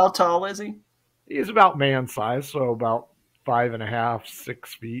 And how tall is he? He's about man size, so about 5.5,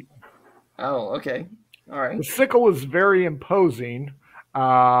 6 feet. Oh, okay. All right. The sickle is very imposing.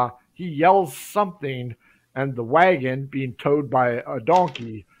 He yells something, and the wagon, being towed by a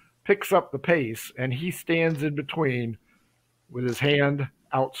donkey, picks up the pace, and he stands in between with his hand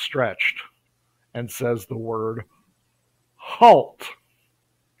outstretched and says the word, halt.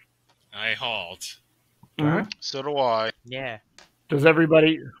 I halt. Okay. So do I. Yeah. Does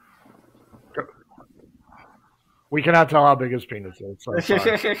everybody... We cannot tell how big his penis is. So but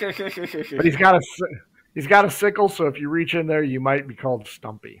he's got a sickle, so if you reach in there, you might be called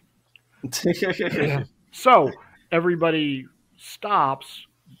Stumpy. So everybody stops,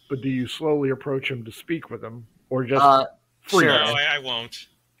 but do you slowly approach him to speak with him, or just free? Sure. No, I won't.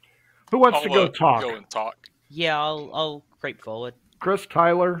 Who wants to go talk? Go and talk. Yeah, I'll creep forward. Chris,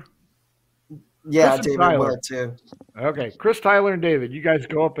 Tyler. Yeah, Chris and David Tyler. will too. Okay, Chris, Tyler, and David. You guys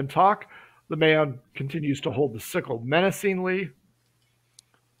go up and talk. The man continues to hold the sickle menacingly.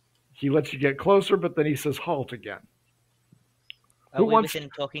 He lets you get closer, but then he says halt again. Are we within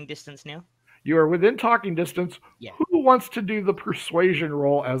talking distance now? You are within talking distance. Yeah. Who wants to do the persuasion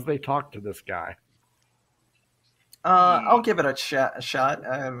roll as they talk to this guy? I'll give it a shot.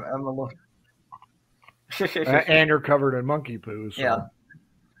 I'm a little. And you're covered in monkey poo. So. Yeah.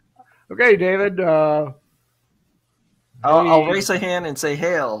 Okay, David. I'll raise a hand and say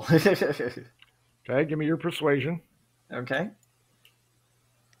hail. Okay, give me your persuasion. Okay.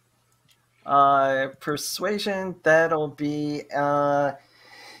 Persuasion, that'll be, yeah,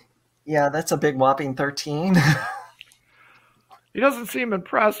 that's a big whopping 13. He doesn't seem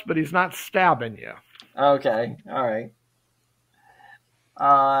impressed, but he's not stabbing you. Okay, all right.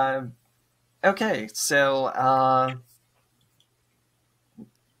 Okay, so,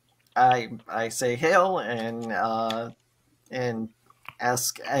 I say hail and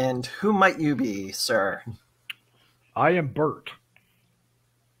ask, and who might you be, sir? I am Bert.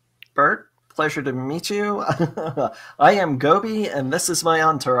 Bert, pleasure to meet you. I am Gobi, and this is my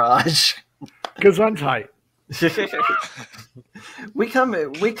entourage. Gesundheit. We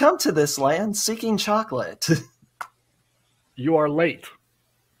come to this land seeking chocolate. You are late.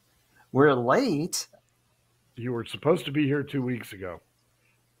 We're late. You were supposed to be here 2 weeks ago.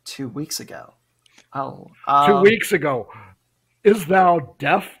 2 weeks ago. Oh, 2 weeks ago. Is thou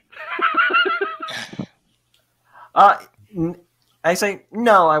deaf? I say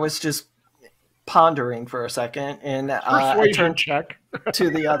no. I was just pondering for a second, and I Persuasion turned check. to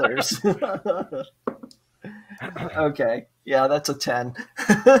the others. Okay, yeah, that's a 10.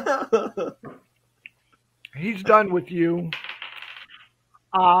 He's done with you.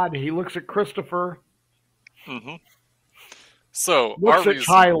 Odd. He looks at Christopher. Mm-hmm. So Looks at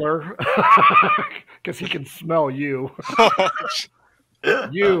Tyler because he can smell you.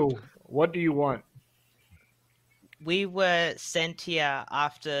 You. What do you want? We were sent here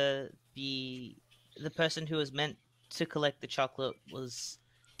after the person who was meant to collect the chocolate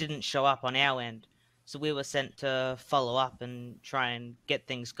didn't show up on our end. So we were sent to follow up and try and get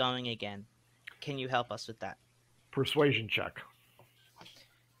things going again. Can you help us with that? Persuasion check.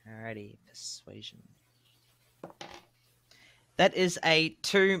 Alrighty, persuasion. That is a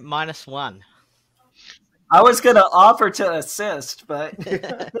 2 minus 1. I was gonna offer to assist, but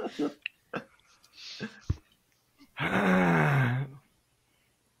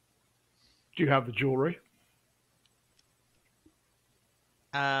Do you have the jewelry?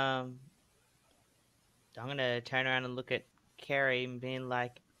 I'm gonna turn around and look at Carrie and being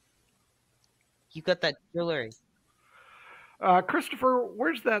like, "You got that jewelry?" Christopher,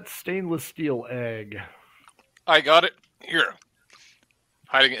 where's that stainless steel egg? I got it here,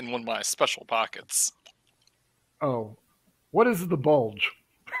 hiding it in one of my special pockets. Oh, what is the bulge?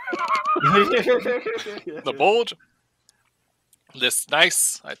 The bulge. This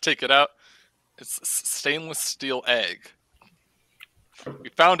nice. I take it out. It's a stainless steel egg. We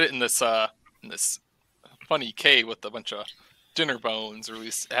found it in this funny cave with a bunch of dinner bones. Or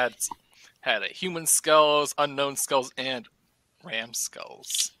we had a human skulls, unknown skulls, and ram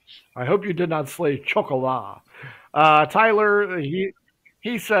skulls. I hope you did not slay Chocolat. Tyler, he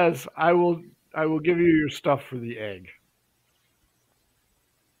says, I will I will give you your stuff for the egg.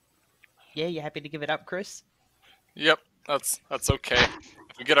 Yeah, you happy to give it up, Chris? Yep, that's okay.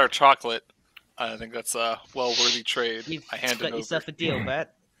 If we get our chocolate, I think that's a well-worthy trade. You've I hand it got over. yourself a deal, Bert.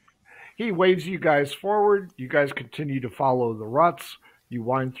 He waves you guys forward. You guys continue to follow the ruts. You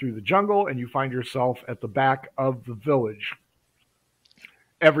wind through the jungle, and you find yourself at the back of the village.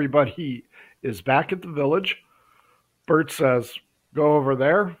 Everybody is back at the village. Bert says, go over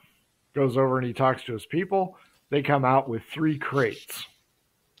there. Goes over and he talks to his people. They come out with 3 crates.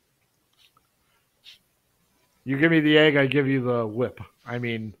 You give me the egg, I give you the whip. I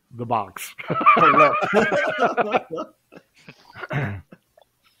mean, the box.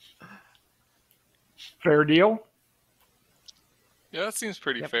 Fair deal? Yeah, that seems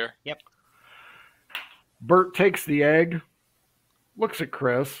pretty fair. Yep. Bert takes the egg, looks at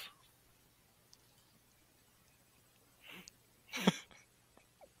Chris.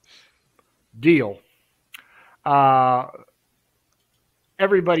 Deal.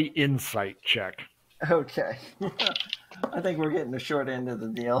 Everybody insight check. Okay. I think we're getting the short end of the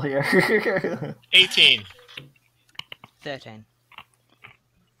deal here. 18. 13.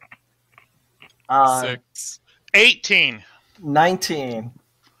 6. 18. 19.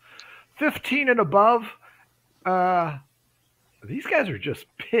 15 and above. These guys are just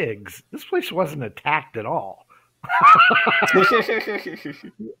pigs. This place wasn't attacked at all.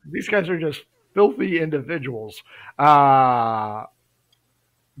 These guys are just filthy individuals.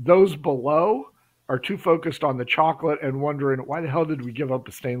 Those below are too focused on the chocolate and wondering, why the hell did we give up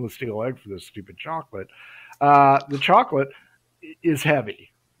a stainless steel egg for this stupid chocolate? The chocolate is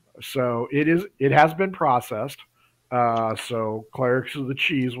heavy. So it has been processed. So clerics of the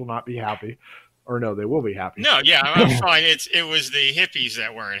cheese will not be happy. Or no, they will be happy. No, yeah, I'm fine. It was the hippies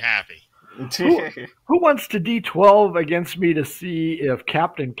that weren't happy. Who wants to D12 against me to see if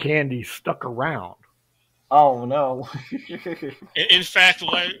Captain Candy stuck around? Oh, no. In fact,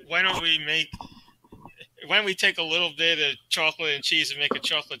 why don't we take a little bit of chocolate and cheese and make a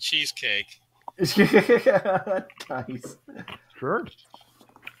chocolate cheesecake? Nice. Sure.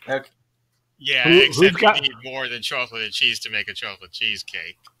 Okay. Yeah, except you need more than chocolate and cheese to make a chocolate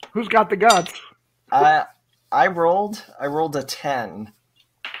cheesecake. Who's got the guts? I rolled a 10.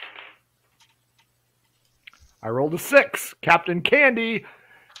 I rolled a 6. Captain Candy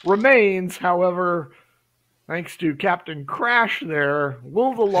remains, however, thanks to Captain Crash there,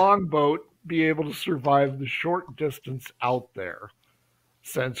 will the longboat be able to survive the short distance out there?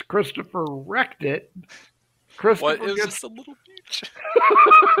 Since Christopher wrecked it, What is this, a little beach?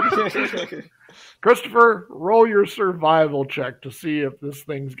 Christopher, roll your survival check to see if this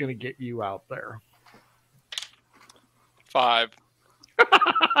thing's going to get you out there. 5.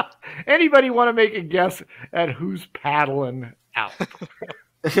 Anybody want to make a guess at who's paddling out?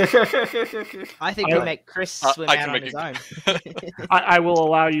 I think we make Chris swim out on his own. I will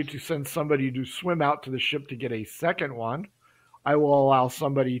allow you to send somebody to swim out to the ship to get a second one. I will allow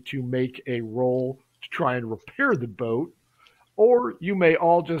somebody to make a roll to try and repair the boat. Or you may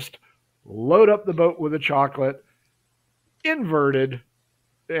all just load up the boat with a chocolate, inverted,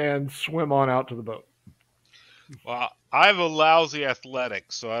 and swim on out to the boat. Well, I have a lousy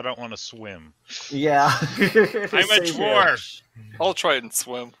athletics, so I don't want to swim. Yeah. I'm a dwarf. I'll try and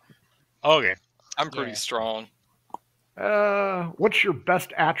swim. Okay. I'm pretty strong. What's your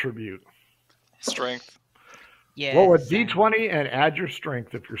best attribute? Strength. Yeah. Roll a d20 and add your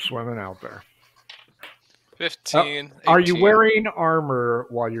strength if you're swimming out there. 15. Are you 18. wearing armor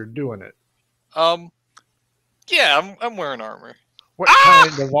while you're doing it? Yeah, I'm wearing armor. What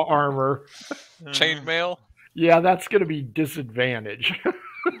kind of armor? Chainmail. Yeah, that's going to be disadvantage.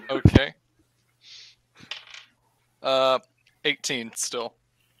 Okay. 18 still.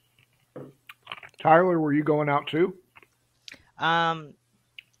 Tyler, were you going out too? Nah.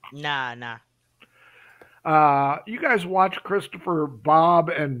 You guys watch Christopher bob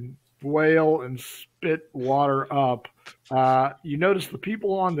and wail and spit water up. You notice the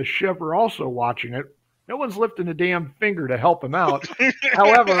people on the ship are also watching it. No one's lifting a damn finger to help him out.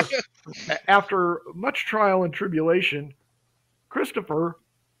 However, after much trial and tribulation, Christopher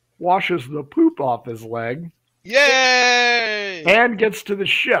washes the poop off his leg. Yay! And gets to the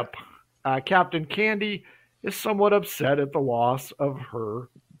ship. Captain Candy is somewhat upset at the loss of her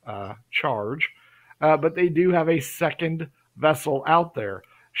charge, but they do have a second vessel out there.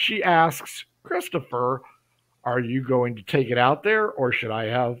 She asks Christopher, are you going to take it out there, or should I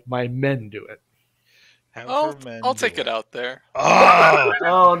have my men do it? I'll take it out there. Oh,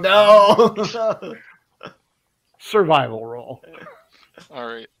 Oh, no. Survival roll. All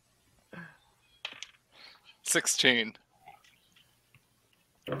right. 16.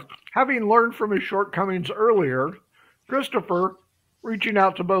 Having learned from his shortcomings earlier, Christopher, reaching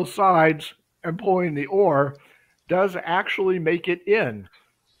out to both sides and pulling the oar, does actually make it in.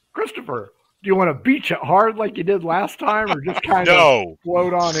 Christopher, do you want to beach it hard like you did last time, or just kind of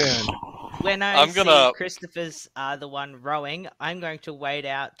float on in? When I'm see Christopher's the one rowing, I'm going to wade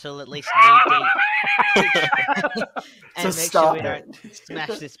out till at least knee deep and make sure we don't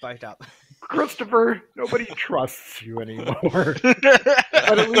smash this boat up. Christopher, nobody trusts you anymore.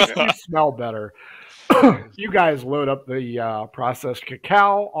 But at least you smell better. You guys load up the processed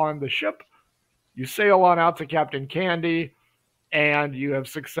cacao on the ship. You sail on out to Captain Candy, and you have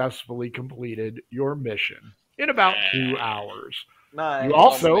successfully completed your mission in about 2 hours. Nice. You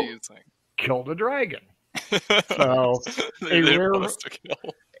also killed a dragon. So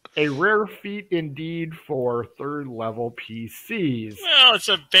a rare feat indeed for third level PCs. Well, it's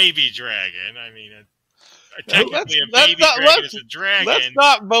a baby dragon. I mean, technically a baby dragon is a dragon. Let's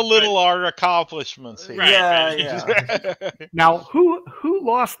not belittle our accomplishments here. Right, yeah. Now, who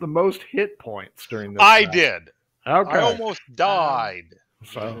lost the most hit points during this? I did. Okay. I almost died.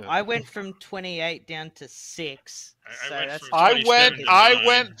 So I went from 28 down to 6. I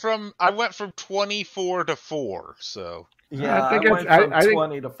went from 24 to 4. So yeah, I went from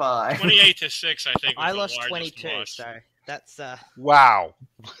 20 to 5. 28 to 6. I think I lost 22. So that's wow.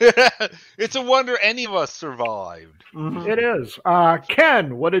 It's a wonder any of us survived. Mm-hmm. it is.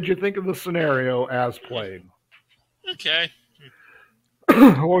 Ken, what did you think of the scenario as played? Okay.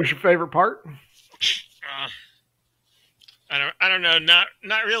 What was your favorite part? I don't know.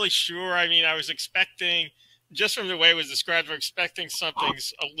 Not really sure. I mean, I was expecting, just from the way it was described, we're expecting something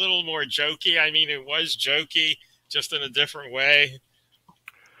a little more jokey. I mean, it was jokey, just in a different way.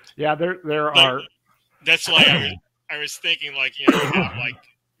 Yeah, there are. That's why I was thinking, like, you know,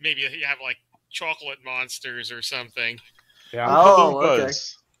 maybe you have like chocolate monsters or something. Yeah. Oh, okay.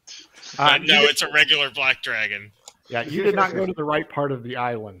 But no, it's a regular black dragon. Yeah, you did not go to the right part of the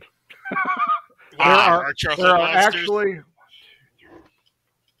island. Wow, there are actually. 1, 2, 3, 4, 5, 6,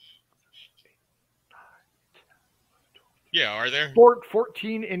 7, 8, 9, 10, 11, 12, 13, 14. Yeah, are there?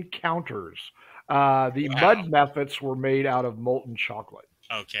 14 encounters. The mud mephits were made out of molten chocolate.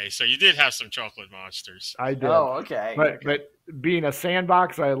 Okay, so you did have some chocolate monsters. I did. Oh, okay. But being a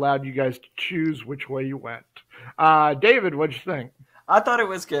sandbox, I allowed you guys to choose which way you went. David, what'd you think? I thought it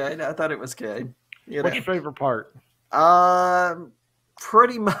was good. What's your favorite part?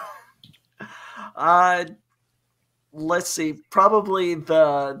 Pretty much. Let's see. Probably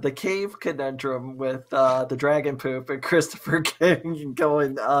the cave conundrum with the dragon poop and Christopher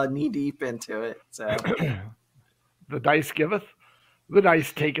going knee deep into it. So the dice giveth, the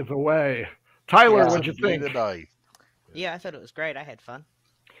dice taketh away. Tyler, what'd you think? Yeah, I thought it was great. I had fun.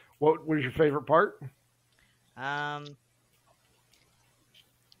 What was your favorite part? I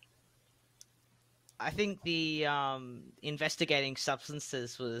think the investigating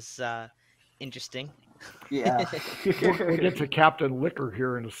substances was interesting. Yeah. We'll get to Captain Liquor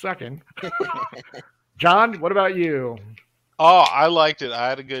here in a second. John, what about you? Oh, I liked it. I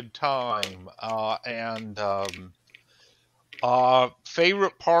had a good time.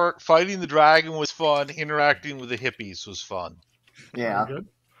 Favorite part, fighting the dragon was fun. Interacting with the hippies was fun. Yeah. Good.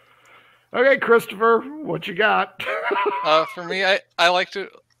 Okay, Christopher, what you got? For me, I liked it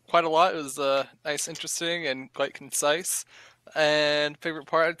quite a lot. It was nice, interesting, and quite concise. And favorite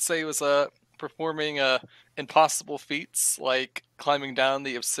part, I'd say, was performing impossible feats like climbing down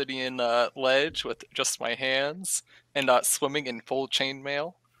the obsidian ledge with just my hands and swimming in full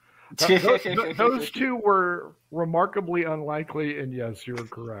chainmail. Those two were remarkably unlikely, and yes, you were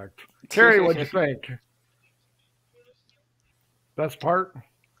correct. Terry, what'd you think? Best part?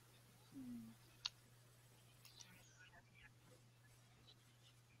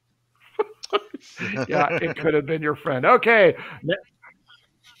 Yeah, it could have been your friend. Okay.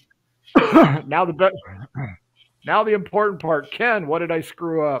 Now the important part. Ken, what did I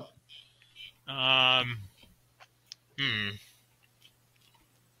screw up? I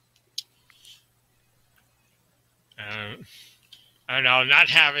don't know, not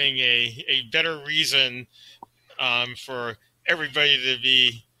having a better reason for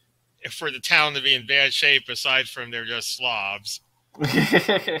everybody for the town to be in bad shape aside from they're just slobs.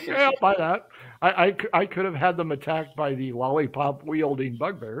 Yeah, I'll buy that. I could have had them attacked by the lollipop wielding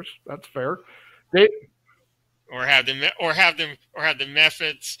bugbears. That's fair. Or have the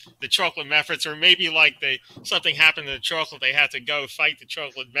mephits, the chocolate mephits, or maybe like something happened to the chocolate, they had to go fight the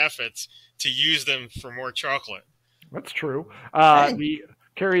chocolate mephits to use them for more chocolate. That's true.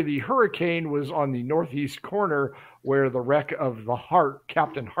 The hurricane was on the northeast corner where the wreck of the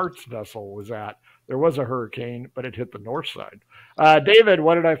Captain Hart's vessel was at. there was a hurricane, but it hit the north side. David,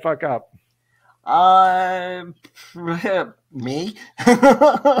 what did I fuck up? Me. I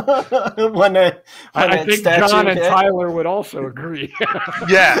think John and Tyler would also agree.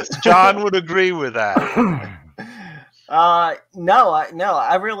 Yes, John would agree with that. No,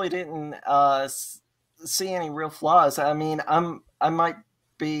 I really didn't see any real flaws. I mean, I might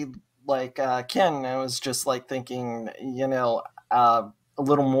be like Ken. I was just like thinking, a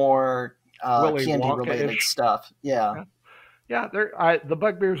little more candy related stuff. Yeah. Yeah, the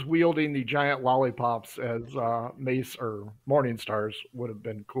bugbears wielding the giant lollipops as mace or morning stars would have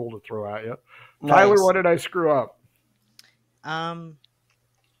been cool to throw at you. Nice. Tyler, what did I screw up?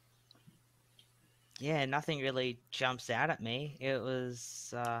 Yeah, nothing really jumps out at me. It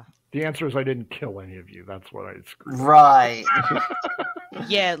was the answer is I didn't kill any of you. That's what I screwed up. Right.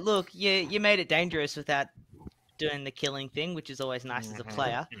 Yeah, look, you made it dangerous without doing the killing thing, which is always nice as a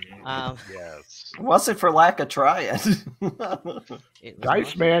player. Yes. Wasn't for lack of trying.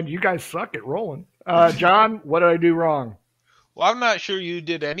 Dice, man, you guys suck at rolling. John, what did I do wrong? Well, I'm not sure you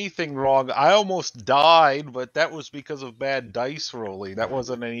did anything wrong. I almost died, but that was because of bad dice rolling. That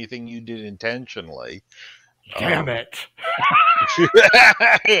wasn't anything you did intentionally. Damn it.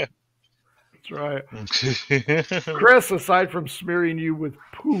 That's right. Chris, aside from smearing you with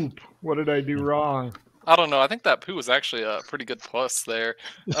poop, what did I do wrong? I don't know. I think that poo was actually a pretty good plus there.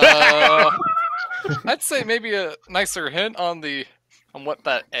 I'd say maybe a nicer hint on what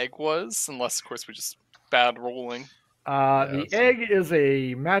that egg was, unless, of course, we just bad rolling. The egg is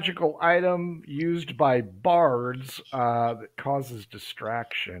a magical item used by bards that causes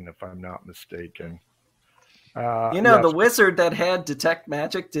distraction, if I'm not mistaken. The wizard that had detect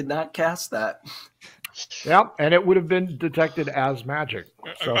magic did not cast that. Yep, and it would have been detected as magic.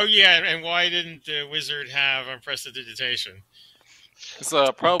 So. Oh yeah, and why didn't the wizard have unprecedentation?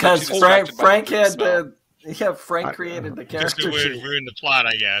 Because Frank had Frank created the character. Because it would ruin the plot,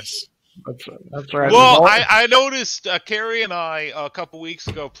 I guess. That's right. Well, I noticed Carrie and I a couple weeks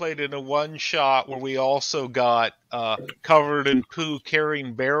ago played in a one-shot where we also got covered in poo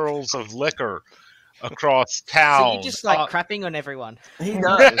carrying barrels of liquor across town. So you just like crapping on everyone. He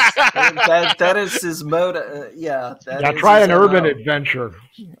does. that is his mode. Try an urban adventure.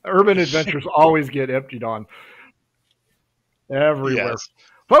 Urban adventures always get emptied on everywhere. Yes.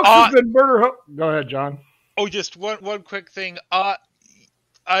 Folks, it's been Murder. Go ahead, John. Oh, just one quick thing.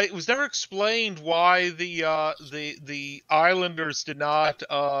 It was never explained why the Islanders did not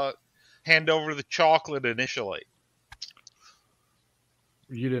hand over the chocolate initially.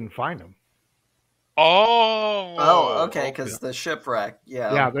 You didn't find them. Oh, okay, because the shipwreck.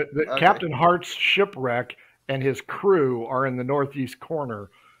 Yeah, the Captain Hart's shipwreck and his crew are in the northeast corner.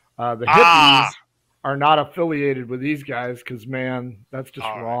 The hippies are not affiliated with these guys because, man, that's just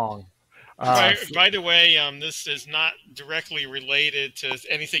wrong. By the way, this is not directly related to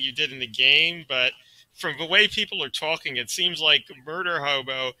anything you did in the game, but from the way people are talking, it seems like Murder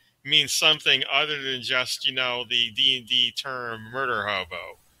Hobo means something other than just, the D&D term Murder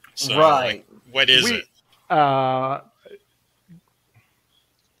Hobo. So, right. What is it? I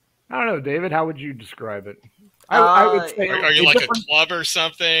don't know, David. How would you describe it? I would say. Are you like a club or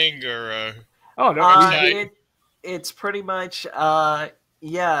something, or? Oh no! It's pretty much.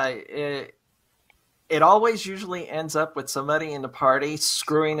 It always usually ends up with somebody in the party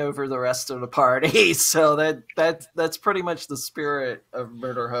screwing over the rest of the party. So that's pretty much the spirit of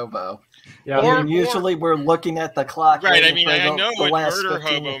Murder Hobo. Yeah, usually we're looking at the clock. Right. I mean, I know what Murder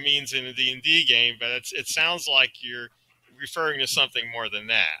Hobo means in a D&D game, but it sounds like you're referring to something more than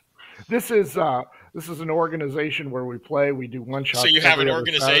that. This is an organization where we play. We do one shot. So you have an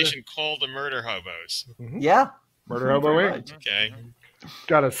organization called the Murder Hobos. Mm-hmm. Yeah, Murder Hobo Inc. Okay.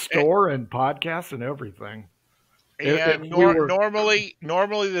 Got a store and podcasts and everything. And normally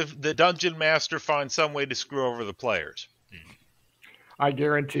the dungeon master finds some way to screw over the players. I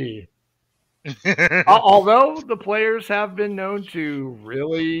guarantee. Although the players have been known to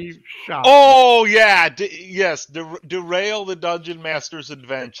really shock. Oh yeah, yes, derail the dungeon master's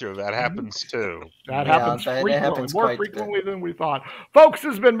adventure. That happens too. That happens more frequently than we thought. Folks,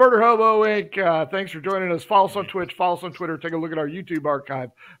 this has been Murder Hobo Inc. Thanks for joining us. Follow us on Twitch. Follow us on Twitter. Take a look at our YouTube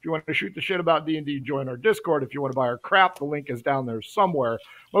archive. If you want to shoot the shit about D&D, join our Discord. If you want to buy our crap, the link is down there somewhere.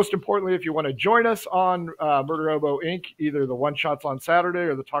 Most importantly, if you want to join us on Murder Hobo Inc., either the one-shots on Saturday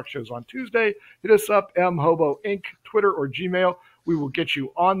or the talk shows on Tuesday, hit us up, mhobo Inc., Twitter or Gmail. We will get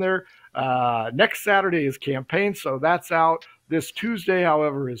you on there. Next Saturday is campaign, so that's out. This Tuesday,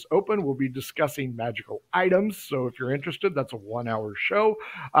 however, is open. We'll be discussing magical items, so if you're interested, that's a 1-hour show.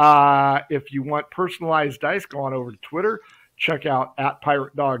 If you want personalized dice, go on over to Twitter. check out at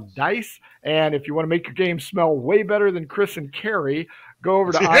Pirate Dog Dice. And if you want to make your game smell way better than Chris and Carrie, go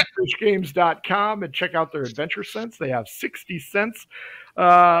over to oddfishgames.com and check out their adventure scents. They have 60 cents.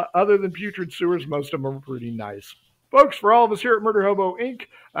 Other than Putrid Sewers, most of them are pretty nice. Folks, for all of us here at Murder Hobo Inc.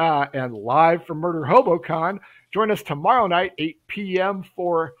 And live from Murder Hobo Con, join us tomorrow night, 8 p.m.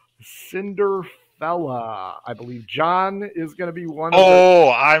 for Cinderfella. I believe John is going to be one.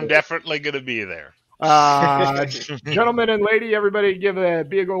 I'm definitely going to be there. Gentlemen and lady, everybody give a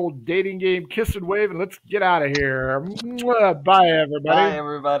big old dating game kiss and wave, and let's get out of here. Bye, everybody. Bye,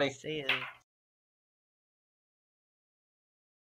 everybody. See you.